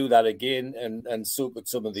could do that again, and so could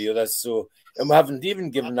some of the others. So, and we haven't even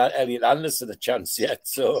given that Elliot Anderson a chance yet.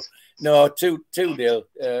 So, no,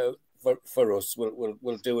 2-0 for us.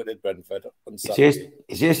 We'll do it at Brentford on Saturday.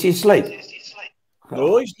 Is he asleep?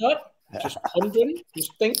 No, he's not. Just pondering,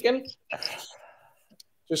 just thinking.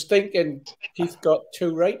 Keith got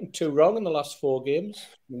 2 right and 2 wrong in the last 4 games.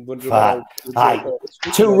 2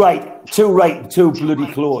 right, 2 bloody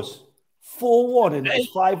close. 4-1 and it's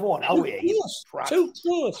 5-1. Oh, yeah. Too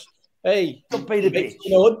close. Hey, don't be the bitch.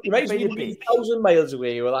 You might be 1,000 miles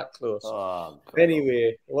away. You were that close. Oh,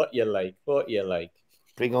 anyway, what you like.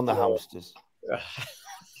 Bring on the hamsters.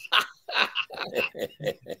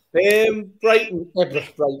 Brighton.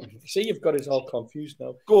 See, you've got us all confused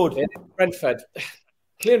now. Good. Brentford.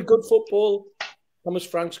 Playing good football. Thomas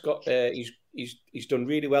Frank's got, he's done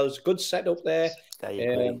really well. It's a good setup there.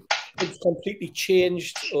 It's completely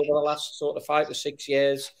changed over the last sort of 5 to 6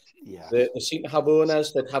 years. Yeah. They seem to have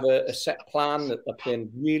owners that have a set plan, that they're playing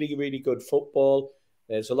really, really good football.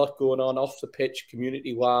 There's a lot going on off the pitch,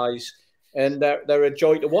 community-wise, and they're a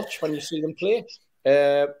joy to watch when you see them play.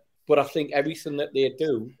 But I think everything that they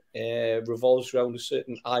do revolves around a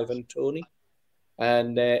certain Ivan Toney.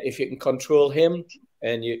 And if you can control him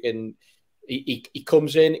and you can... He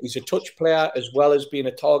comes in, he's a touch player as well as being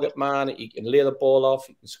a target man. He can lay the ball off,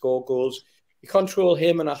 he can score goals. You control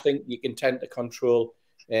him, and I think you can tend to control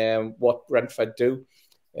what Brentford do.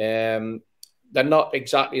 They're not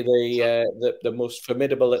exactly the most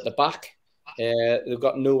formidable at the back. They've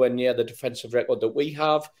got nowhere near the defensive record that we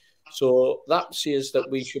have. So that says that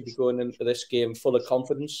we should be going into this game full of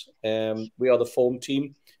confidence. We are the form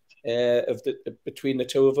team between the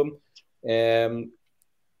two of them.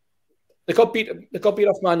 They got beat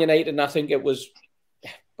off Man United, and I think it was,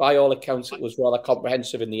 by all accounts, it was rather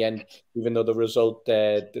comprehensive in the end, even though the result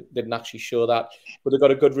didn't actually show that. But they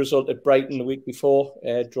got a good result at Brighton the week before,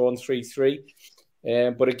 drawn 3-3.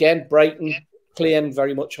 But again, Brighton playing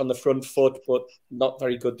very much on the front foot, but not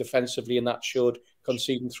very good defensively, and that showed,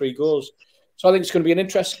 conceding 3 goals. So I think it's going to be an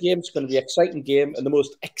interesting game. It's going to be an exciting game, and the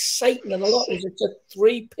most exciting in a lot is it's a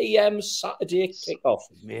 3 p.m. Saturday kickoff.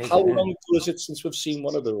 How long was it since we've seen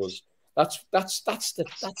one of those? That's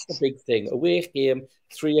the big thing. Away game,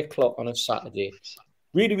 3 o'clock on a Saturday.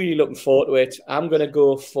 Really, really looking forward to it. I'm going to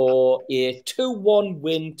go for a 2-1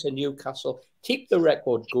 win to Newcastle. Keep the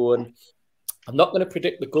record going. I'm not going to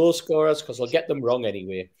predict the goal scorers because I'll get them wrong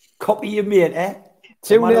anyway. Copy your mate, eh?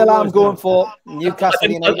 2-0 I'm going for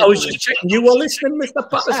Newcastle United. I was just checking you were listening, Mr.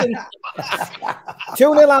 Patterson.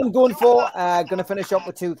 2-0 I'm going for. Going to finish up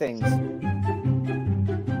with 2 things.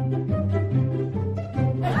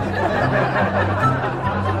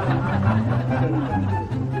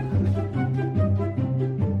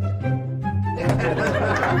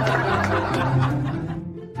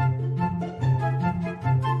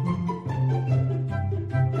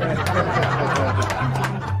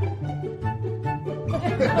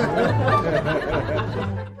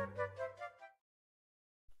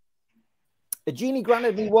 The genie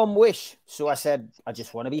granted me 1 wish, so I said, I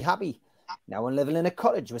just want to be happy. Now I'm living in a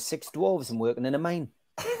cottage with 6 dwarves and working in a mine.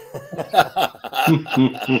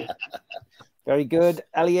 Very good,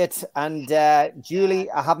 Elliot. And Julie,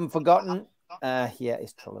 I haven't forgotten. Here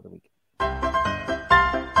is Troll of the Week.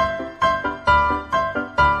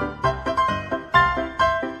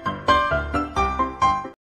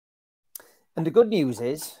 And the good news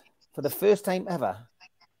is, for the first time ever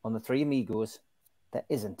on the 3 Amigos, there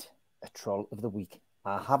isn't a Troll of the Week.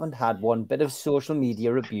 I haven't had one bit of social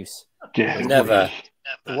media abuse. Never.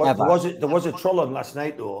 There was a troll on last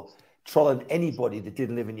night, though, trolling anybody that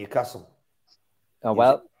didn't live in Newcastle. Oh,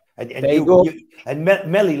 well. And you go.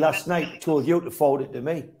 Melly last night told you to forward it to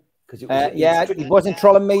me. He wasn't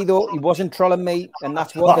trolling me, though. He wasn't trolling me, and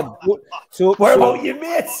that's what Where about you,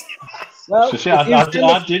 mates? Well,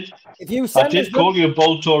 If you I send did call you a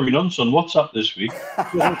bold Tory nonce on WhatsApp this week.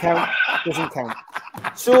 doesn't count. Doesn't count.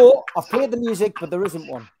 So I've played the music, but there isn't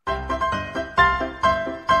one.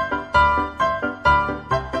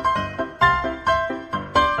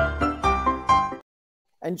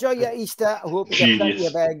 Enjoy your Easter. I hope you get plenty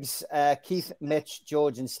of eggs. Keith, Mitch,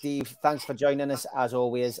 George, and Steve, thanks for joining us as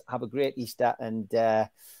always. Have a great Easter and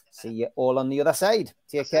see you all on the other side.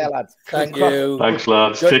 Take care, lads. Thank you. Thanks,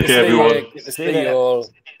 lads. Good Take care, everyone. Good to see you all.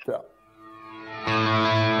 Yeah.